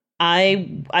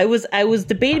 I was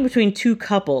debating between two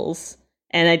couples,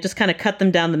 and I just kind of cut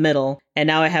them down the middle, and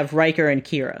now I have Riker and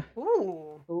Kira.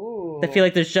 Ooh. I feel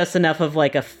like there's just enough of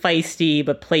like a feisty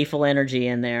but playful energy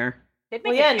in there.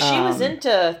 Well, yeah, and she was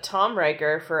into Tom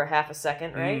Riker for half a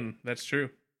second, right? That's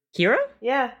true. Kira?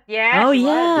 Yeah. Yeah. Oh she was.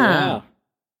 yeah.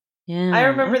 Yeah. I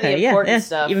remember okay, the important yeah,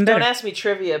 stuff. Even better. Don't ask me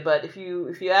trivia, but if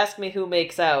you ask me who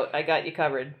makes out, I got you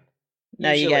covered.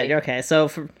 No, you Usually. got it. Okay, so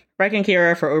for Riker and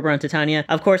Kira, for Oberon and Titania,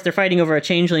 of course they're fighting over a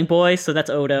changeling boy, so that's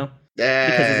Odo.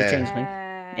 Because he's a changeling.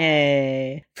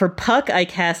 Hey. For Puck, I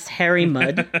cast Harry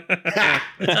Mudd.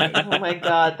 Oh my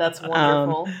god, that's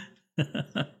wonderful.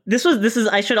 This is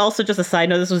I should also just a side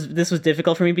note, this was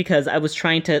difficult for me because I was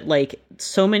trying to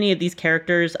so many of these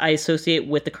characters I associate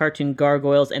with the cartoon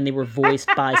Gargoyles and they were voiced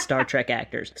by Star Trek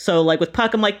actors. So with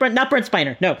Puck I'm like not Brent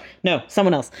Spiner. No,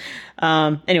 someone else.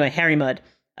 Anyway, Harry Mudd.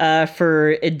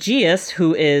 For Aegeus,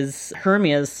 who is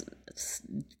Hermia's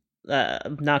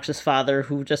obnoxious father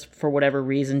who just for whatever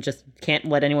reason just can't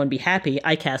let anyone be happy,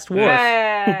 I cast Worf.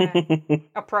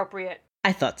 Appropriate.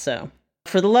 I thought so.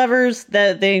 For the lovers,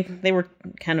 they were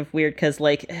kind of weird because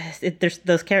there's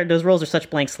those roles are such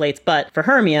blank slates. But for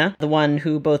Hermia, the one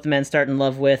who both the men start in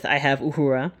love with, I have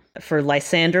Uhura. For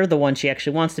Lysander, the one she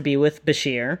actually wants to be with,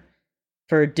 Bashir.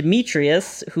 For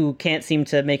Demetrius, who can't seem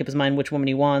to make up his mind which woman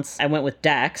he wants, I went with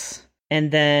Dax. And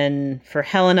then for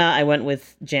Helena, I went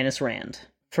with Janice Rand.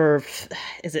 For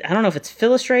I don't know if it's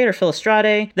Philostrate or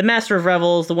Philostrate, the Master of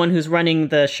Revels, the one who's running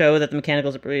the show that the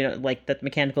Mechanicals, that the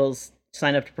Mechanicals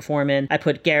sign up to perform in. I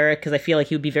put Garrick because I feel like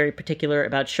he would be very particular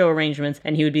about show arrangements,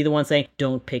 and he would be the one saying,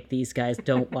 "Don't pick these guys,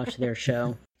 don't watch their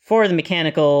show." For the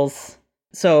Mechanicals,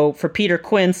 so for Peter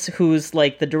Quince, who's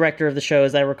the director of the show,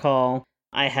 as I recall,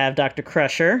 I have Dr.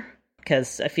 Crusher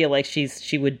because I feel like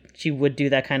she would do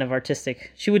that kind of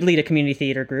artistic. She would lead a community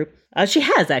theater group. She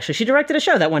has actually. She directed a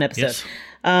show that one episode. Yes.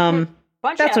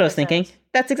 Bunch That's of what I was thinking.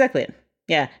 That's exactly it.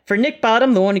 Yeah. For Nick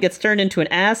Bottom, the one who gets turned into an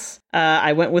ass,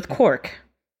 I went with Quark.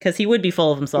 Because he would be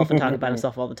full of himself and talk about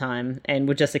himself all the time and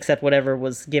would just accept whatever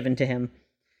was given to him.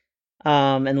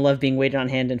 And love being waited on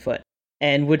hand and foot.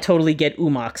 And would totally get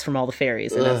umox from all the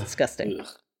fairies. And that's disgusting.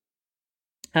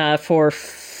 For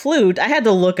Flute, I had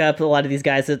to look up a lot of these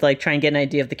guys to try and get an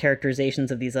idea of the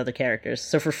characterizations of these other characters.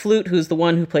 So for Flute, who's the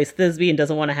one who plays Thisbe and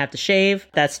doesn't want to have to shave,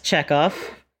 that's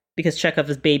Chekhov. Because Chekhov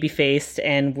is baby-faced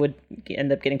and would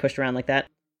end up getting pushed around like that.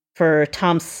 For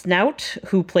Tom Snout,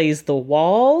 who plays the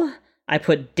Wall, I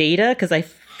put Data because I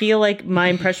feel like my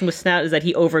impression with Snout is that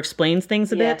he over-explains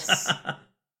things a bit.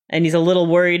 And he's a little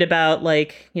worried about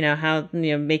how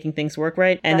making things work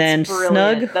right. And That's then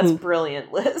brilliant. Snug, That's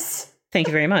brilliant, Liz. Thank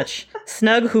you very much.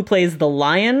 Snug, who plays the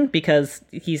Lion because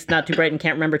he's not too bright and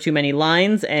can't remember too many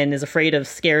lines and is afraid of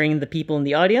scaring the people in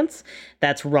the audience.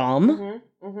 That's Rom.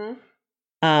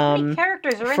 How many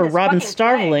characters are in For this Robin fucking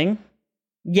Starveling.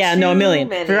 Yeah, no, a million.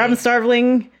 Too many. For Robin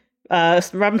Starveling,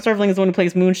 Robin Starveling is the one who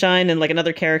plays Moonshine and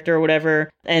another character or whatever,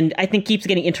 and I think keeps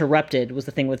getting interrupted was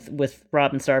the thing with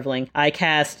Robin Starveling. I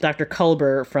cast Dr.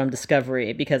 Culber from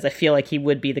Discovery because I feel like he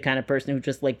would be the kind of person who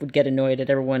just would get annoyed at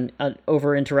everyone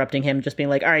over interrupting him, just being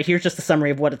like, all right, here's just a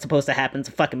summary of what it's supposed to happen,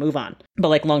 so fucking move on.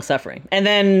 But long suffering. And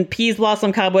then Peas,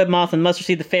 Blossom, Cobweb, Moth, and Mustard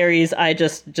Seed the Fairies, I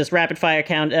just rapid fire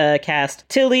cast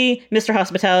Tilly, Mr.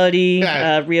 Hospitality,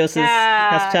 Rios's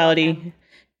Hospitality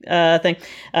thing,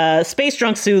 Space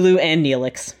Drunk Sulu, and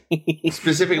Neelix.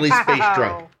 Specifically Space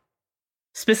Drunk.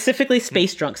 Specifically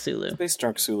Space Drunk Sulu. Space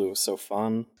Drunk Sulu was so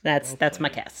fun. That's my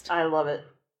cast. I love it.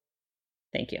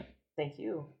 Thank you. Thank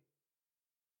you.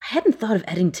 I hadn't thought of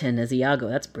Eddington as Iago.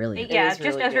 That's brilliant. Yeah, is just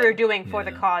really as we good. were doing for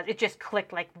the cause, it just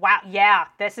clicked wow, yeah,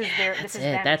 this is That's it.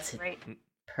 them. That's Great.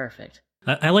 perfect.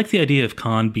 I like the idea of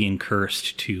Khan being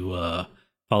cursed to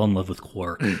fall in love with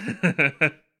Quark.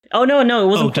 Oh no, it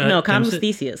wasn't. Oh, Khan was Dempsey?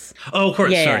 Theseus. Oh, of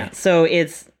course. Yeah, Sorry. yeah. So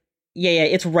it's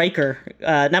Riker.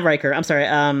 Not Riker. I'm sorry.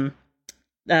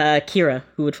 Kira,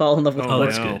 who would fall in love with Oh, Quark.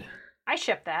 that's good. I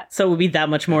ship that. So it would be that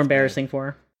much more embarrassing for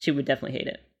her. She would definitely hate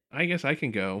it. I guess I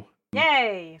can go.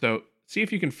 Yay! So see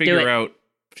if you can it.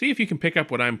 see if you can pick up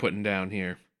what I'm putting down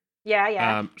here.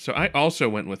 Yeah. So I also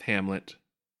went with Hamlet.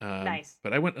 Nice.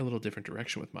 But I went a little different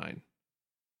direction with mine.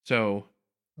 So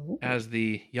Ooh. as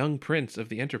the young prince of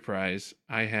the Enterprise,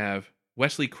 I have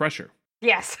Wesley Crusher.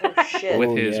 Yes. Oh, shit.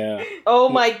 With his Oh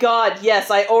my god, yes,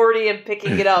 I already am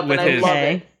picking it up, and With I his- love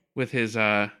Okay. it. with his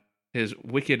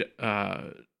wicked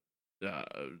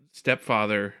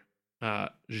stepfather,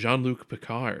 Jean-Luc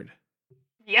Picard,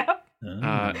 Yep.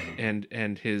 Oh.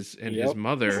 and his Yep.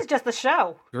 mother This is just the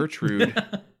show. Gertrude,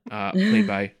 played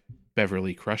by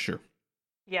Beverly Crusher.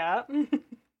 Yeah.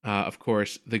 Of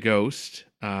course, the ghost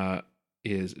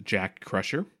is Jack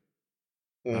Crusher.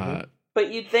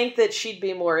 But you'd think that she'd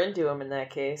be more into him in that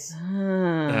case.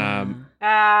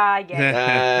 I get it.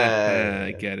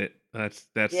 I get it. That's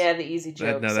Yeah, the easy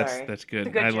joke. Sorry. that's good. It's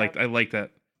a good I like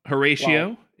that.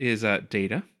 Horatio is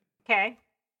Data. Okay.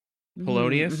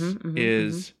 Polonius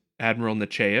is Admiral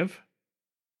Nechayev.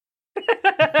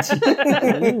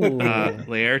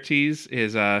 Laertes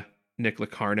is Nick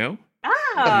Locarno.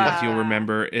 As you'll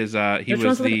remember, is he Which was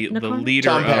one's the Locarno? leader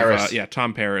Tom of Paris.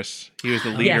 Tom Paris. He was the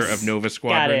leader Yes. of Nova Got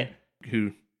Squadron, it.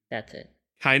 who That's it.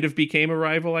 kind of became a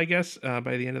rival, I guess,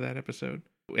 by the end of that episode.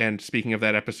 And speaking of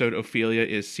that episode, Ophelia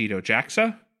is Ceto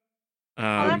Jaxa.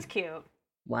 Oh, that's cute.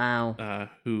 Wow.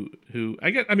 Who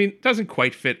I mean, doesn't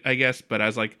quite fit, I guess, but I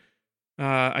was like,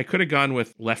 I could have gone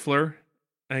with Leffler.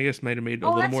 I guess might have made a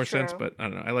little more sense, but I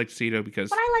don't know. I liked Cito because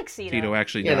But I like Cito. Cito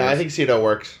actually Yeah, does. no, I think Cito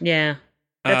works. Yeah.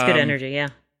 That's good energy, yeah.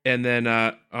 And then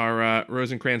our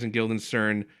Rosencrantz and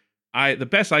Guildenstern, the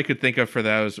best I could think of for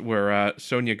those were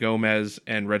Sonia Gomez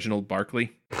and Reginald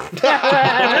Barkley.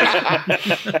 I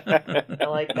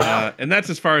like that. And that's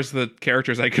as far as the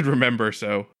characters I could remember.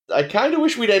 So I kind of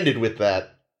wish we'd ended with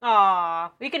that.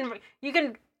 Aw, you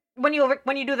can when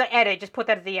you do the edit, just put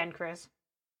that at the end, Chris.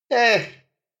 Eh.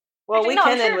 Well, Actually, we no,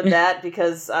 can I'm sure- end with that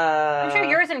because I'm sure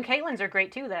yours and Caitlin's are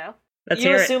great too, though. Let's you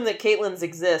hear it. assume that Caitlin's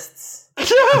exists.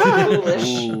 Foolish.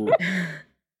 Ooh.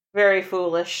 Very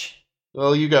foolish.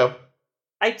 Well, you go.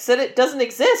 I said it doesn't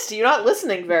exist. You're not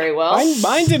listening very well.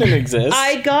 Mine didn't exist.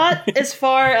 I got as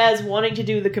far as wanting to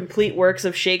do the complete works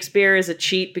of Shakespeare as a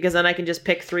cheat because then I can just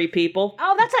pick 3 people.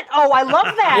 Oh, I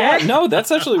love that. Yeah, no,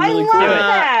 that's actually I really love cool.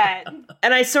 that.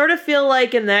 And I sort of feel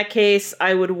like in that case,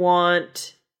 I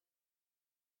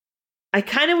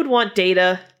kind of would want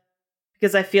Data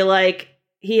because I feel like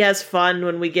he has fun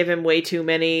when we give him way too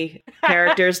many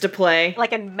characters to play.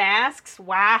 Like in Masks?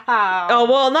 Wow. Oh,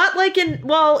 well, not like in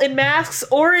Masks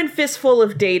or in Fistful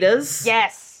of Datas.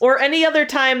 Yes. Or any other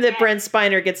time that Brent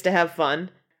Spiner gets to have fun.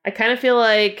 I kind of feel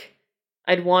like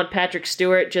I'd want Patrick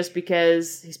Stewart just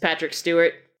because he's Patrick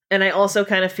Stewart. And I also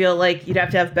kind of feel like you'd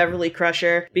have to have Beverly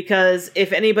Crusher because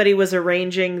if anybody was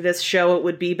arranging this show, it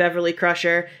would be Beverly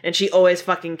Crusher, and she always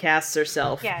fucking casts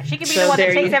herself. Yeah, she can be So the one that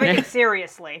there takes you- everything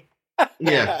seriously.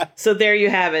 Yeah. So there you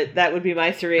have it. That would be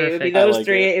my 3. It would be Perfect. those I like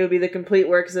 3. it. It would be the complete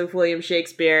works of William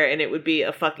Shakespeare, and it would be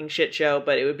a fucking shit show,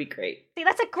 but it would be great. See,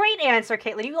 that's a great answer,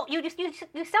 Caitlin.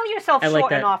 You sell yourself I like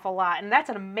short an that. awful lot, and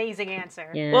that's an amazing answer.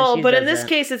 Yeah, Well, she but in does this that.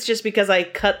 case, it's just because I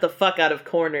cut the fuck out of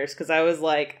corners because I was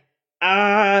like,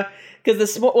 because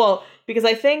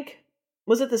I think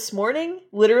was it this morning?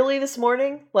 Literally this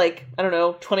morning, like I don't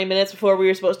know, 20 minutes before we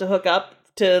were supposed to hook up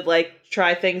to like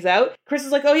try things out. Chris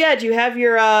was like, "Oh yeah, do you have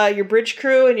your bridge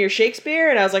crew and your Shakespeare?"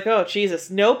 And I was like, "Oh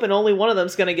Jesus, nope." And only one of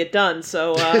them's gonna get done.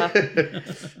 So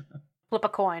Flip a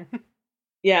coin.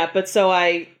 yeah, but so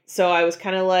I was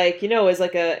kind of like, as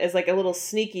like a little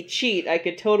sneaky cheat, I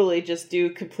could totally just do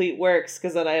complete works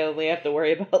because then I only have to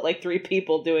worry about like 3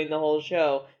 people doing the whole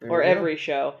show or There you go. every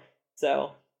show.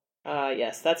 So,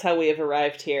 yes, that's how we have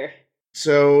arrived here.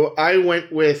 So I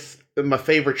went with my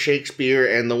favorite Shakespeare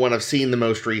and the one I've seen the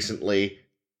most recently,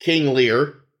 King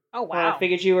Lear. Oh, I wow.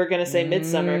 figured you were going to say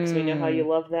Midsummer because we know how you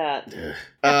love that.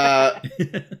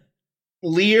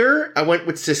 Lear, I went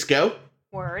with Cisco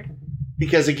Word.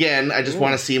 because again, I just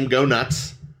want to see him go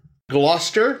nuts.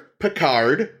 Gloucester,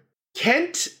 Picard,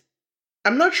 Kent.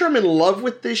 I'm not sure I'm in love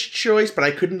with this choice, but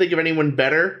I couldn't think of anyone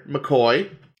better.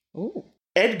 McCoy. Ooh,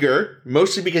 Edgar,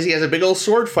 mostly because he has a big old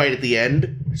sword fight at the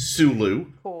end. Sulu.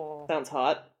 Cool. sounds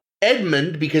hot.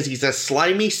 Edmund, because he's a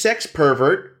slimy sex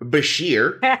pervert.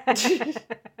 Bashir.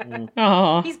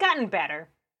 Aw. He's gotten better.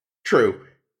 True.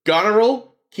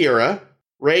 Goneril, Kira.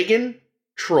 Reagan,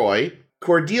 Troy.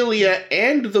 Cordelia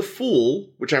and the Fool,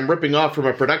 which I'm ripping off from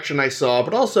a production I saw,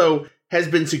 but also has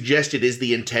been suggested is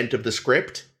the intent of the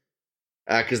script.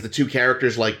 Because the 2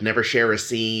 characters, like, never share a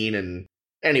scene, and...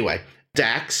 Anyway.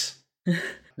 Dax. Nice.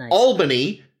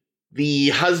 Albany, the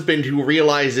husband who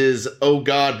realizes, oh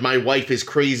god, my wife is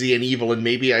crazy and evil and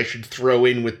maybe I should throw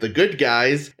in with the good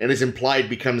guys, and is implied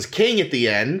becomes king at the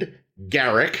end.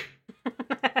 Garrick.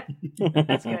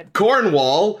 That's good.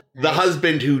 Cornwall, the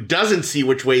husband who doesn't see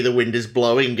which way the wind is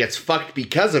blowing and gets fucked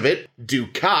because of it.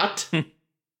 Ducat.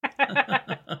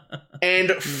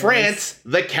 And France,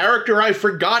 the character I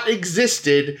forgot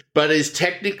existed, but is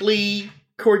technically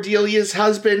Cordelia's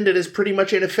husband and is pretty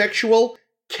much ineffectual.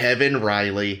 Kevin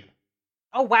Riley.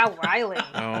 Oh, wow, Riley.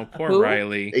 Oh, poor Who?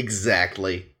 Riley.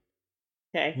 Exactly.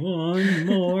 Okay. One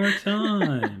more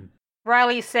time.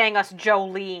 Riley sang us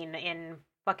Jolene in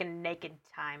fucking Naked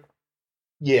Time.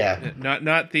 Yeah.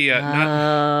 Not the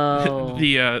Oh.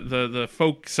 the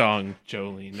folk song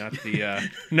Jolene, not the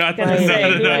not Gonna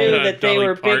say, who knew that they Dolly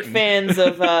were big Parton. fans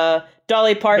of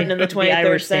Dolly Parton in the The 23rd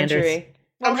Irish standards. century?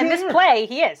 Well, in this play,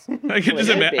 he is. I could just Would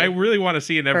it imagine. be? I really want to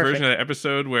see in that Perfect. version of the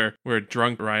episode where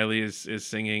drunk Riley is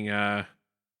singing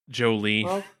Jolene.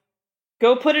 Well,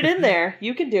 go put it in there.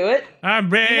 You can do it. I'm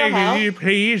begging how. you,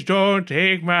 please don't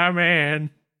take my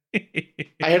man.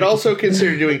 I had also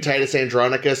considered doing Titus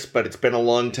Andronicus, but it's been a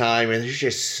long time and there's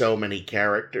just so many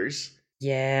characters.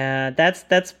 Yeah, that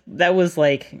was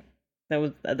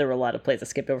there were a lot of plays I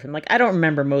skipped over from. Like, I don't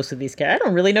remember most of these characters. I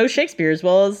don't really know Shakespeare as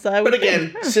well as I would. But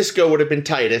again, think. Cisco would have been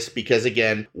Titus because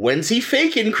again, when's he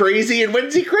faking crazy and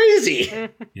when's he crazy?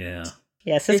 Yeah.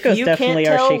 Yeah, If Cisco's you definitely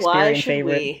can't our tell, why Shakespearean should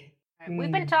favorite. we?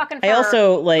 We've been talking for, I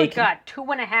also, good like... God,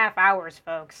 2.5 hours,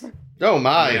 folks. Oh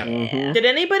my. Yeah. Mhm. Did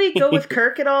anybody go with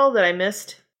Kirk at all that I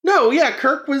missed? No, yeah,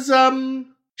 Kirk was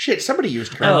shit, somebody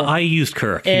used Kirk. Oh. I used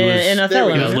Kirk. He In was, Othello. There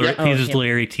we he was, go. wasn't it? he was yeah.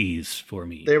 Larry Tease for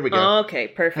me. There we go. Oh, okay,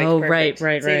 perfect. Oh, perfect.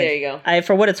 right. See, there you go.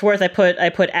 For what it's worth, I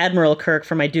put Admiral Kirk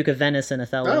for my Duke of Venice in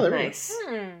Othello. Oh, there we go. Nice.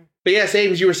 But yeah,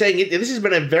 Ames, you were saying this has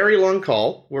been a very long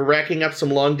call. We're racking up some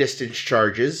long distance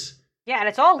charges. Yeah, and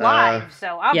it's all live,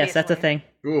 so obviously. Yes, that's a thing.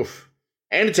 Oof.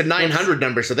 And it's a 900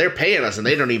 number, so they're paying us and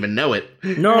they don't even know it.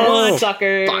 No.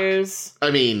 Suckers. I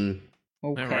mean,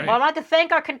 Okay. All right. Well, I'd like to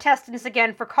thank our contestants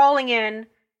again for calling in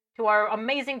to our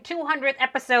amazing 200th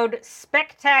episode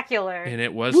spectacular. And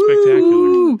it was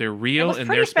spectacular. They're It real was and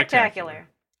pretty they're spectacular.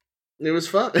 it was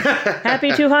fun.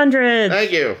 Happy 200!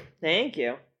 Thank you. Thank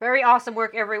you. Very awesome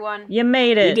work, everyone. You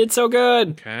made You it. did so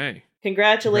good. Congratulations, Okay.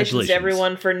 Congratulations.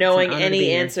 everyone, for knowing It's an honor to any be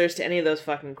here. answers to any of those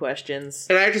fucking questions.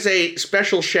 And I have to say,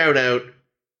 special shout out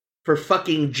for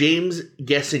fucking James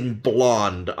guessing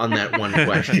blonde on that one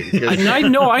question. 'Cause I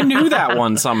know. I knew that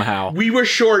one somehow. we were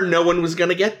sure no one was going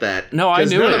to get that. No, I 'Cause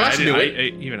knew none it. of us knew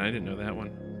it. Even I didn't know that one.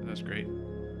 That's great.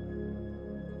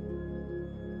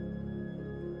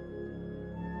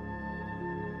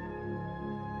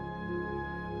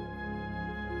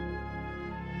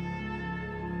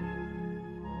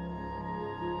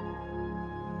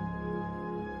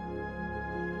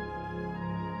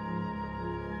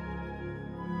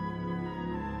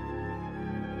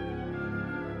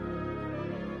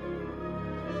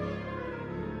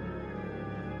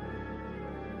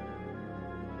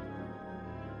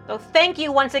 So thank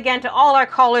you once again to all our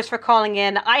callers for calling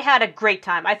in. I had a great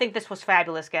time. I think this was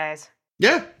fabulous, guys.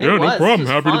 Yeah. It was. This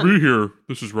was fun. here.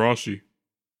 This is Rossi.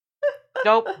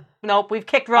 Nope, we've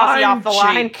kicked Rossi I'm off the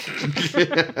line.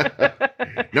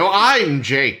 No, I'm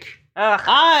Jake. Ugh.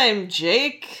 I'm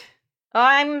Jake.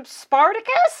 I'm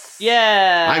Spartacus?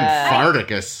 Yeah. I'm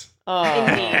Farticus. Oh.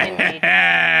 Indeed.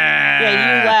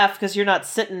 Yeah, you laugh because you're not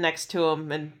sitting next to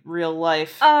him in real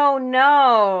life. Oh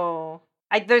no.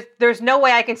 There's no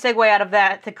way I can segue out of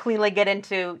that to cleanly get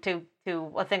into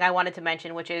a thing I wanted to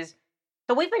mention, which is,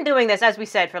 so we've been doing this, as we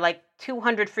said, for like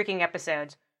 200 freaking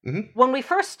episodes. Mhm. When we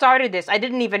first started this, I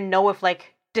didn't even know if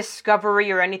like Discovery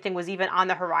or anything was even on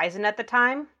the horizon at the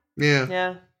time. Yeah.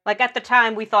 Yeah. Like at the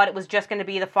time, we thought it was just going to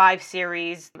be the 5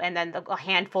 series and then a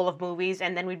handful of movies,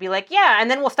 and then we'd be like, yeah, and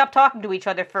then we'll stop talking to each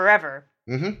other forever.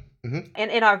 Mm-hmm. Mm-hmm.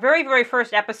 And in our very, very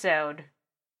first episode,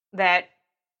 that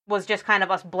was just kind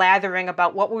of us blathering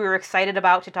about what we were excited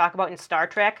about to talk about in Star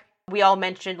Trek, we all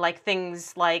mentioned like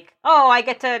things like, oh, I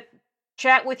get to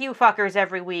chat with you fuckers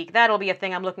every week. That'll be a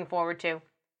thing I'm looking forward to.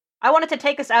 I wanted to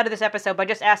take us out of this episode by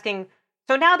just asking,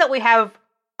 so now that we have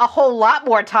a whole lot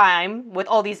more time with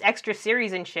all these extra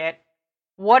series and shit,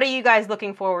 what are you guys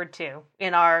looking forward to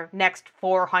in our next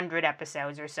 400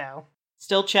 episodes or so?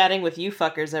 Still chatting with you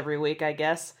fuckers every week, I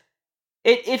guess.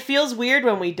 It feels weird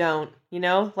when we don't, you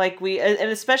know? Like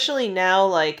and especially now,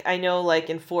 like I know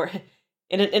like in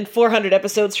 400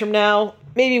 episodes from now,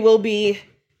 maybe we'll be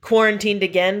quarantined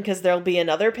again because there'll be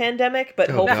another pandemic, but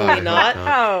Oh, hopefully God. not.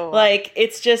 Oh. Like,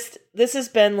 it's just, this has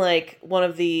been like one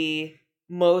of the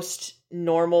most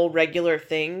normal, regular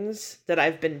things that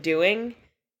I've been doing.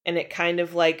 And it kind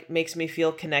of like makes me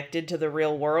feel connected to the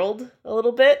real world a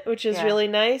little bit, which is Yeah. really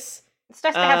nice. It's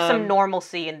nice to have some Um,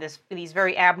 normalcy in these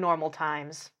very abnormal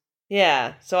times.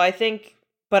 Yeah. So I think,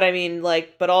 but I mean,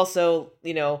 like, but also,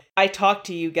 you know, I talk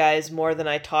to you guys more than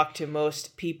I talk to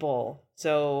most people.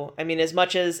 So, I mean, as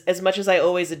much as I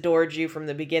always adored you from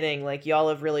the beginning, like y'all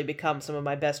have really become some of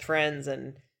my best friends,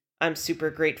 and I'm super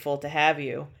grateful to have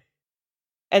you.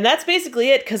 And that's basically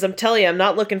it, because I'm telling you, I'm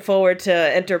not looking forward to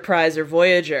Enterprise or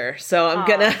Voyager. So I'm Aw,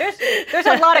 gonna. There's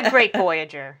a lot of great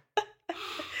Voyager.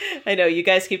 I know you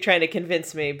guys keep trying to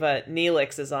convince me, but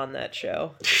Neelix is on that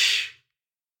show.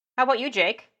 How about you,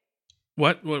 Jake?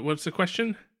 What's the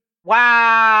question?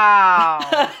 Wow.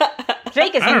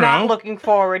 Jake is I don't not know. looking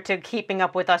forward to keeping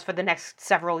up with us for the next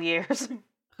several years.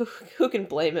 Who can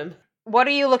blame him? What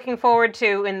are you looking forward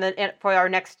to for our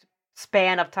next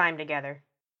span of time together?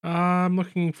 I'm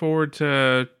looking forward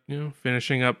to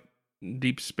finishing up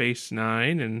Deep Space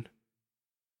Nine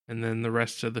and then the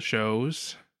rest of the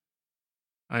shows.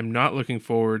 I'm not looking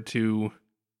forward to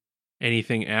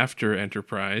anything after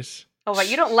Enterprise. Oh, right,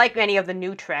 you don't like any of the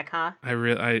new Trek, huh? I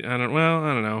don't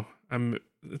know.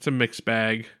 It's a mixed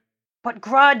bag. But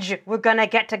Grudge! We're gonna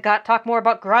get to talk more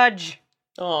about Grudge.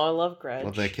 Oh, I love Grudge.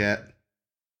 Love that cat.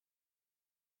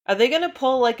 Are they gonna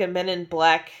pull like a Men in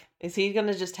Black? Is he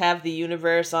gonna just have the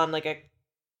universe on like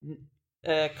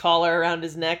a collar around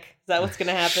his neck? Is that what's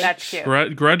gonna happen? That's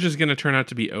cute. Grudge is going to turn out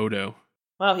to be Odo.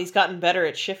 Wow, he's gotten better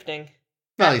at shifting.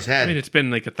 Well, he's I had. mean, it's been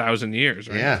like 1,000 years,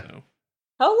 right? Yeah. So.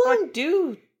 How long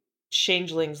do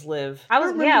changelings live? I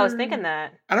was thinking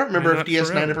that. I don't remember Why if not DS9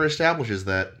 forever? ever establishes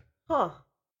that. Huh.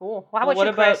 Cool. Well, how Well, about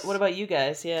you, Chris? what about you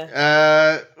guys?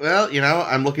 Yeah. Well,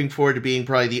 I'm looking forward to being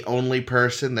probably the only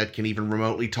person that can even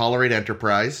remotely tolerate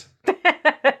Enterprise.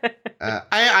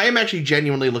 I am actually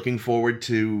genuinely looking forward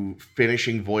to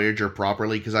finishing Voyager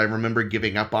properly, because I remember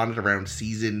giving up on it around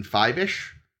season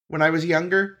 5-ish when I was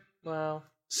younger. Wow.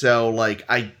 So,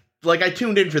 I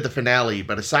tuned in for the finale,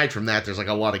 but aside from that, there's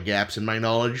a lot of gaps in my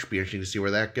knowledge. Be interesting to see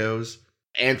where that goes.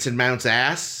 Anson Mount's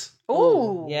ass.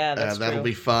 Ooh. Yeah, that's That'll true.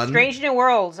 be fun. Strange New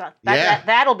Worlds.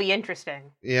 That'll be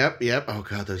interesting. Yep. Oh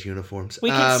god, those uniforms.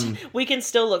 We can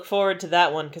still look forward to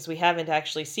that one because we haven't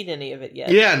actually seen any of it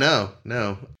yet. Yeah,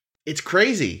 no. It's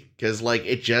crazy because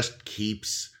it just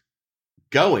keeps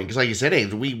going. Because like you said,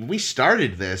 Ames, we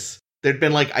started this. There'd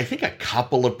been I think a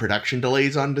couple of production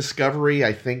delays on Discovery.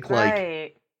 I think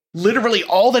Right. literally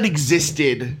all that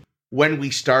existed when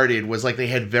we started was they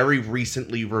had very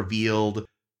recently revealed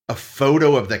a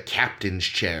photo of the captain's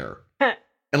chair.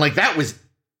 And that was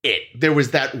it. There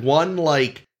was that one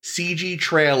CG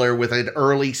trailer with an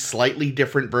early, slightly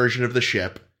different version of the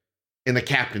ship in the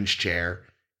captain's chair.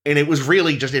 And it was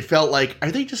really just, it felt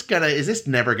are they just is this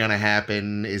never gonna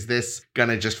happen? Is this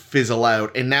gonna just fizzle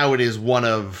out? And now it is one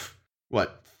of,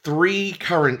 3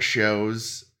 current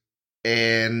shows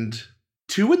and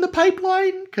 2 in the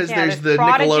pipeline? Because there's the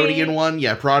Prodigy. Nickelodeon one.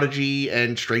 Yeah, Prodigy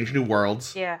and Strange New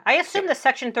Worlds. Yeah. I assume the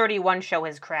Section 31 show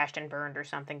has crashed and burned or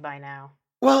something by now.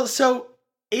 Well, so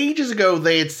ages ago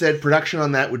they had said production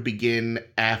on that would begin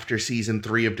after season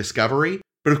 3 of Discovery.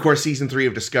 But of course, season 3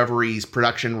 of Discovery's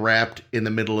production wrapped in the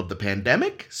middle of the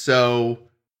pandemic. So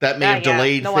that may have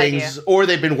delayed things, or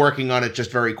they've been working on it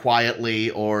just very quietly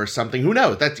or something. Who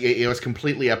knows? It was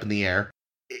completely up in the air.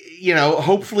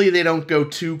 Hopefully they don't go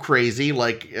too crazy.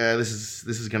 This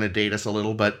is going to date us a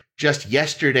little, but just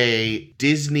yesterday,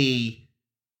 Disney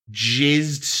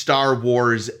jizzed Star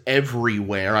Wars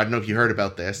everywhere. I don't know if you heard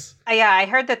about this. Yeah, I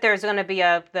heard that there's going to be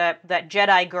that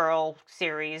Jedi Girl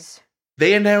series.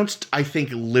 They announced, I think,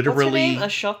 literally...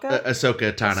 What's her name?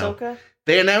 Ahsoka Tano. Ahsoka?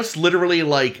 They announced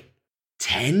literally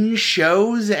 10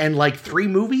 shows and 3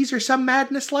 movies or some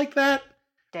madness like that.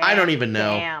 Damn, I don't even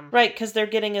know. Damn. Right, because they're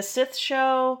getting a Sith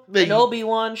show, an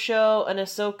Obi-Wan show, an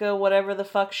Ahsoka whatever the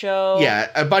fuck show.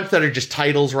 Yeah, a bunch that are just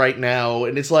titles right now.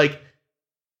 And it's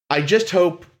I just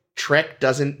hope Trek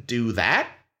doesn't do that.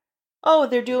 Oh,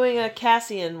 they're doing a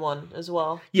Cassian one as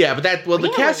well. Yeah, but the Really?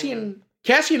 Cassian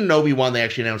and Obi-Wan they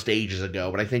actually announced ages ago,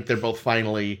 but I think they're both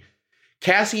finally...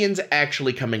 Cassian's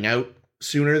actually coming out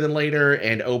sooner than later,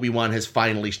 and Obi-Wan has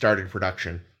finally started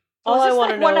production. All I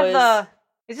want to know is...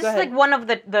 Is this one of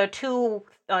the 2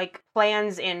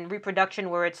 plans in reproduction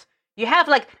where it's you have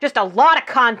like just a lot of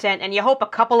content and you hope a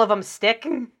couple of them stick.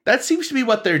 That seems to be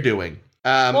what they're doing.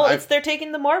 They're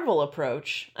taking the Marvel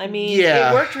approach. I mean,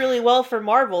 yeah. It worked really well for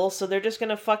Marvel, so they're just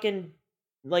gonna fucking,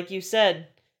 like you said,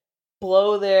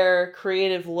 blow their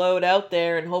creative load out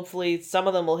there, and hopefully some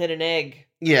of them will hit an egg.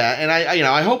 Yeah, and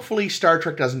I hopefully Star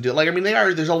Trek doesn't do it. Like, I mean,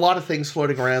 there's a lot of things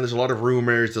floating around, there's a lot of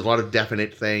rumors, there's a lot of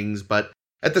definite things, but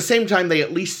at the same time, they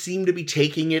at least seem to be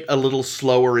taking it a little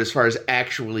slower as far as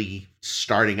actually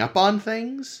starting up on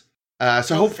things.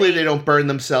 So hopefully they don't burn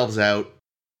themselves out.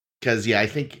 Because, yeah, I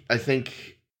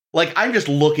think, like, I'm just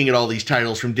looking at all these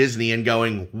titles from Disney and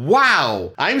going,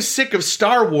 wow, I'm sick of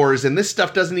Star Wars and this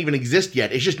stuff doesn't even exist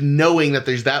yet. It's just knowing that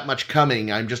there's that much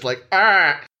coming. I'm just like,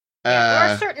 ah. There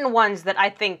are certain ones that I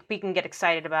think we can get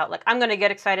excited about. Like, I'm going to get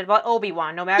excited about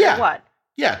Obi-Wan no matter what.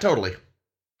 Yeah, totally.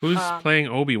 Who's playing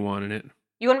Obi-Wan in it?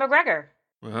 Ewan McGregor.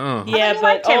 Oh. Yeah,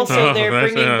 but also they're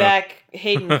bringing that's- back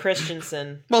Hayden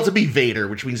Christensen. Well, to be Vader,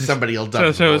 which means somebody will dub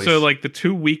the voice. So like the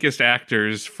two weakest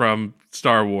actors from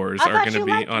Star Wars are going to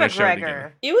be on a show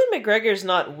together. Ewan McGregor's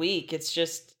not weak. It's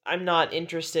just I'm not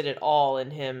interested at all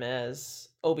in him as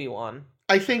Obi-Wan.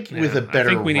 I think with a better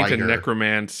I think we need writer. to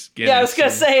necromance Guinness. Yeah, I was gonna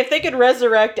say if they could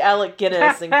resurrect Alec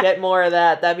Guinness and get more of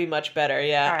that, that'd be much better.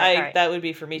 Yeah, All right. That would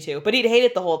be for me too. But he'd hate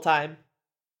it the whole time.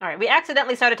 All right, we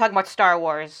accidentally started talking about Star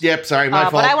Wars. Yep, sorry, my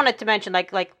fault. But I wanted to mention,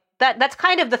 like that's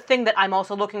kind of the thing that I'm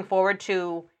also looking forward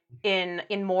to in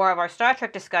more of our Star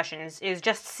Trek discussions is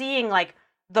just seeing like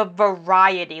the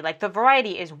variety. Like the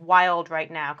variety is wild right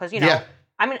now because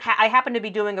I happen to be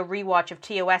doing a rewatch of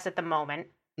TOS at the moment,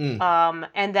 and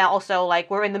then also like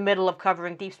we're in the middle of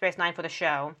covering Deep Space Nine for the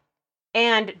show.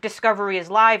 And Discovery is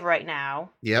live right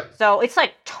now. Yep. So it's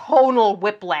like tonal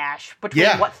whiplash between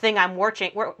what thing I'm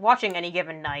watching any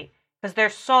given night because they're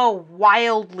so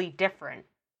wildly different.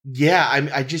 Yeah,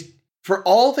 I just for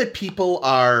all that people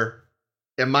are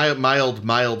a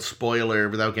mild spoiler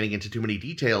without getting into too many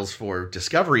details for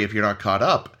Discovery if you're not caught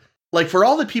up. Like, for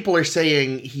all the people are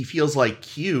saying he feels like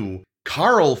Q,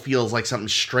 Carl feels like something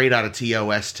straight out of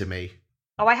TOS to me.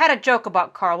 Oh, I had a joke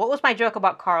about Carl. What was my joke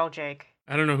about Carl, Jake?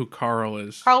 I don't know who Carl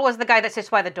is. Carl was the guy that sits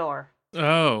by the door.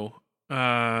 Oh,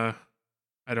 I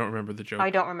don't remember the joke. I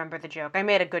don't remember the joke. I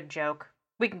made a good joke.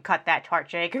 We can cut that part,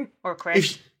 Jake. Or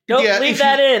Chris. Leave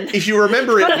that in. If you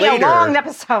remember it It's gonna be later... a long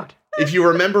episode. If you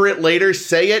remember it later,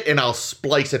 say it, and I'll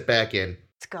splice it back in.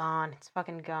 It's gone. It's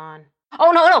fucking gone.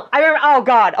 Oh, no. I remember. Oh,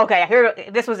 God. Okay,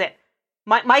 this was it.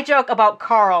 My joke about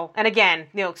Carl, and again,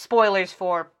 spoilers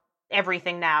for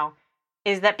everything now,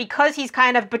 is that because he's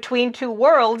kind of between two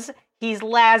worlds, he's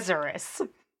Lazarus.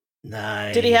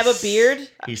 Nice. Did he have a beard?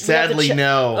 He sadly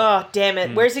no. Oh, damn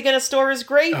it. Where's he going to store his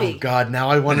gravy? Oh, God, now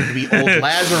I want him to be old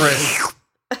Lazarus.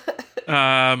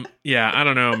 Yeah, I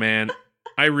don't know, man.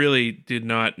 I really did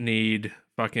not need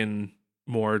fucking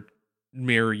more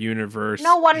Mirror Universe.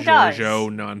 No one does.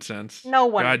 JoJo nonsense. No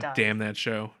one God does. damn that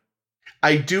show.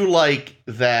 I do like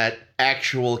that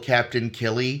actual Captain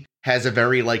Killy has a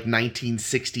very,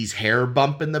 1960s hair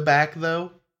bump in the back,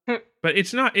 though. But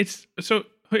so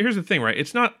here's the thing, right?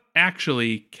 It's not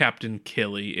actually Captain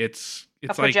Killy. It's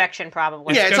a projection,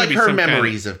 probably. Yeah, it's gotta like be her some kind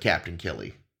memories of Captain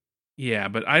Killy. Yeah,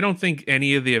 but I don't think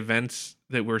any of the events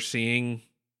that we're seeing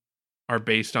are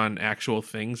based on actual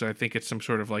things. I think it's some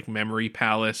sort of memory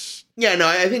palace. Yeah, no,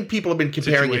 I think people have been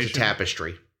comparing it to situation.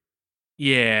 Tapestry.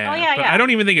 Yeah. Oh, yeah, but yeah. I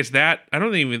don't even think it's that. I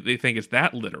don't even think it's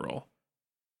that literal.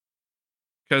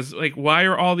 Because why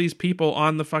are all these people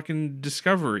on the fucking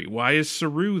Discovery? Why is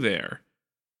Saru there?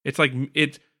 It's I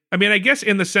mean, I guess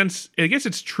in the sense,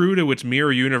 it's true to its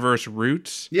Mirror Universe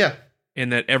roots. Yeah. In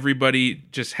that everybody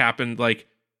just happened, the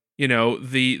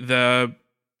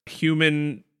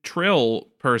human Trill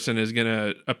person is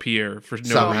gonna appear for no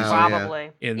Somehow, reason.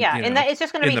 Probably. And that it's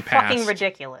just going to in be the fucking past.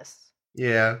 ridiculous.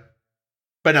 Yeah.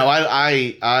 But no,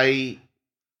 I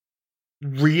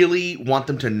really want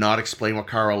them to not explain what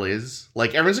Carl is.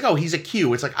 Everyone's like, oh, he's a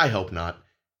Q. It's I hope not.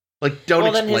 Don't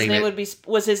well, then explain his name it. would be.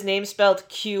 Was his name spelled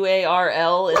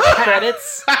QARL in the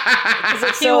credits? Because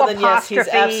if so, then yes, he's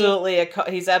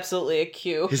absolutely a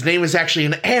Q. His name is actually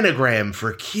an anagram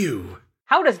for Q.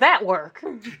 How does that work?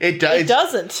 It does. It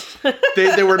doesn't.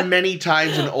 There were many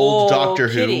times in old Doctor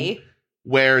Kitty. Who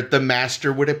where the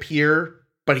Master would appear,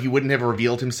 but he wouldn't have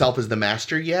revealed himself as the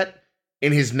Master yet,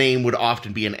 and his name would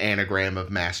often be an anagram of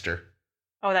Master.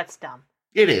 Oh, that's dumb.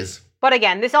 It is. But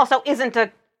again, this also isn't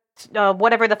a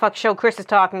whatever the fuck show Chris is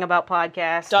talking about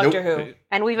podcast. Doctor Nope. Who.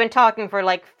 And we've been talking for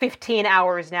 15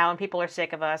 hours now, and people are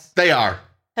sick of us. They are.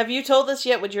 Have you told us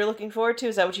yet what you're looking forward to?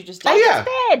 Is that what you just did? Oh, yeah.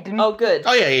 Dead. Oh, good.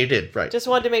 Oh, yeah, you did. Right. Just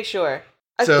wanted to make sure.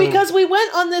 So- Because we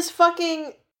went on this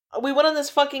fucking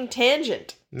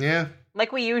tangent. Yeah.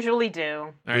 Like we usually do.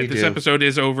 All right, We this do. episode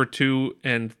is over 2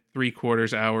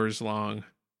 3/4 hours long.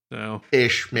 So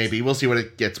Ish, maybe. We'll see what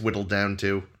it gets whittled down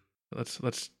to.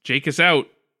 let's Jake us out,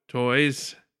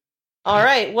 toys. All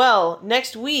right. Well,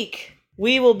 next week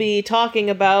we will be talking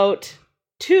about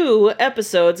 2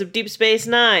 episodes of Deep Space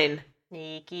Nine.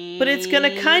 Sneaky. But it's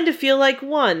gonna kind of feel like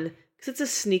one, because it's a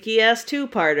sneaky-ass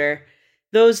 2-parter.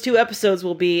 Those 2 episodes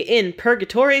will be In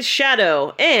Purgatory's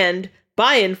Shadow and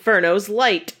By Inferno's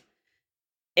Light.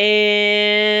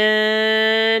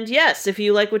 And yes, if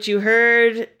you like what you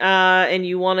heard, and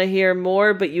you want to hear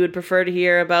more, but you would prefer to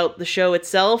hear about the show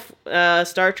itself,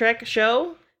 Star Trek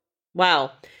show,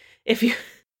 wow. If you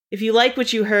like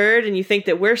what you heard and you think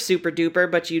that we're super duper,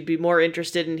 but you'd be more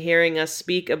interested in hearing us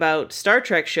speak about Star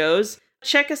Trek shows,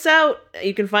 check us out.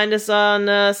 You can find us on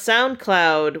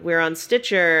SoundCloud. We're on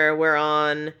Stitcher. We're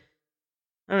on,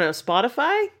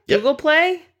 Spotify? Yep. Google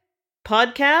Play?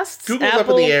 Podcasts? Google's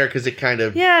Apple? up in the air because it kind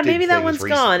of Yeah, did maybe that things one's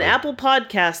gone. recently. Apple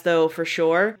Podcast, though, for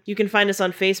sure. You can find us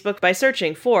on Facebook by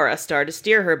searching for A Star to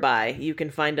Steer Her By. You can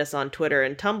find us on Twitter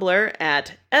and Tumblr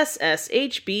at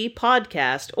SSHB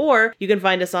Podcast, or you can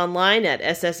find us online at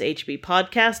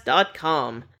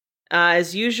sshbpodcast.com.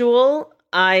 As usual,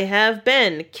 I have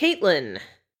been Caitlin.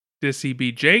 This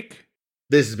be Jake.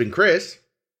 This has been Chris.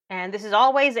 And this is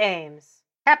always Ames.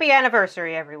 Happy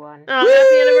anniversary, everyone. Oh,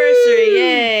 happy anniversary,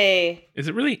 yay! Is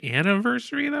it really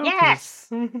anniversary though? 'Cause Yes.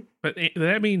 but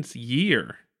that means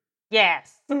year.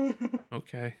 Yes.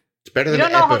 Okay. It's better You than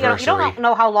don't an know epiversary. you don't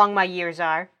know how long my years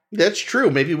are. That's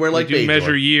true. Maybe we're like we do Bajor.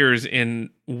 measure years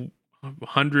in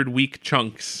 100-week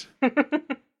chunks.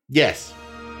 Yes.